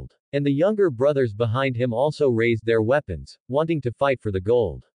gold. And the younger brothers behind him also raised their weapons, wanting to fight for the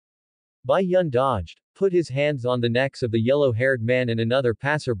gold. Baiyun dodged, put his hands on the necks of the yellow-haired man and another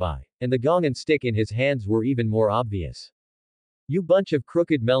passerby, and the gong and stick in his hands were even more obvious. You bunch of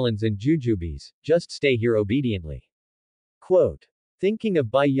crooked melons and jujubes, just stay here obediently. Quote. Thinking of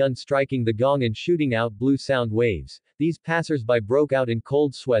Baiyun striking the gong and shooting out blue sound waves, these passers-by broke out in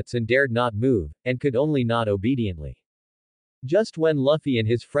cold sweats and dared not move, and could only nod obediently. Just when Luffy and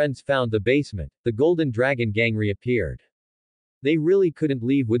his friends found the basement, the Golden Dragon gang reappeared. They really couldn't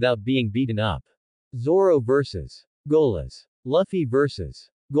leave without being beaten up. Zoro vs. Golas. Luffy vs.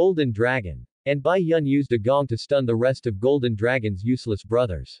 Golden Dragon. And Baiyun used a gong to stun the rest of Golden Dragon's useless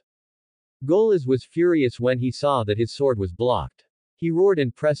brothers. Golas was furious when he saw that his sword was blocked. He roared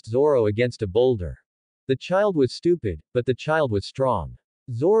and pressed Zoro against a boulder. The child was stupid, but the child was strong.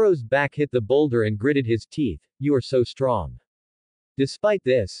 Zoro's back hit the boulder and gritted his teeth, you are so strong. Despite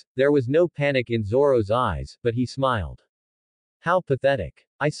this, there was no panic in Zoro's eyes, but he smiled. How pathetic.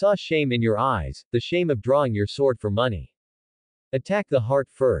 I saw shame in your eyes, the shame of drawing your sword for money. Attack the heart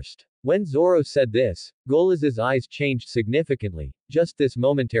first. When Zoro said this, Golas's eyes changed significantly, just this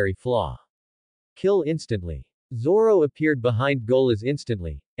momentary flaw. Kill instantly. Zoro appeared behind Golas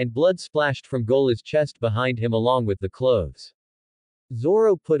instantly, and blood splashed from Golas's chest behind him along with the clothes.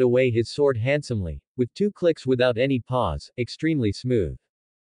 Zoro put away his sword handsomely, with 2 clicks without any pause, extremely smooth.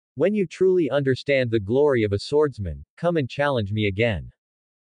 When you truly understand the glory of a swordsman, come and challenge me again.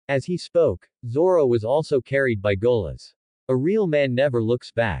 As he spoke, Zoro was also carried by Golas. A real man never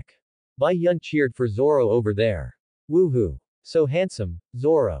looks back. Baiyun cheered for Zoro over there. Woohoo. So handsome,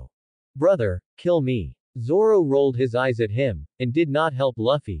 Zoro. Brother, kill me. Zoro rolled his eyes at him, and did not help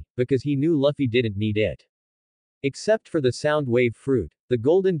Luffy, because he knew Luffy didn't need it. Except for the sound wave fruit, the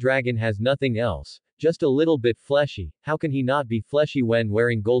Golden Dragon has nothing else, just a little bit fleshy, how can he not be fleshy when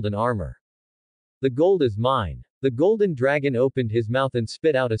wearing golden armor? The gold is mine. The Golden Dragon opened his mouth and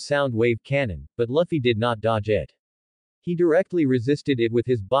spit out a sound wave cannon, but Luffy did not dodge it. He directly resisted it with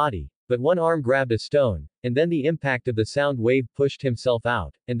his body, but one arm grabbed a stone, and then the impact of the sound wave pushed himself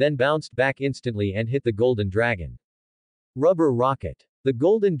out, and then bounced back instantly and hit the Golden Dragon. Rubber rocket. The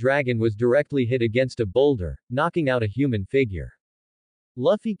Golden Dragon was directly hit against a boulder, knocking out a human figure.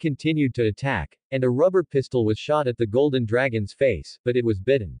 Luffy continued to attack, and a rubber pistol was shot at the Golden Dragon's face, but it was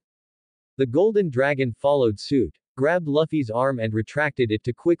bitten. The Golden Dragon followed suit, grabbed Luffy's arm and retracted it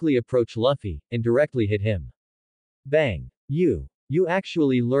to quickly approach Luffy, and directly hit him. Bang. You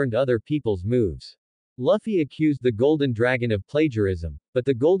actually learned other people's moves. Luffy accused the Golden Dragon of plagiarism, but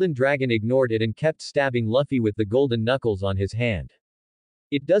the Golden Dragon ignored it and kept stabbing Luffy with the golden knuckles on his hand.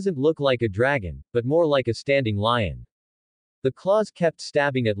 It doesn't look like a dragon, but more like a standing lion. The claws kept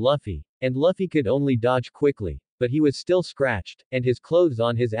stabbing at Luffy, and Luffy could only dodge quickly, but he was still scratched, and his clothes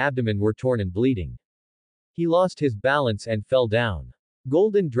on his abdomen were torn and bleeding. He lost his balance and fell down.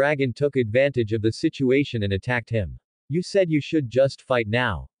 Golden Dragon took advantage of the situation and attacked him. You said you should just fight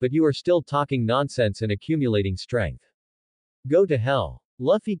now, but you are still talking nonsense and accumulating strength. Go to hell.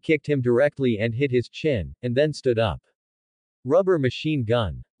 Luffy kicked him directly and hit his chin, and then stood up. Rubber machine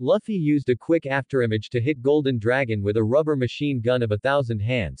gun. Luffy used a quick afterimage to hit Golden Dragon with a rubber machine gun of 1,000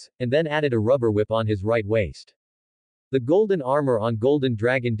 hands, and then added a rubber whip on his right waist. The golden armor on Golden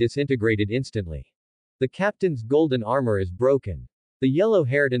Dragon disintegrated instantly. The captain's golden armor is broken. The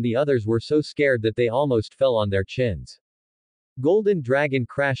yellow-haired and the others were so scared that they almost fell on their chins. Golden Dragon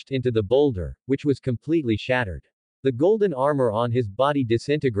crashed into the boulder, which was completely shattered. The golden armor on his body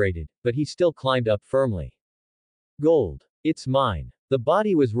disintegrated, but he still climbed up firmly. Gold. It's mine. The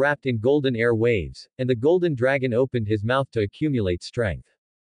body was wrapped in golden air waves, and the Golden Dragon opened his mouth to accumulate strength.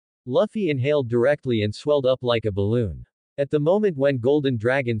 Luffy inhaled directly and swelled up like a balloon. At the moment when Golden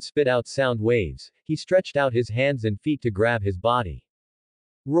Dragon spit out sound waves, he stretched out his hands and feet to grab his body.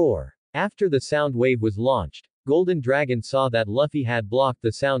 Roar. After the sound wave was launched, Golden Dragon saw that Luffy had blocked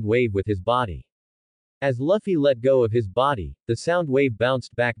the sound wave with his body. As Luffy let go of his body, the sound wave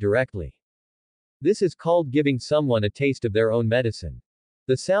bounced back directly. This is called giving someone a taste of their own medicine.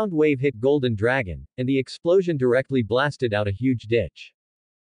 The sound wave hit Golden Dragon, and the explosion directly blasted out a huge ditch.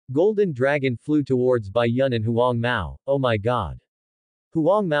 Golden Dragon flew towards Bai Yun and Huang Mao. Oh my god.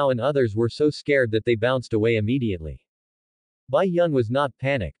 Huang Mao and others were so scared that they bounced away immediately. Bai Yun was not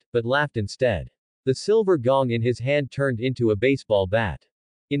panicked, but laughed instead. The silver gong in his hand turned into a baseball bat.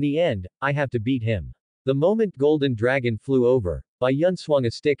 In the end, I have to beat him. The moment Golden Dragon flew over, Bai Yun swung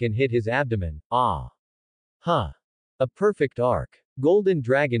a stick and hit his abdomen. Ah. Huh. A perfect arc. Golden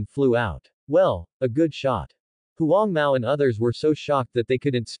Dragon flew out. Well, a good shot. Huang Mao and others were so shocked that they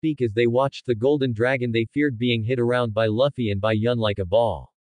couldn't speak as they watched the Golden Dragon they feared being hit around by Luffy and Bai Yun like a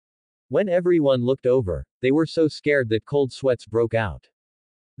ball. When everyone looked over, they were so scared that cold sweats broke out.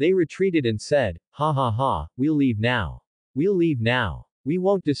 They retreated and said, ha ha ha, we'll leave now. We'll leave now. We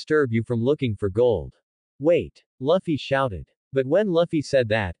won't disturb you from looking for gold. Wait. Luffy shouted. But when Luffy said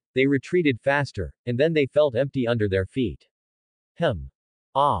that, they retreated faster, and then they felt empty under their feet.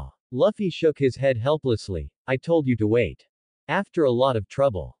 Ah. Luffy shook his head helplessly. I told you to wait. After a lot of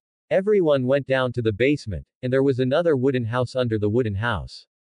trouble. Everyone went down to the basement, and there was another wooden house under the wooden house.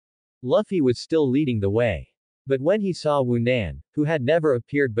 Luffy was still leading the way. But when he saw Wu Nan, who had never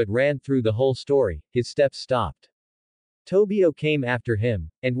appeared but ran through the whole story, his steps stopped. Tobio came after him,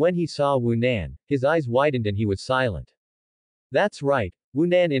 and when he saw Wu Nan, his eyes widened and he was silent. That's right, Wu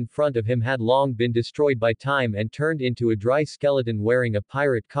Nan in front of him had long been destroyed by time and turned into a dry skeleton wearing a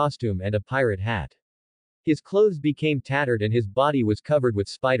pirate costume and a pirate hat. His clothes became tattered and his body was covered with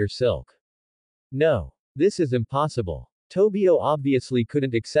spider silk. No. This is impossible. Tobio obviously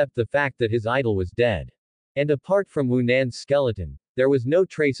couldn't accept the fact that his idol was dead. And apart from Wu Nan's skeleton, there was no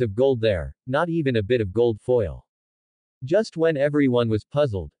trace of gold there, not even a bit of gold foil. Just when everyone was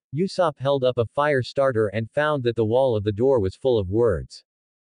puzzled, Usopp held up a fire starter and found that the wall of the door was full of words.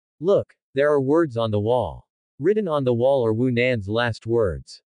 Look, there are words on the wall. Written on the wall are Wu Nan's last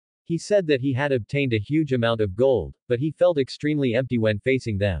words. He said that he had obtained a huge amount of gold, but he felt extremely empty when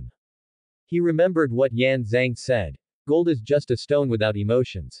facing them. He remembered what Yan Zhang said, gold is just a stone without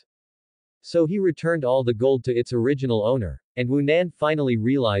emotions. So he returned all the gold to its original owner, and Wu Nan finally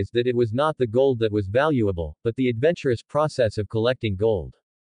realized that it was not the gold that was valuable, but the adventurous process of collecting gold.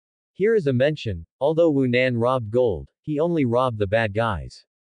 Here is a mention, although Wu Nan robbed gold, he only robbed the bad guys.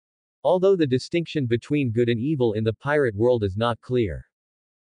 Although the distinction between good and evil in the pirate world is not clear.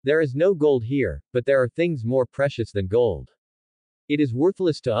 There is no gold here, but there are things more precious than gold. It is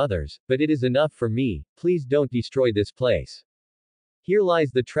worthless to others, but it is enough for me, please don't destroy this place. Here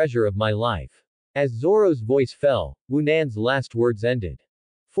lies the treasure of my life. As Zoro's voice fell, Wu Nan's last words ended.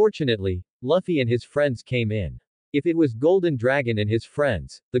 Fortunately, Luffy and his friends came in. If it was Golden Dragon and his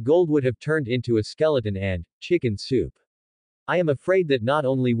friends, the gold would have turned into a skeleton and chicken soup. I am afraid that not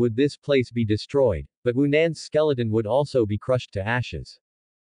only would this place be destroyed, but Wu Nan's skeleton would also be crushed to ashes.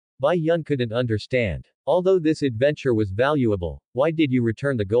 Bai Yun couldn't understand. Although this adventure was valuable, why did you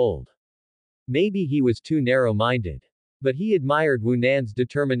return the gold? Maybe he was too narrow-minded. But he admired Wu Nan's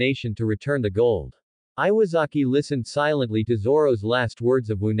determination to return the gold. Iwazaki listened silently to Zoro's last words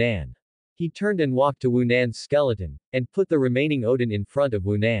of Wu Nan. He turned and walked to Wu Nan's skeleton, and put the remaining Oden in front of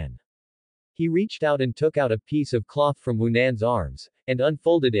Wu Nan. He reached out and took out a piece of cloth from Wu Nan's arms, and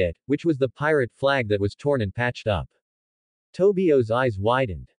unfolded it, which was the pirate flag that was torn and patched up. Tobio's eyes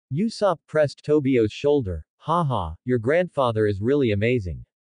widened. Usopp pressed Tobio's shoulder. Haha, your grandfather is really amazing.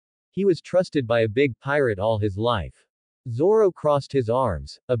 He was trusted by a big pirate all his life. Zoro crossed his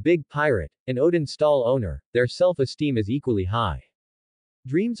arms. A big pirate, an Odin stall owner, their self-esteem is equally high.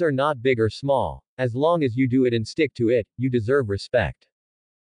 Dreams are not big or small. As long as you do it and stick to it, you deserve respect.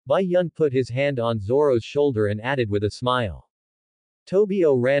 Bai Yun put his hand on Zoro's shoulder and added with a smile.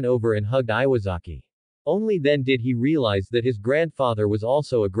 Tobio ran over and hugged Iwazaki. Only then did he realize that his grandfather was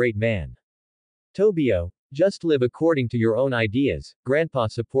also a great man. Tobio, just live according to your own ideas, Grandpa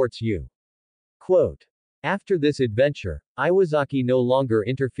supports you. Quote. After this adventure, Iwazaki no longer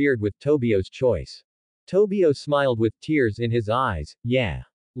interfered with Tobio's choice. Tobio smiled with tears in his eyes. Yeah.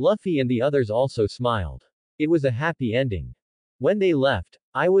 Luffy and the others also smiled. It was a happy ending. When they left,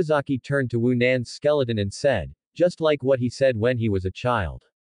 Iwazaki turned to Wu Nan's skeleton and said, just like what he said when he was a child.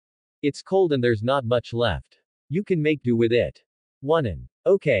 It's cold and there's not much left. You can make do with it. Onein.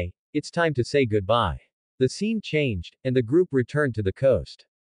 Okay, it's time to say goodbye. The scene changed, and the group returned to the coast.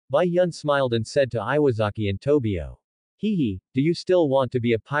 Bai Yun smiled and said to Iwazaki and Tobio. Hehe, do you still want to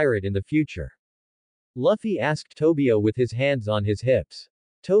be a pirate in the future? Luffy asked Tobio with his hands on his hips.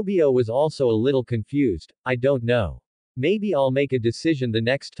 Tobio was also a little confused. I don't know. Maybe I'll make a decision the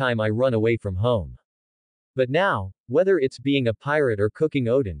next time I run away from home. But now, whether it's being a pirate or cooking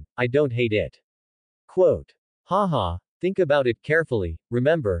Odin, I don't hate it. Quote. Haha, think about it carefully,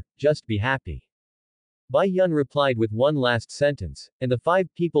 remember, just be happy. Bai Yun replied with one last sentence, and the 5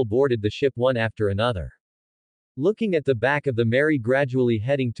 people boarded the ship one after another. Looking at the back of the Mary gradually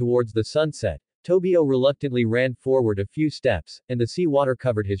heading towards the sunset, Tobio reluctantly ran forward a few steps, and the sea water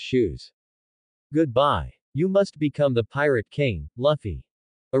covered his shoes. Goodbye. You must become the Pirate King, Luffy.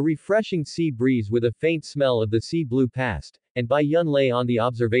 A refreshing sea breeze with a faint smell of the sea blew past, and Bai Yun lay on the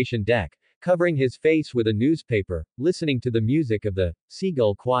observation deck, covering his face with a newspaper, listening to the music of the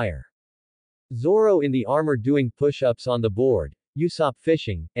seagull choir. Zoro in the armor doing push-ups on the board, Usopp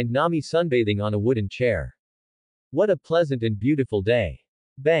fishing, and Nami sunbathing on a wooden chair. What a pleasant and beautiful day.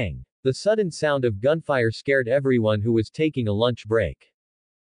 Bang! The sudden sound of gunfire scared everyone who was taking a lunch break.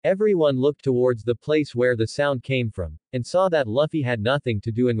 Everyone looked towards the place where the sound came from, and saw that Luffy had nothing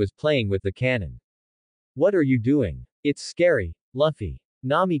to do and was playing with the cannon. What are you doing? It's scary, Luffy.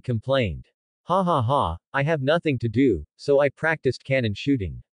 Nami complained. Ha ha ha, I have nothing to do, so I practiced cannon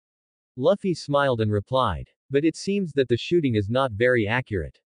shooting. Luffy smiled and replied. But it seems that the shooting is not very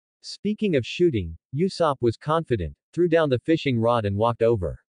accurate. Speaking of shooting, Usopp was confident, threw down the fishing rod and walked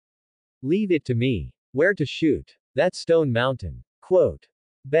over. Leave it to me. Where to shoot? That stone mountain. Quote.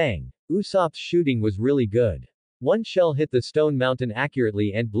 Bang. Usopp's shooting was really good. One shell hit the stone mountain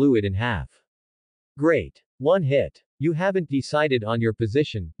accurately and blew it in half. Great. One hit. You haven't decided on your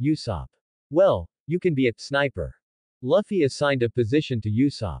position, Usopp. Well, you can be a sniper. Luffy assigned a position to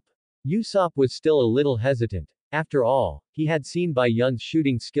Usopp. Usopp was still a little hesitant. After all, he had seen Bai Yun's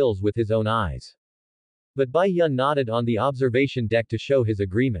shooting skills with his own eyes. But Bai Yun nodded on the observation deck to show his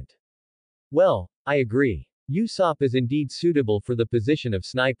agreement. Well, I agree. Usopp is indeed suitable for the position of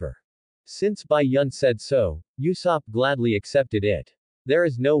sniper. Since Bai Yun said so, Usopp gladly accepted it. There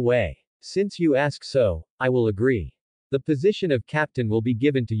is no way. Since you ask so, I will agree. The position of captain will be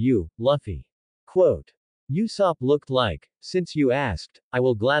given to you, Luffy. Quote. Usopp looked like, since you asked, I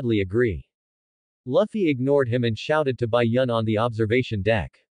will gladly agree. Luffy ignored him and shouted to Bai Yun on the observation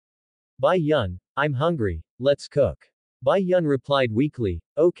deck. Bai Yun, I'm hungry, let's cook. Bai Yun replied weakly,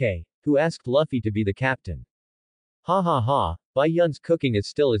 okay, who asked Luffy to be the captain? Ha ha ha, Bai Yun's cooking is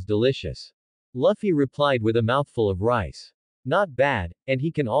still as delicious. Luffy replied with a mouthful of rice. Not bad, and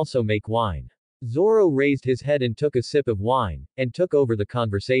he can also make wine. Zoro raised his head and took a sip of wine, and took over the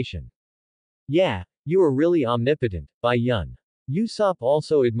conversation. Yeah, you are really omnipotent, Bai Yun. Usopp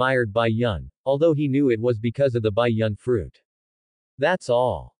also admired Bai Yun, although he knew it was because of the Bai Yun fruit. That's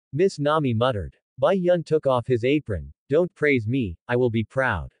all. Miss Nami muttered. Bai Yun took off his apron. Don't praise me, I will be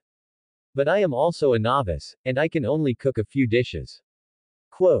proud. But I am also a novice, and I can only cook a few dishes.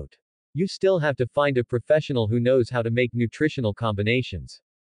 Quote. You still have to find a professional who knows how to make nutritional combinations.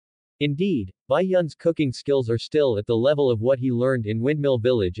 Indeed, Bai Yun's cooking skills are still at the level of what he learned in Windmill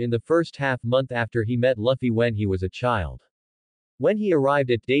Village in the first half month after he met Luffy when he was a child. When he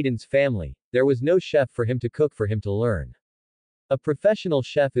arrived at Dayton's family, there was no chef for him to cook for him to learn. A professional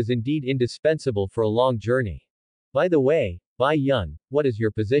chef is indeed indispensable for a long journey. By the way, Bai Yun, what is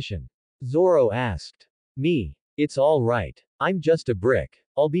your position? Zoro asked. Me. It's all right. I'm just a brick.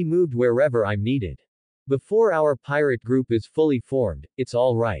 I'll be moved wherever I'm needed. Before our pirate group is fully formed, it's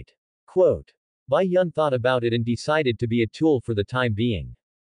all right. Quote. Bai Yun thought about it and decided to be a tool for the time being.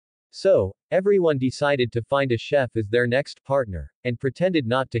 So, everyone decided to find a chef as their next partner, and pretended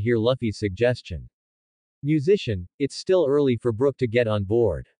not to hear Luffy's suggestion. Musician, it's still early for Brook to get on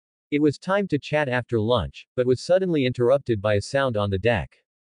board. It was time to chat after lunch, but was suddenly interrupted by a sound on the deck.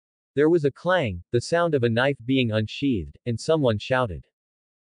 There was a clang, the sound of a knife being unsheathed, and someone shouted.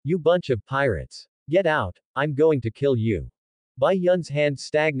 You bunch of pirates. Get out, I'm going to kill you. Bai Yun's hand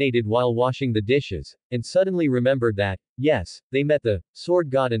stagnated while washing the dishes, and suddenly remembered that, yes, they met the sword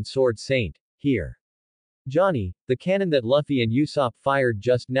god and sword saint here. Johnny, the cannon that Luffy and Usopp fired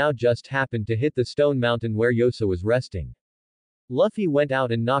just now just happened to hit the stone mountain where Yosa was resting. Luffy went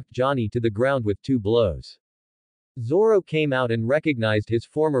out and knocked Johnny to the ground with 2 blows. Zoro came out and recognized his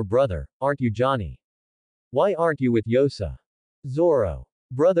former brother. Aren't you Johnny? Why aren't you with Yosa? Zoro.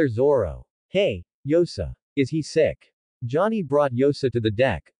 Brother Zoro. Hey, Yosa. Is he sick? Johnny brought Yosa to the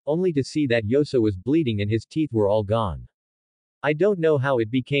deck, only to see that Yosa was bleeding and his teeth were all gone. I don't know how it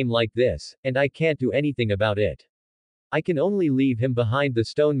became like this, and I can't do anything about it. I can only leave him behind the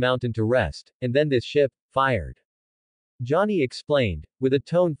stone mountain to rest, and then this ship, fired. Johnny explained, with a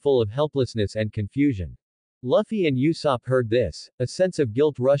tone full of helplessness and confusion. Luffy and Usopp heard this, a sense of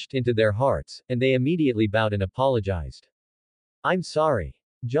guilt rushed into their hearts, and they immediately bowed and apologized. I'm sorry.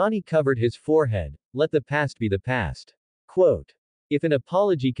 Johnny covered his forehead, let the past be the past. Quote. If an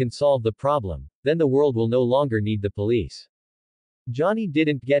apology can solve the problem, then the world will no longer need the police. Johnny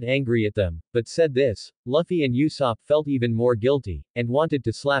didn't get angry at them, but said this, Luffy and Usopp felt even more guilty, and wanted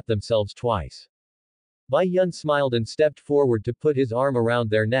to slap themselves twice. Bai Yun smiled and stepped forward to put his arm around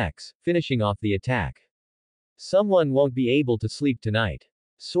their necks, finishing off the attack. Someone won't be able to sleep tonight.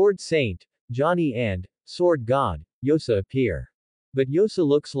 Sword Saint, Johnny and Sword God, Yosa appear. But Yosa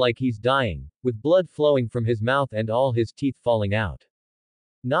looks like he's dying, with blood flowing from his mouth and all his teeth falling out.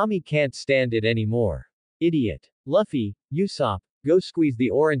 Nami can't stand it anymore. Idiot. Luffy, Usopp, go squeeze the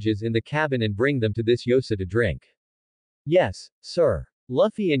oranges in the cabin and bring them to this Yosa to drink. Yes, sir.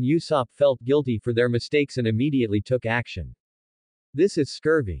 Luffy and Usopp felt guilty for their mistakes and immediately took action. This is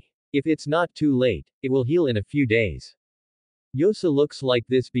scurvy. If it's not too late, it will heal in a few days. Yosa looks like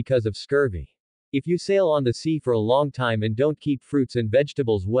this because of scurvy. If you sail on the sea for a long time and don't keep fruits and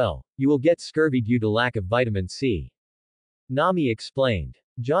vegetables well, you will get scurvy due to lack of vitamin C. Nami explained.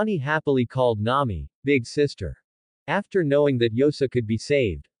 Johnny happily called Nami, big sister. After knowing that Yosa could be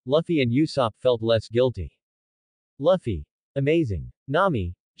saved, Luffy and Usopp felt less guilty. Luffy. Amazing.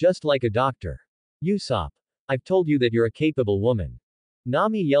 Nami. Just like a doctor. Usopp. I've told you that you're a capable woman.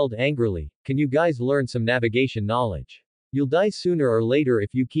 Nami yelled angrily, can you guys learn some navigation knowledge? You'll die sooner or later if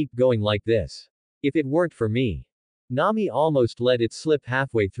you keep going like this. If it weren't for me. Nami almost let it slip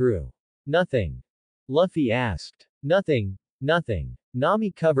halfway through. Nothing. Luffy asked. Nothing. Nothing.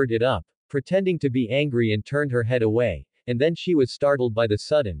 Nami covered it up, pretending to be angry and turned her head away, and then she was startled by the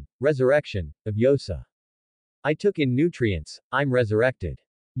sudden resurrection of Yosa. I took in nutrients, I'm resurrected.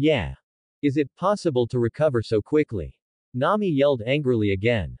 Yeah. Is it possible to recover so quickly? Nami yelled angrily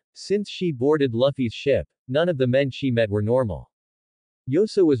again. Since she boarded Luffy's ship, none of the men she met were normal.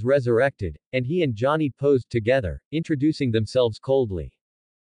 Yosa was resurrected, and he and Johnny posed together, introducing themselves coldly.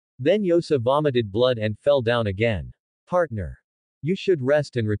 Then Yosa vomited blood and fell down again. Partner. You should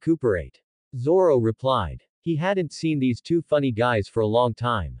rest and recuperate. Zoro replied. He hadn't seen these 2 funny guys for a long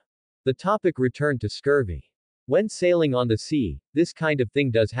time. The topic returned to scurvy. When sailing on the sea, this kind of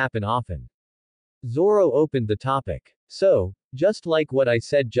thing does happen often. Zoro opened the topic. So, just like what I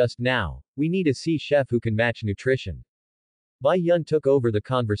said just now, we need a sea chef who can match nutrition. Bai Yun took over the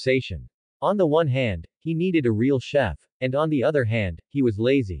conversation. On the one hand, he needed a real chef, and on the other hand, he was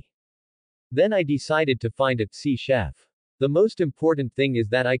lazy. Then I decided to find a sea chef. The most important thing is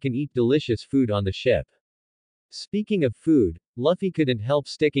that I can eat delicious food on the ship. Speaking of food, Luffy couldn't help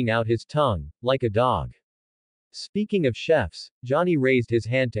sticking out his tongue, like a dog. Speaking of chefs, Johnny raised his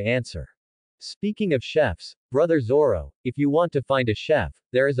hand to answer. Speaking of chefs, Brother Zoro, if you want to find a chef,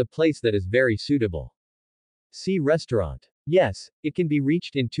 there is a place that is very suitable. Sea restaurant. Yes, it can be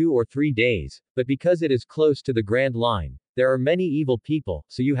reached in 2 or 3 days, but because it is close to the Grand Line, there are many evil people,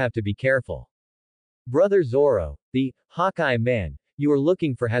 so you have to be careful. Brother Zoro, the Hawkeye man you are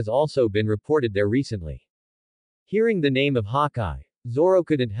looking for has also been reported there recently. Hearing the name of Hawkeye, Zoro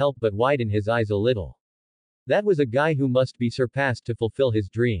couldn't help but widen his eyes a little. That was a guy who must be surpassed to fulfill his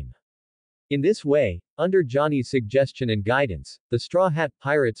dream. In this way, under Johnny's suggestion and guidance, the Straw Hat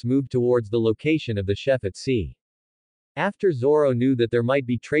Pirates moved towards the location of the chef at sea. After Zoro knew that there might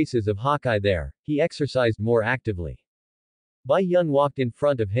be traces of Hawkeye there, he exercised more actively. Bai Yun walked in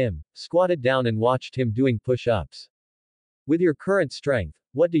front of him, squatted down and watched him doing push-ups. With your current strength,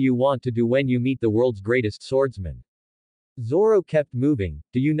 what do you want to do when you meet the world's greatest swordsman? Zoro kept moving.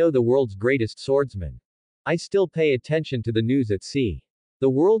 Do you know the world's greatest swordsman? I still pay attention to the news at sea. The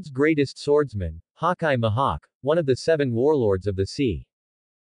world's greatest swordsman, Hawkeye Mahawk, one of the 7 warlords of the sea.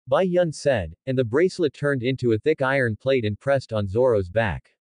 Bai Yun said, and the bracelet turned into a thick iron plate and pressed on Zoro's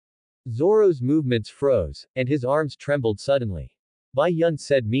back. Zoro's movements froze, and his arms trembled suddenly. Bai Yun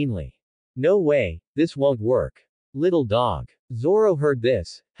said meanly. No way, this won't work. Little dog. Zoro heard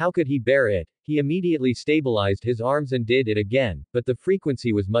this. How could he bear it? He immediately stabilized his arms and did it again, but the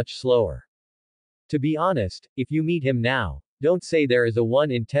frequency was much slower. To be honest, if you meet him now, don't say there is a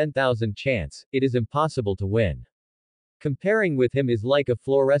 1 in 10,000 chance, it is impossible to win. Comparing with him is like a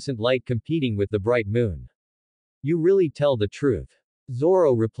fluorescent light competing with the bright moon. You really tell the truth.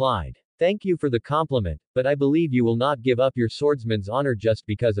 Zoro replied. Thank you for the compliment, but I believe you will not give up your swordsman's honor just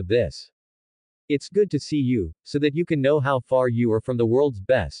because of this. It's good to see you, so that you can know how far you are from the world's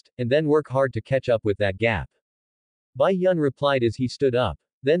best, and then work hard to catch up with that gap. Bai Yun replied as he stood up,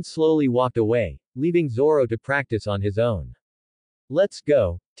 then slowly walked away, leaving Zoro to practice on his own. Let's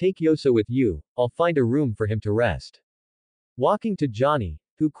go, take Yosa with you, I'll find a room for him to rest. Walking to Johnny,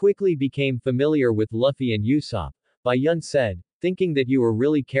 who quickly became familiar with Luffy and Usopp, Bai Yun said, thinking that you are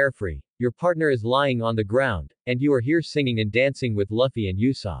really carefree, your partner is lying on the ground, and you are here singing and dancing with Luffy and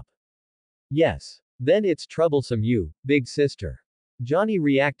Usopp. Yes. Then it's troublesome you, big sister. Johnny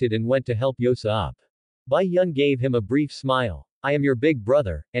reacted and went to help Yosa up. Bai Yun gave him a brief smile. I am your big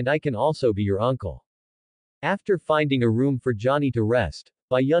brother, and I can also be your uncle. After finding a room for Johnny to rest,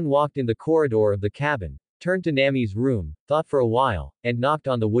 Bai Yun walked in the corridor of the cabin, turned to Nami's room, thought for a while, and knocked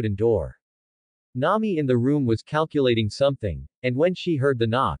on the wooden door. Nami in the room was calculating something, and when she heard the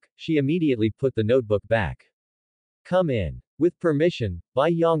knock, she immediately put the notebook back. Come in. With permission, Bai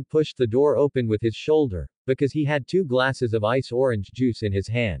Yong pushed the door open with his shoulder, because he had 2 glasses of ice orange juice in his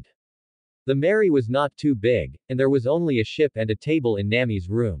hand. The Mary was not too big, and there was only a ship and a table in Nami's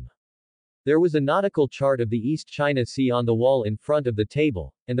room. There was a nautical chart of the East China Sea on the wall in front of the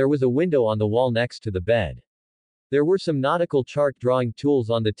table, and there was a window on the wall next to the bed. There were some nautical chart drawing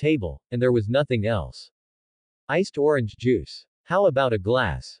tools on the table, and there was nothing else. Iced orange juice. How about a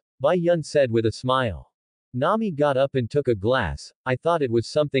glass? Bai Yun said with a smile. Nami got up and took a glass. I thought it was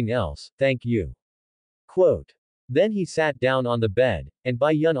something else, thank you. Quote. Then he sat down on the bed, and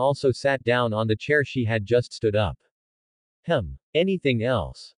Bai Yun also sat down on the chair she had just stood up. Anything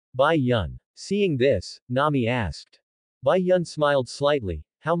else? Bai Yun. Seeing this, Nami asked. Bai Yun smiled slightly.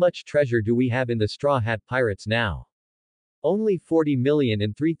 How much treasure do we have in the Straw Hat Pirates now? Only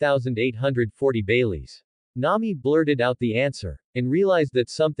 40,003,840 Baileys. Nami blurted out the answer, and realized that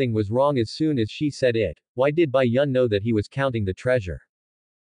something was wrong as soon as she said it. Why did Bai Yun know that he was counting the treasure?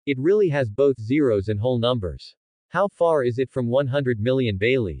 It really has both zeros and whole numbers. How far is it from 100 million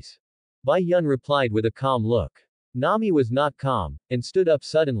Baileys? Bai Yun replied with a calm look. Nami was not calm, and stood up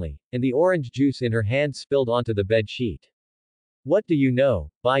suddenly, and the orange juice in her hand spilled onto the bed sheet. What do you know,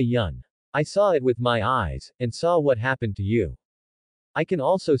 Bai Yun? I saw it with my eyes, and saw what happened to you. I can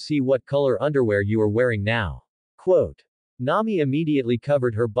also see what color underwear you are wearing now. Quote. Nami immediately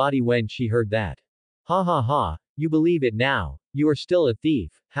covered her body when she heard that. Ha ha ha, you believe it now, you are still a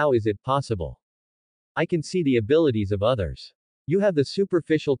thief, how is it possible? I can see the abilities of others. You have the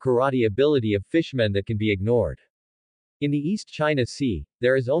superficial karate ability of fishmen that can be ignored. In the East China Sea,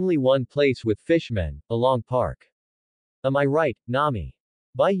 there is only one place with fishmen, a long park. Am I right, Nami?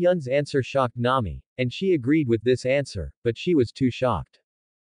 Bai Yun's answer shocked Nami, and she agreed with this answer, but she was too shocked.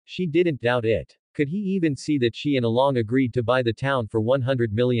 She didn't doubt it. Could he even see that she and Along agreed to buy the town for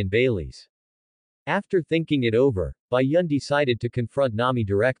 100 million Baileys? After thinking it over, Bai Yun decided to confront Nami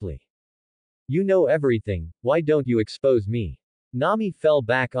directly. You know everything, why don't you expose me? Nami fell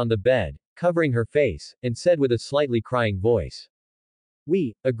back on the bed, covering her face, and said with a slightly crying voice.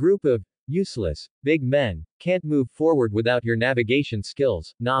 We, a group of useless, big men, can't move forward without your navigation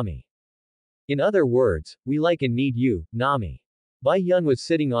skills, Nami. In other words, we like and need you, Nami. Bai Yun was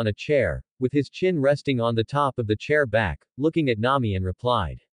sitting on a chair, with his chin resting on the top of the chair back, looking at Nami and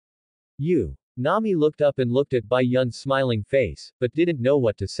replied. You. Nami looked up and looked at Bai Yun's smiling face, but didn't know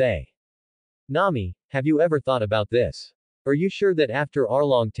what to say. Nami, have you ever thought about this? Are you sure that after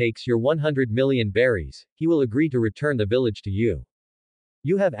Arlong takes your 100 million berries, he will agree to return the village to you?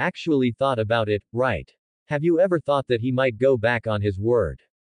 You have actually thought about it, right? Have you ever thought that he might go back on his word?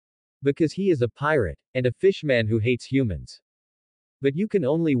 Because he is a pirate, and a fishman who hates humans. But you can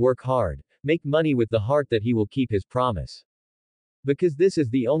only work hard, make money with the heart that he will keep his promise. Because this is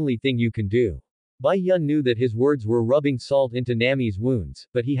the only thing you can do. Bai Yun knew that his words were rubbing salt into Nami's wounds,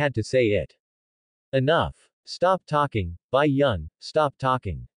 but he had to say it. Enough. Stop talking, Bai Yun, stop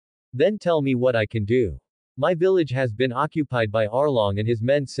talking. Then tell me what I can do. My village has been occupied by Arlong and his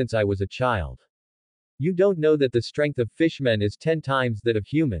men since I was a child. You don't know that the strength of fishmen is 10 times that of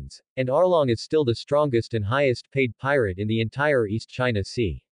humans, and Arlong is still the strongest and highest paid pirate in the entire East China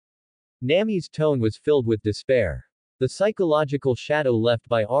Sea. Nami's tone was filled with despair. The psychological shadow left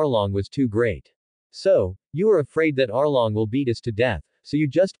by Arlong was too great. So, you are afraid that Arlong will beat us to death, so you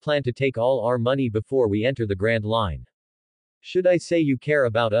just plan to take all our money before we enter the Grand Line. Should I say you care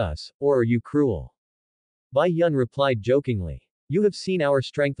about us, or are you cruel? Bai Yun replied jokingly. You have seen our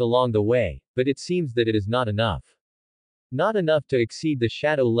strength along the way, but it seems that it is not enough. Not enough to exceed the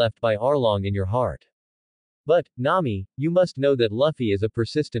shadow left by Arlong in your heart. But, Nami, you must know that Luffy is a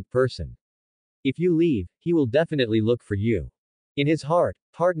persistent person. If you leave, he will definitely look for you. In his heart,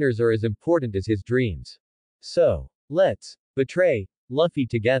 partners are as important as his dreams. So, let's betray Luffy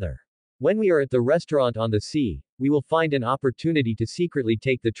together. When we are at the restaurant on the sea, we will find an opportunity to secretly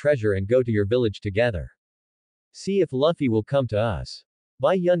take the treasure and go to your village together. See if Luffy will come to us.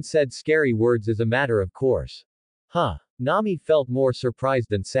 Bai Yun said scary words as a matter of course. Huh. Nami felt more surprised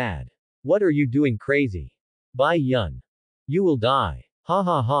than sad. What are you doing crazy? Bai Yun. You will die. Ha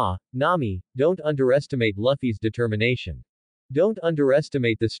ha ha, Nami, don't underestimate Luffy's determination. Don't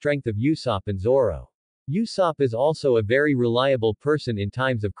underestimate the strength of Usopp and Zoro. Usopp is also a very reliable person in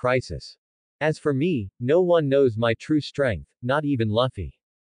times of crisis. As for me, no one knows my true strength, not even Luffy.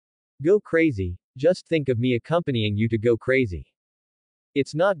 Go crazy, just think of me accompanying you to go crazy.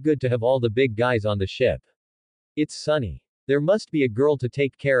 It's not good to have all the big guys on the ship. It's sunny. There must be a girl to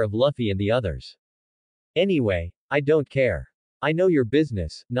take care of Luffy and the others. Anyway, I don't care. I know your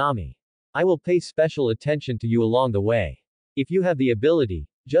business, Nami. I will pay special attention to you along the way. If you have the ability,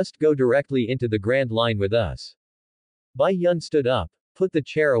 just go directly into the Grand Line with us. Bai Yun stood up, put the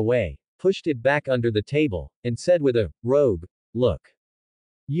chair away, pushed it back under the table, and said with a rogue look.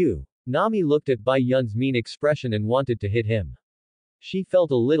 You. Nami looked at Bai Yun's mean expression and wanted to hit him. She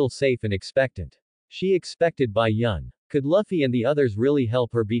felt a little safe and expectant. She expected Bai Yun. Could Luffy and the others really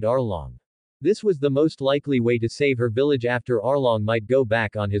help her beat Arlong? This was the most likely way to save her village after Arlong might go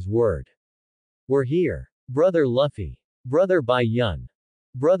back on his word. We're here. Brother Luffy. Brother Bai Yun.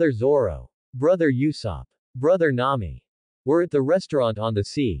 Brother Zoro. Brother Usopp. Brother Nami. We're at the restaurant on the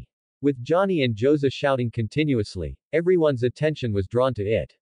sea. With Johnny and Joza shouting continuously, everyone's attention was drawn to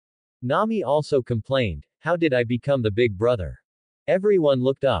it. Nami also complained, how did I become the big brother? Everyone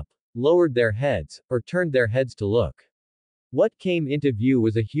looked up, lowered their heads, or turned their heads to look. What came into view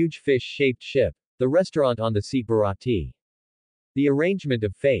was a huge fish-shaped ship, the restaurant on the sea Barati. The arrangement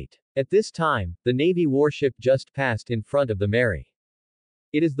of fate. At this time, the Navy warship just passed in front of the Mary.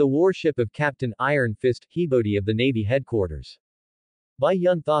 It is the warship of Captain Iron Fist Hibodi of the Navy headquarters. Bai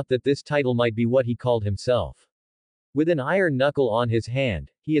Yun thought that this title might be what he called himself. With an iron knuckle on his hand,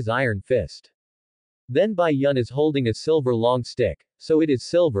 he is Iron Fist. Then Bai Yun is holding a silver long stick, so it is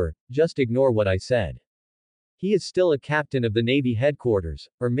silver, just ignore what I said. He is still a captain of the Navy headquarters,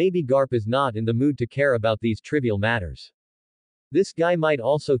 or maybe Garp is not in the mood to care about these trivial matters. This guy might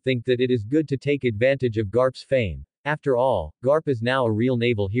also think that it is good to take advantage of Garp's fame. After all, Garp is now a real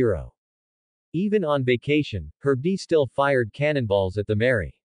naval hero. Even on vacation, Herb D still fired cannonballs at the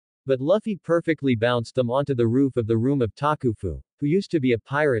Mary. But Luffy perfectly bounced them onto the roof of the room of Takufu, who used to be a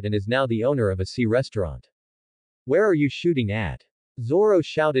pirate and is now the owner of a sea restaurant. Where are you shooting at? Zoro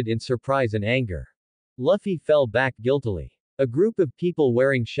shouted in surprise and anger. Luffy fell back guiltily. A group of people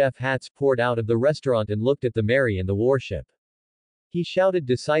wearing chef hats poured out of the restaurant and looked at the Mary and the warship. He shouted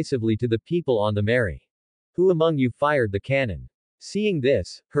decisively to the people on the Mary. Who among you fired the cannon? Seeing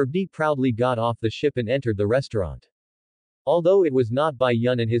this, Herb D proudly got off the ship and entered the restaurant. Although it was not Bai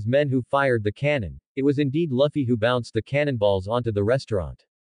Yun and his men who fired the cannon, it was indeed Luffy who bounced the cannonballs onto the restaurant.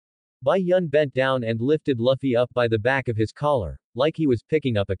 Bai Yun bent down and lifted Luffy up by the back of his collar, like he was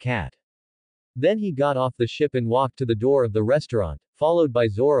picking up a cat. Then he got off the ship and walked to the door of the restaurant, followed by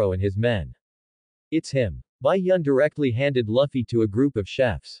Zoro and his men. It's him. Bai Yun directly handed Luffy to a group of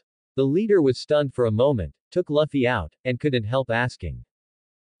chefs. The leader was stunned for a moment, took Luffy out, and couldn't help asking.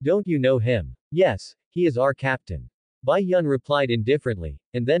 Don't you know him? Yes, he is our captain. Bai Yun replied indifferently,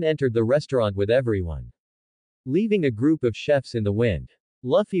 and then entered the restaurant with everyone. Leaving a group of chefs in the wind.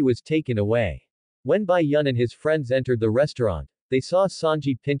 Luffy was taken away. When Bai Yun and his friends entered the restaurant, they saw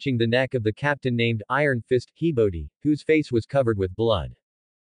Sanji pinching the neck of the captain named Iron Fist Hibodi, whose face was covered with blood.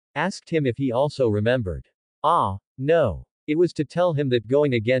 Asked him if he also remembered. Ah, no. It was to tell him that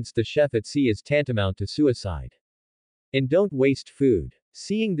going against the chef at sea is tantamount to suicide. And don't waste food.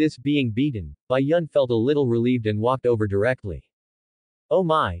 Seeing this being beaten, Bai Yun felt a little relieved and walked over directly. Oh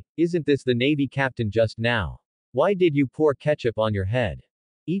my, isn't this the Navy captain just now? Why did you pour ketchup on your head?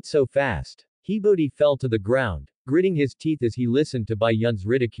 Eat so fast. Hibodi fell to the ground, gritting his teeth as he listened to Bai Yun's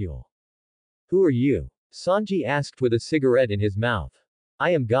ridicule. Who are you? Sanji asked with a cigarette in his mouth.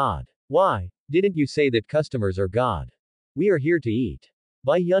 I am God. Why? Didn't you say that customers are God? We are here to eat.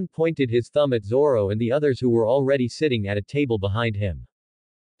 Bai Yun pointed his thumb at Zoro and the others who were already sitting at a table behind him.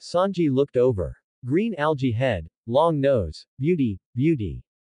 Sanji looked over. Green algae head, long nose, beauty, beauty.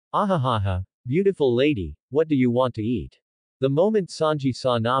 Ahahaha, beautiful lady, what do you want to eat? The moment Sanji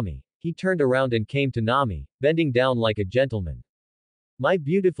saw Nami, he turned around and came to Nami, bending down like a gentleman. My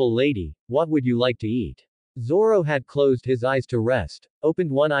beautiful lady, what would you like to eat? Zoro had closed his eyes to rest, opened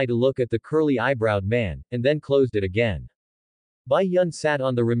one eye to look at the curly-eyebrowed man, and then closed it again. Bai Yun sat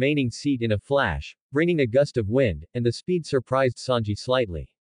on the remaining seat in a flash, bringing a gust of wind, and the speed surprised Sanji slightly.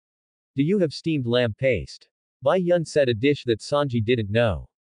 Do you have steamed lamb paste? Bai Yun said, a dish that Sanji didn't know.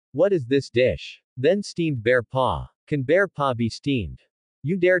 What is this dish? Then steamed bear paw. Can bear paw be steamed?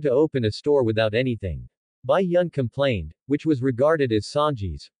 You dare to open a store without anything. Bai Yun complained, which was regarded as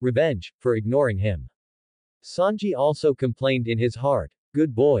Sanji's revenge for ignoring him. Sanji also complained in his heart,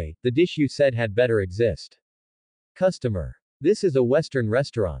 good boy, the dish you said had better exist. Customer. This is a Western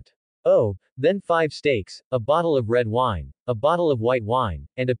restaurant. Oh, then 5 steaks, a bottle of red wine, a bottle of white wine,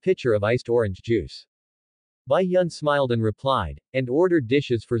 and a pitcher of iced orange juice. Bai Yun smiled and replied, and ordered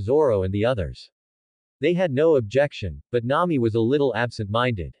dishes for Zoro and the others. They had no objection, but Nami was a little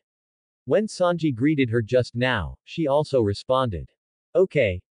absent-minded. When Sanji greeted her just now, she also responded.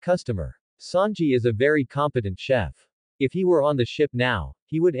 Okay, customer. Sanji is a very competent chef. If he were on the ship now,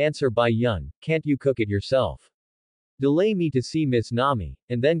 he would answer Bai Yun, can't you cook it yourself? Delay me to see Miss Nami,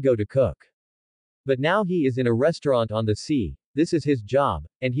 and then go to cook. But now he is in a restaurant on the sea, this is his job,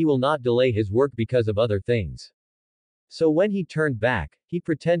 and he will not delay his work because of other things. So when he turned back, he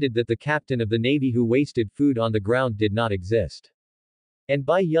pretended that the captain of the navy who wasted food on the ground did not exist. And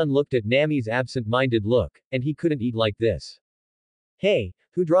Bai Yun looked at Nami's absent-minded look, and he couldn't eat like this. Hey,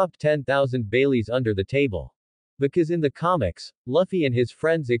 who dropped 10,000 Baileys under the table? Because in the comics, Luffy and his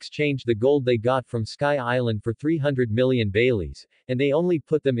friends exchanged the gold they got from Sky Island for 300 million Baileys, and they only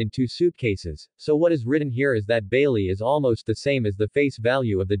put them in 2 suitcases, so what is written here is that Bailey is almost the same as the face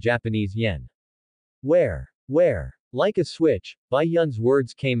value of the Japanese yen. Where? Like a switch, Bai Yun's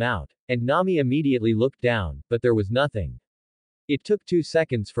words came out, and Nami immediately looked down, but there was nothing. It took 2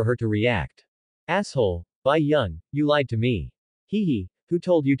 seconds for her to react. Asshole, Bai Yun, you lied to me. Hehe, who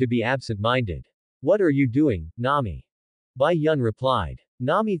told you to be absent-minded? What are you doing, Nami? Bai Yun replied.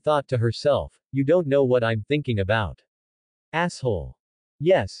 Nami thought to herself, you don't know what I'm thinking about. Asshole.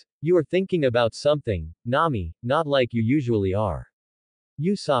 Yes, you are thinking about something, Nami, not like you usually are.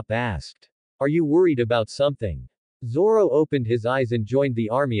 Usopp asked. Are you worried about something? Zoro opened his eyes and joined the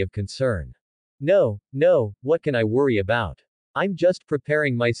army of concern. No, what can I worry about? I'm just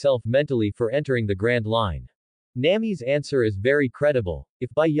preparing myself mentally for entering the Grand Line. Nami's answer is very credible, if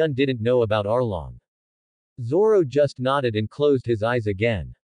Bai Yun didn't know about Arlong. Zoro just nodded and closed his eyes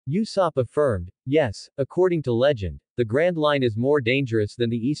again. Usopp affirmed, yes, according to legend, the Grand Line is more dangerous than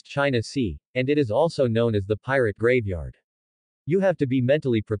the East China Sea, and it is also known as the Pirate Graveyard. You have to be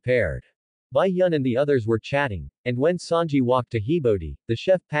mentally prepared. Bai Yun and the others were chatting, and when Sanji walked to Hibodi, the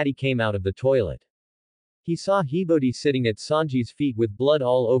chef Patty came out of the toilet. He saw Hibodi sitting at Sanji's feet with blood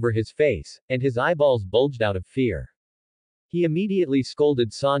all over his face, and his eyeballs bulged out of fear. He immediately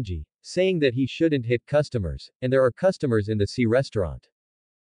scolded Sanji, saying that he shouldn't hit customers, and there are customers in the sea restaurant.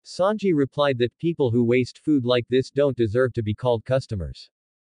 Sanji replied that people who waste food like this don't deserve to be called customers.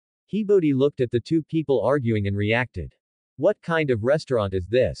 Hibodi looked at the 2 people arguing and reacted. What kind of restaurant is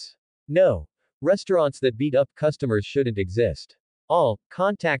this? No. Restaurants that beat up customers shouldn't exist. All,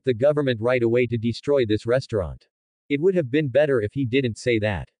 contact the government right away to destroy this restaurant. It would have been better if he didn't say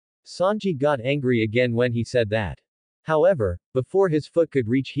that. Sanji got angry again when he said that. However, before his foot could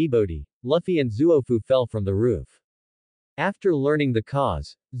reach Hibodi, Luffy and Zuofu fell from the roof. After learning the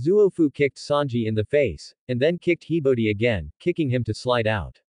cause, Zuofu kicked Sanji in the face, and then kicked Hibodi again, kicking him to slide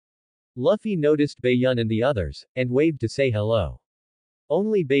out. Luffy noticed Bai Yun and the others, and waved to say hello.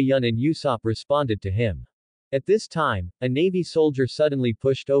 Only Bai Yun and Usopp responded to him. At this time, a Navy soldier suddenly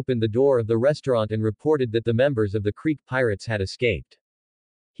pushed open the door of the restaurant and reported that the members of the Creek Pirates had escaped.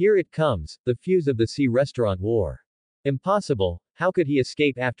 Here it comes, the fuse of the sea restaurant war. Impossible, how could he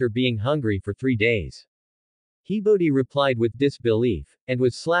escape after being hungry for 3 days? Hibodi replied with disbelief, and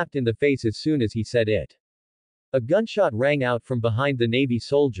was slapped in the face as soon as he said it. A gunshot rang out from behind the Navy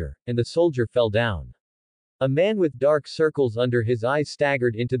soldier, and the soldier fell down. A man with dark circles under his eyes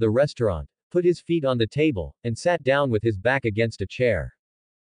staggered into the restaurant, put his feet on the table, and sat down with his back against a chair.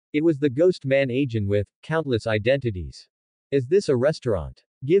 It was the ghost man agent with countless identities. Is this a restaurant?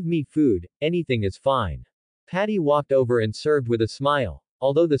 Give me food, anything is fine. Patty walked over and served with a smile,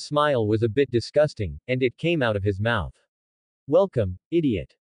 although the smile was a bit disgusting, and it came out of his mouth. Welcome,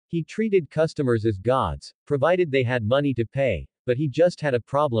 idiot. He treated customers as gods, provided they had money to pay, but he just had a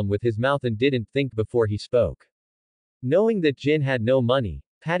problem with his mouth and didn't think before he spoke. Knowing that Jin had no money,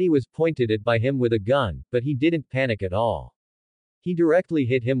 Patty was pointed at by him with a gun, but he didn't panic at all. He directly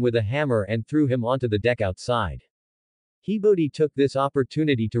hit him with a hammer and threw him onto the deck outside. Hibodi took this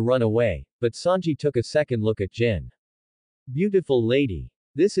opportunity to run away, but Sanji took a second look at Jin. Beautiful lady.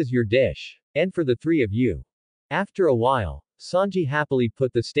 This is your dish. And for the three of you. After a while, Sanji happily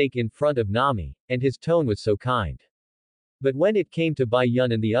put the steak in front of Nami, and his tone was so kind. But when it came to Bai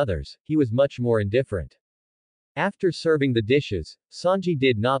Yun and the others, he was much more indifferent. After serving the dishes, Sanji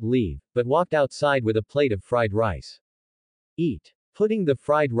did not leave, but walked outside with a plate of fried rice. Eat. Putting the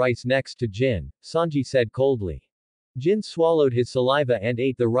fried rice next to Jin, Sanji said coldly. Jin swallowed his saliva and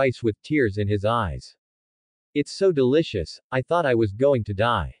ate the rice with tears in his eyes. It's so delicious, I thought I was going to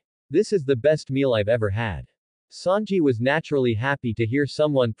die. This is the best meal I've ever had. Sanji was naturally happy to hear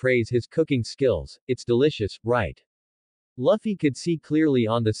someone praise his cooking skills. It's delicious, right? Luffy could see clearly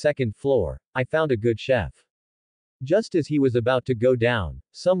on the second floor. I found a good chef. Just as he was about to go down,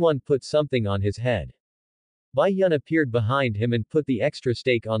 someone put something on his head. Bai Yun appeared behind him and put the extra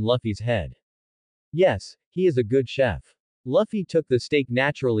steak on Luffy's head. Yes, he is a good chef. Luffy took the steak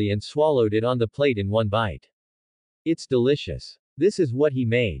naturally and swallowed it on the plate in one bite. It's delicious. This is what he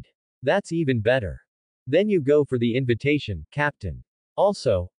made. That's even better. Then you go for the invitation, Captain.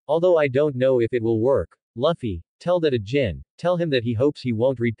 Also, although I don't know if it will work, Luffy, tell that to Jin, tell him that he hopes he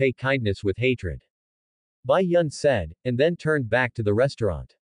won't repay kindness with hatred. Bai Yun said, and then turned back to the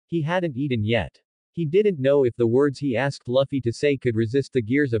restaurant. He hadn't eaten yet. He didn't know if the words he asked Luffy to say could resist the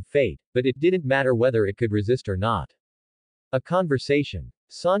gears of fate, but it didn't matter whether it could resist or not. A conversation.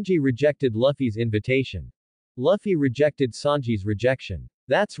 Sanji rejected Luffy's invitation. Luffy rejected Sanji's rejection.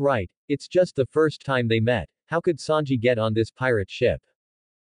 That's right, it's just the first time they met, how could Sanji get on this pirate ship?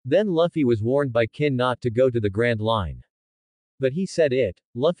 Then Luffy was warned by Kin not to go to the Grand Line. But he said it,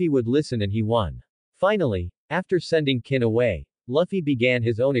 Luffy would listen and he won. Finally, after sending Kin away, Luffy began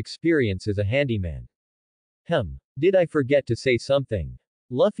his own experience as a handyman. Did I forget to say something?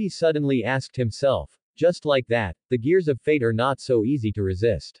 Luffy suddenly asked himself. Just like that, the gears of fate are not so easy to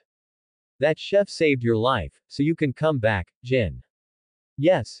resist. That chef saved your life, so you can come back, Jin.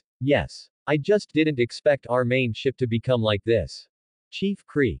 Yes. I just didn't expect our main ship to become like this. Chief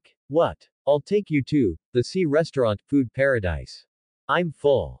Creek. What? I'll take you to the sea restaurant, food paradise. I'm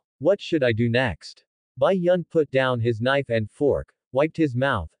full. What should I do next? Bai Yun put down his knife and fork, wiped his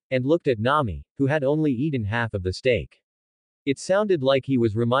mouth, and looked at Nami, who had only eaten half of the steak. It sounded like he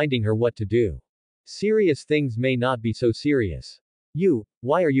was reminding her what to do. Serious things may not be so serious.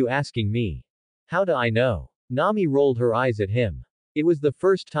 Why are you asking me? How do I know? Nami rolled her eyes at him. It was the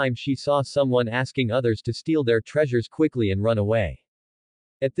first time she saw someone asking others to steal their treasures quickly and run away.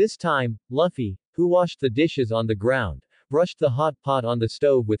 At this time, Luffy, who washed the dishes on the ground, brushed the hot pot on the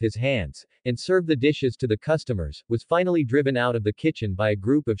stove with his hands, and served the dishes to the customers, was finally driven out of the kitchen by a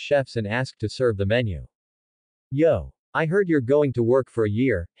group of chefs and asked to serve the menu. Yo! I heard you're going to work for a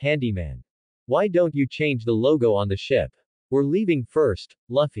year, handyman. Why don't you change the logo on the ship? We're leaving first,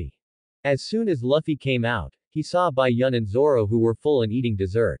 Luffy. As soon as Luffy came out, he saw Bai Yun and Zoro who were full and eating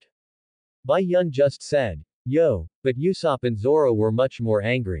dessert. Bai Yun just said, yo, but Usopp and Zoro were much more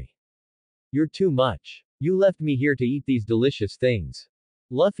angry. You're too much. You left me here to eat these delicious things.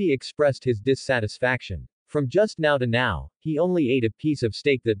 Luffy expressed his dissatisfaction. From just now to now, he only ate a piece of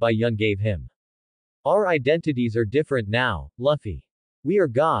steak that Bai Yun gave him. Our identities are different now, Luffy. We are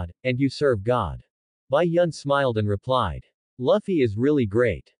God, and you serve God. Bai Yun smiled and replied. Luffy is really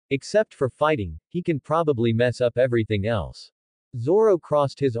great. Except for fighting, he can probably mess up everything else. Zoro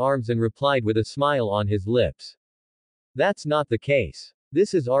crossed his arms and replied with a smile on his lips. That's not the case.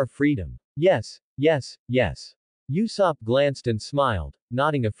 This is our freedom. Yes. Usopp glanced and smiled,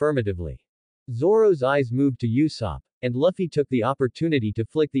 nodding affirmatively. Zoro's eyes moved to Usopp, and Luffy took the opportunity to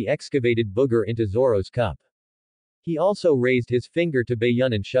flick the excavated booger into Zoro's cup. He also raised his finger to Bai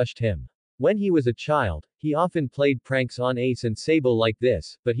Yun and shushed him. When he was a child, he often played pranks on Ace and Sabo like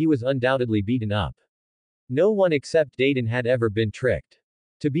this, but he was undoubtedly beaten up. No one except Dayton had ever been tricked.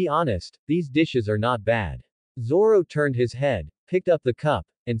 To be honest, these dishes are not bad. Zoro turned his head, picked up the cup,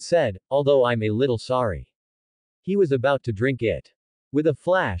 and said, although I'm a little sorry. He was about to drink it. With a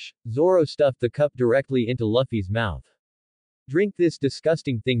flash, Zoro stuffed the cup directly into Luffy's mouth. Drink this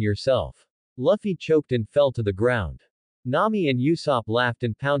disgusting thing yourself. Luffy choked and fell to the ground. Nami and Usopp laughed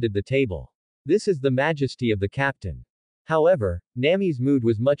and pounded the table. This is the majesty of the captain. However, Nami's mood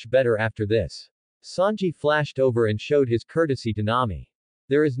was much better after this. Sanji flashed over and showed his courtesy to Nami.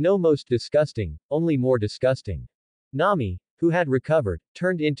 There is no most disgusting, only more disgusting. Nami, who had recovered,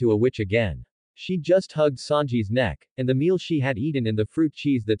 turned into a witch again. She just hugged Sanji's neck, and the meal she had eaten and the fruit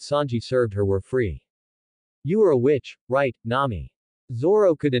cheese that Sanji served her were free. You are a witch, right, Nami?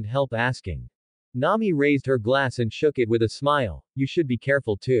 Zoro couldn't help asking. Nami raised her glass and shook it with a smile. You should be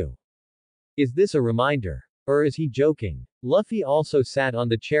careful too. Is this a reminder? Or is he joking? Luffy also sat on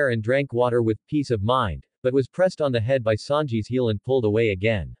the chair and drank water with peace of mind, but was pressed on the head by Sanji's heel and pulled away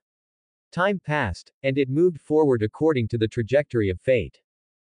again. Time passed, and it moved forward according to the trajectory of fate.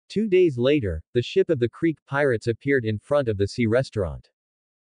 2 days later, the ship of the Creek pirates appeared in front of the sea restaurant.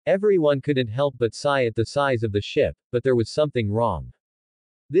 Everyone couldn't help but sigh at the size of the ship, but there was something wrong.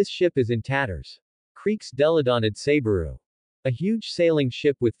 This ship is in tatters. Creek's Deladonid Sabaru. A huge sailing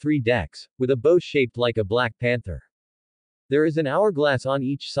ship with 3 decks, with a bow shaped like a black panther. There is an hourglass on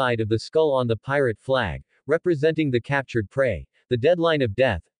each side of the skull on the pirate flag, representing the captured prey, the deadline of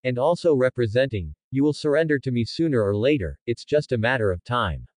death, and also representing, you will surrender to me sooner or later, it's just a matter of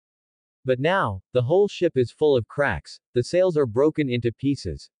time. But now, the whole ship is full of cracks, the sails are broken into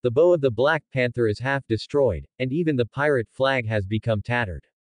pieces, the bow of the Black Panther is half destroyed, and even the pirate flag has become tattered.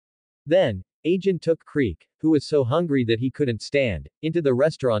 Then, Agent took Creek, who was so hungry that he couldn't stand, into the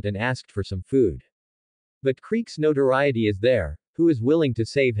restaurant and asked for some food. But Creek's notoriety is there, who is willing to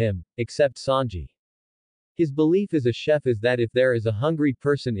save him, except Sanji. His belief as a chef is that if there is a hungry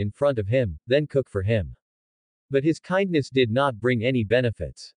person in front of him, then cook for him. But his kindness did not bring any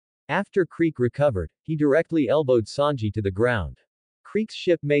benefits. After Creek recovered, he directly elbowed Sanji to the ground. Creek's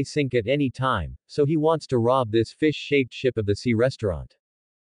ship may sink at any time, so he wants to rob this fish-shaped ship of the sea restaurant.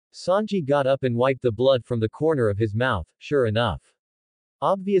 Sanji got up and wiped the blood from the corner of his mouth, sure enough.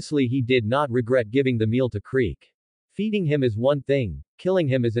 Obviously he did not regret giving the meal to Creek. Feeding him is one thing, killing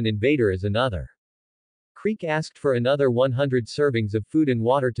him as an invader is another. Creek asked for another 100 servings of food and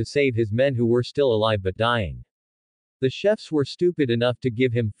water to save his men who were still alive but dying. The chefs were stupid enough to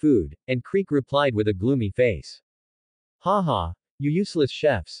give him food, and Creek replied with a gloomy face. Haha, you useless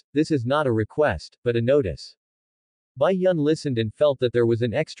chefs, this is not a request, but a notice. Bai Yun listened and felt that there was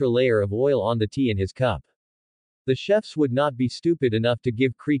an extra layer of oil on the tea in his cup. The chefs would not be stupid enough to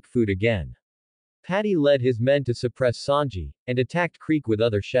give Creek food again. Patty led his men to suppress Sanji, and attacked Creek with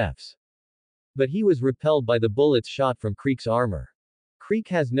other chefs. But he was repelled by the bullets shot from Creek's armor. Creek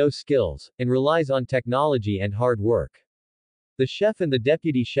has no skills, and relies on technology and hard work. The chef and the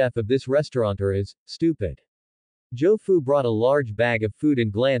deputy chef of this restaurateur is stupid. Jofu brought a large bag of food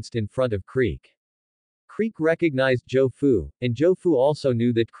and glanced in front of Creek. Creek recognized Jofu, and Jofu also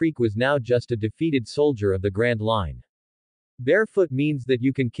knew that Creek was now just a defeated soldier of the Grand Line. Barefoot means that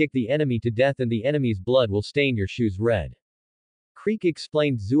you can kick the enemy to death and the enemy's blood will stain your shoes red. Creek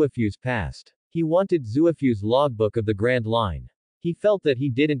explained Zuofu's past. He wanted Zuofu's logbook of the Grand Line. He felt that he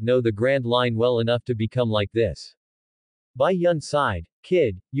didn't know the Grand Line well enough to become like this. Bai Yun sighed,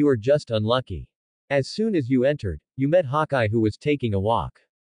 kid, you are just unlucky. As soon as you entered, you met Hawkeye who was taking a walk.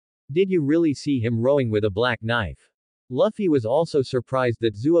 Did you really see him rowing with a black knife? Luffy was also surprised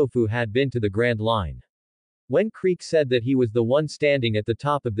that Zuofu had been to the Grand Line. When Creek said that he was the one standing at the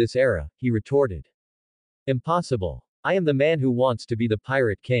top of this era, he retorted. Impossible. I am the man who wants to be the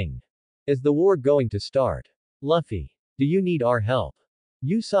Pirate King. Is the war going to start? Luffy. Do you need our help?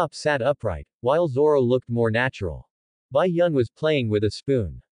 Usopp sat upright, while Zoro looked more natural. Bai Yun was playing with a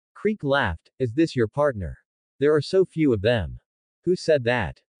spoon. Creek laughed, is this your partner? There are so few of them. Who said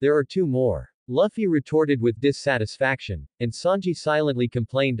that? There are 2 more. Luffy retorted with dissatisfaction, and Sanji silently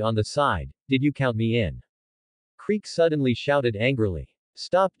complained on the side, did you count me in? Creek suddenly shouted angrily.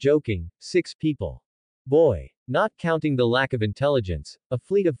 Stop joking, 6 people. Boy. Not counting the lack of intelligence, a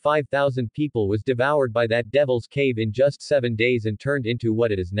fleet of 5,000 people was devoured by that devil's cave in just 7 days and turned into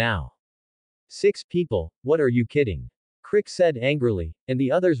what it is now. 6 people, what are you kidding? Creek said angrily, and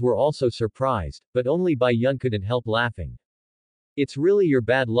the others were also surprised, but only Bai Yun couldn't help laughing. It's really your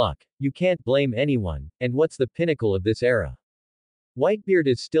bad luck, you can't blame anyone, and what's the pinnacle of this era? Whitebeard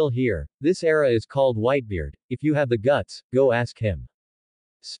is still here, this era is called Whitebeard, if you have the guts, go ask him.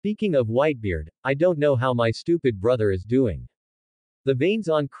 Speaking of Whitebeard, I don't know how my stupid brother is doing. The veins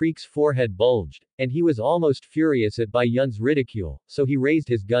on Creek's forehead bulged, and he was almost furious at Bai Yun's ridicule, so he raised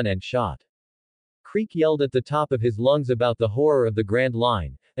his gun and shot. Creek yelled at the top of his lungs about the horror of the Grand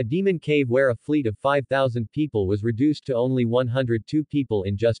Line, a demon cave where a fleet of 5,000 people was reduced to only 102 people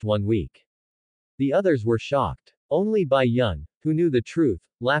in just 1 week. The others were shocked. Only Bai Yun, who knew the truth,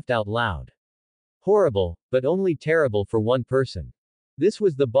 laughed out loud. Horrible, but only terrible for one person. This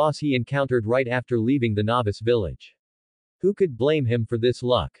was the boss he encountered right after leaving the novice village. Who could blame him for this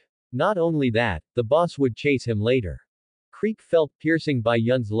luck? Not only that, the boss would chase him later. Creek felt piercing Bai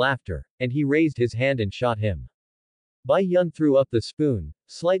Yun's laughter, and he raised his hand and shot him. Bai Yun threw up the spoon,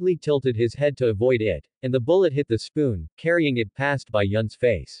 slightly tilted his head to avoid it, and the bullet hit the spoon, carrying it past Bai Yun's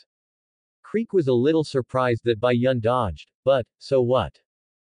face. Creek was a little surprised that Bai Yun dodged, but, so what?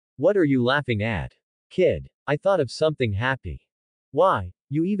 What are you laughing at? Kid, I thought of something happy. Why,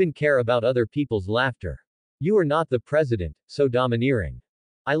 you even care about other people's laughter. You are not the president, so domineering.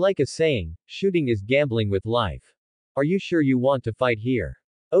 I like a saying, shooting is gambling with life. Are you sure you want to fight here?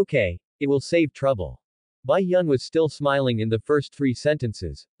 Okay, it will save trouble. Bai Yun was still smiling in the first 3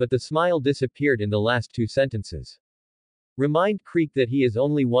 sentences, but the smile disappeared in the last 2 sentences. Remind Creek that he is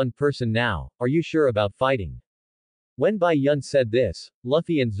only one person now, are you sure about fighting? When Bai Yun said this,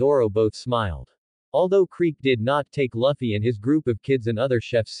 Luffy and Zoro both smiled. Although Creek did not take Luffy and his group of kids and other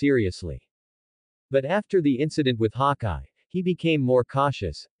chefs seriously. But after the incident with Hawkeye, he became more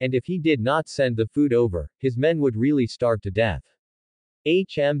cautious, and if he did not send the food over, his men would really starve to death.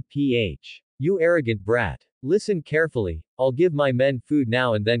 HMPH. You arrogant brat. Listen carefully, I'll give my men food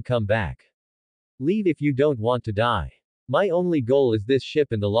now and then come back. Leave if you don't want to die. My only goal is this ship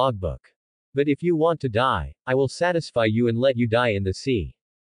and the logbook. But if you want to die, I will satisfy you and let you die in the sea.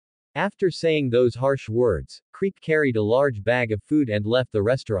 After saying those harsh words, Creek carried a large bag of food and left the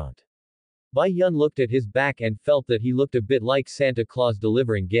restaurant. Bai Yun looked at his back and felt that he looked a bit like Santa Claus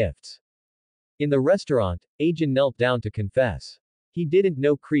delivering gifts. In the restaurant, Ajin knelt down to confess. He didn't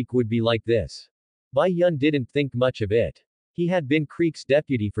know Creek would be like this. Bai Yun didn't think much of it. He had been Creek's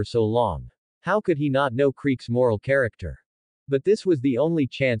deputy for so long. How could he not know Creek's moral character? But this was the only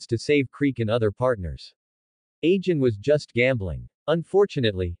chance to save Creek and other partners. Ajin was just gambling.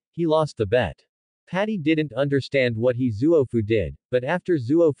 Unfortunately, he lost the bet. Patty didn't understand what Zuofu did, but after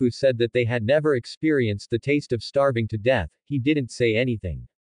Zuofu said that they had never experienced the taste of starving to death, he didn't say anything.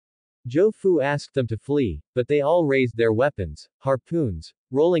 Jofu asked them to flee, but they all raised their weapons, harpoons,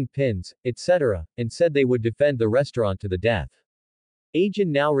 rolling pins, etc., and said they would defend the restaurant to the death. Ajin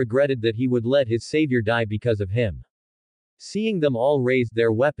now regretted that he would let his savior die because of him. Seeing them all raise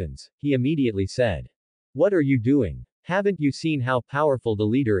their weapons, he immediately said, "What are you doing? Haven't you seen how powerful the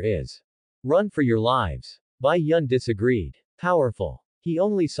leader is? Run for your lives." Bai Yun disagreed. Powerful. He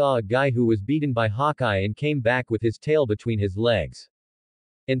only saw a guy who was beaten by Hawkeye and came back with his tail between his legs.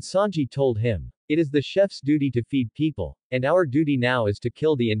 And Sanji told him, "It is the chef's duty to feed people, and our duty now is to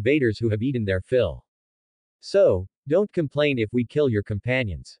kill the invaders who have eaten their fill. So, don't complain if we kill your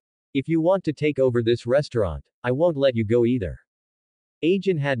companions. If you want to take over this restaurant, I won't let you go either."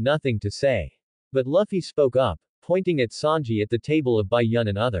 Ajin had nothing to say. But Luffy spoke up, pointing at Sanji at the table of Bai Yun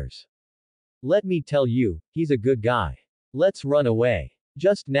and others. "Let me tell you, he's a good guy. Let's run away.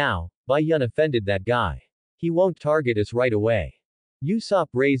 Just now, Bai Yun offended that guy. He won't target us right away." Usopp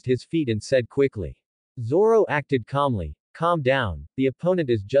raised his feet and said quickly. Zoro acted calmly. "Calm down, the opponent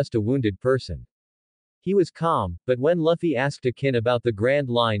is just a wounded person." He was calm, but when Luffy asked Akin about the Grand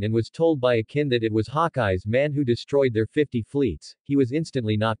Line and was told by Akin that it was Hawkeye's man who destroyed their 50 fleets, he was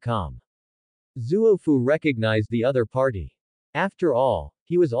instantly not calm. Zuofu recognized the other party. After all,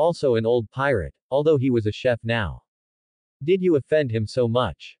 he was also an old pirate, although he was a chef now. Did you offend him so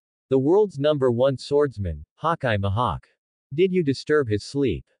much? The world's #1 swordsman, Hawkeye Mihawk. Did you disturb his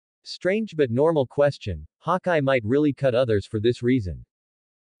sleep? Strange but normal question, Hawkeye might really cut others for this reason.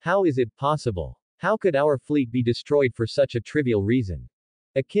 How is it possible? How could our fleet be destroyed for such a trivial reason?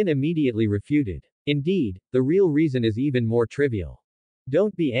 Akin immediately refuted. Indeed, the real reason is even more trivial.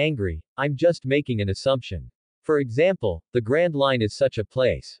 Don't be angry, I'm just making an assumption. For example, the Grand Line is such a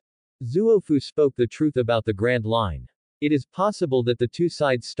place. Zuofu spoke the truth about the Grand Line. It is possible that the two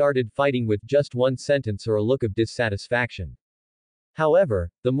sides started fighting with just one sentence or a look of dissatisfaction. However,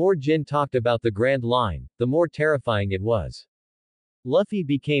 the more Jin talked about the Grand Line, the more terrifying it was. Luffy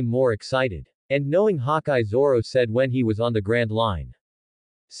became more excited. And knowing Hawkeye, Zoro said when he was on the Grand Line.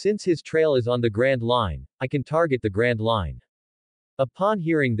 Since his trail is on the Grand Line, I can target the Grand Line. Upon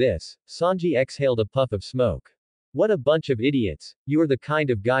hearing this, Sanji exhaled a puff of smoke. What a bunch of idiots, you are the kind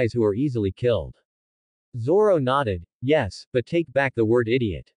of guys who are easily killed. Zoro nodded, yes, but take back the word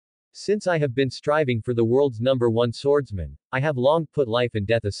idiot. Since I have been striving for the world's #1 swordsman, I have long put life and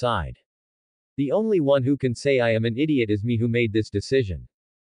death aside. The only one who can say I am an idiot is me who made this decision.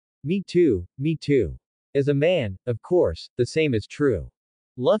 Me too, me too. As a man, of course, the same is true.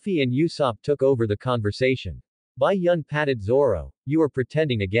 Luffy and Usopp took over the conversation. Bai Yun patted Zoro, you are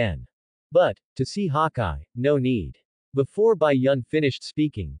pretending again. But, to see Hawkeye, no need. Before Bai Yun finished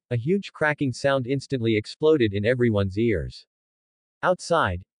speaking, a huge cracking sound instantly exploded in everyone's ears.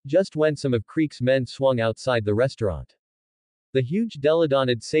 Outside, just when some of Creek's men swung outside the restaurant. The huge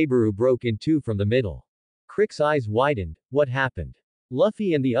Deladonid Sabaru broke in two from the middle. Crick's eyes widened. What happened?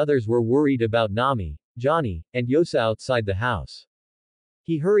 Luffy and the others were worried about Nami, Johnny, and Yosa outside the house.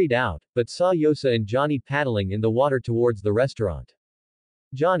 He hurried out, but saw Yosa and Johnny paddling in the water towards the restaurant.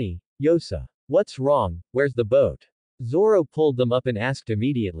 Johnny, Yosa. What's wrong, where's the boat? Zoro pulled them up and asked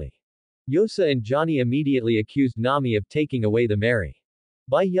immediately. Yosa and Johnny immediately accused Nami of taking away the Mary.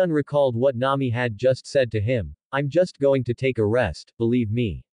 Bai Yun recalled what Nami had just said to him. I'm just going to take a rest, believe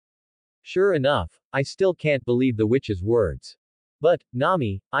me. Sure enough, I still can't believe the witch's words. But,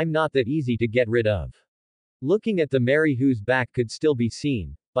 Nami, I'm not that easy to get rid of. Looking at the Mary whose back could still be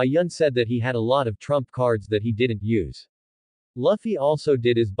seen, Bai Yun said that he had a lot of trump cards that he didn't use. Luffy also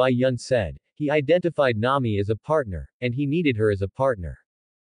did as Bai Yun said, he identified Nami as a partner, and he needed her as a partner.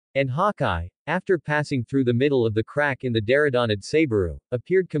 And Hawkeye, after passing through the middle of the crack in the Deradonid Sabaru,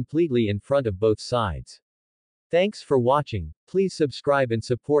 appeared completely in front of both sides. Thanks for watching, please subscribe and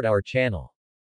support our channel.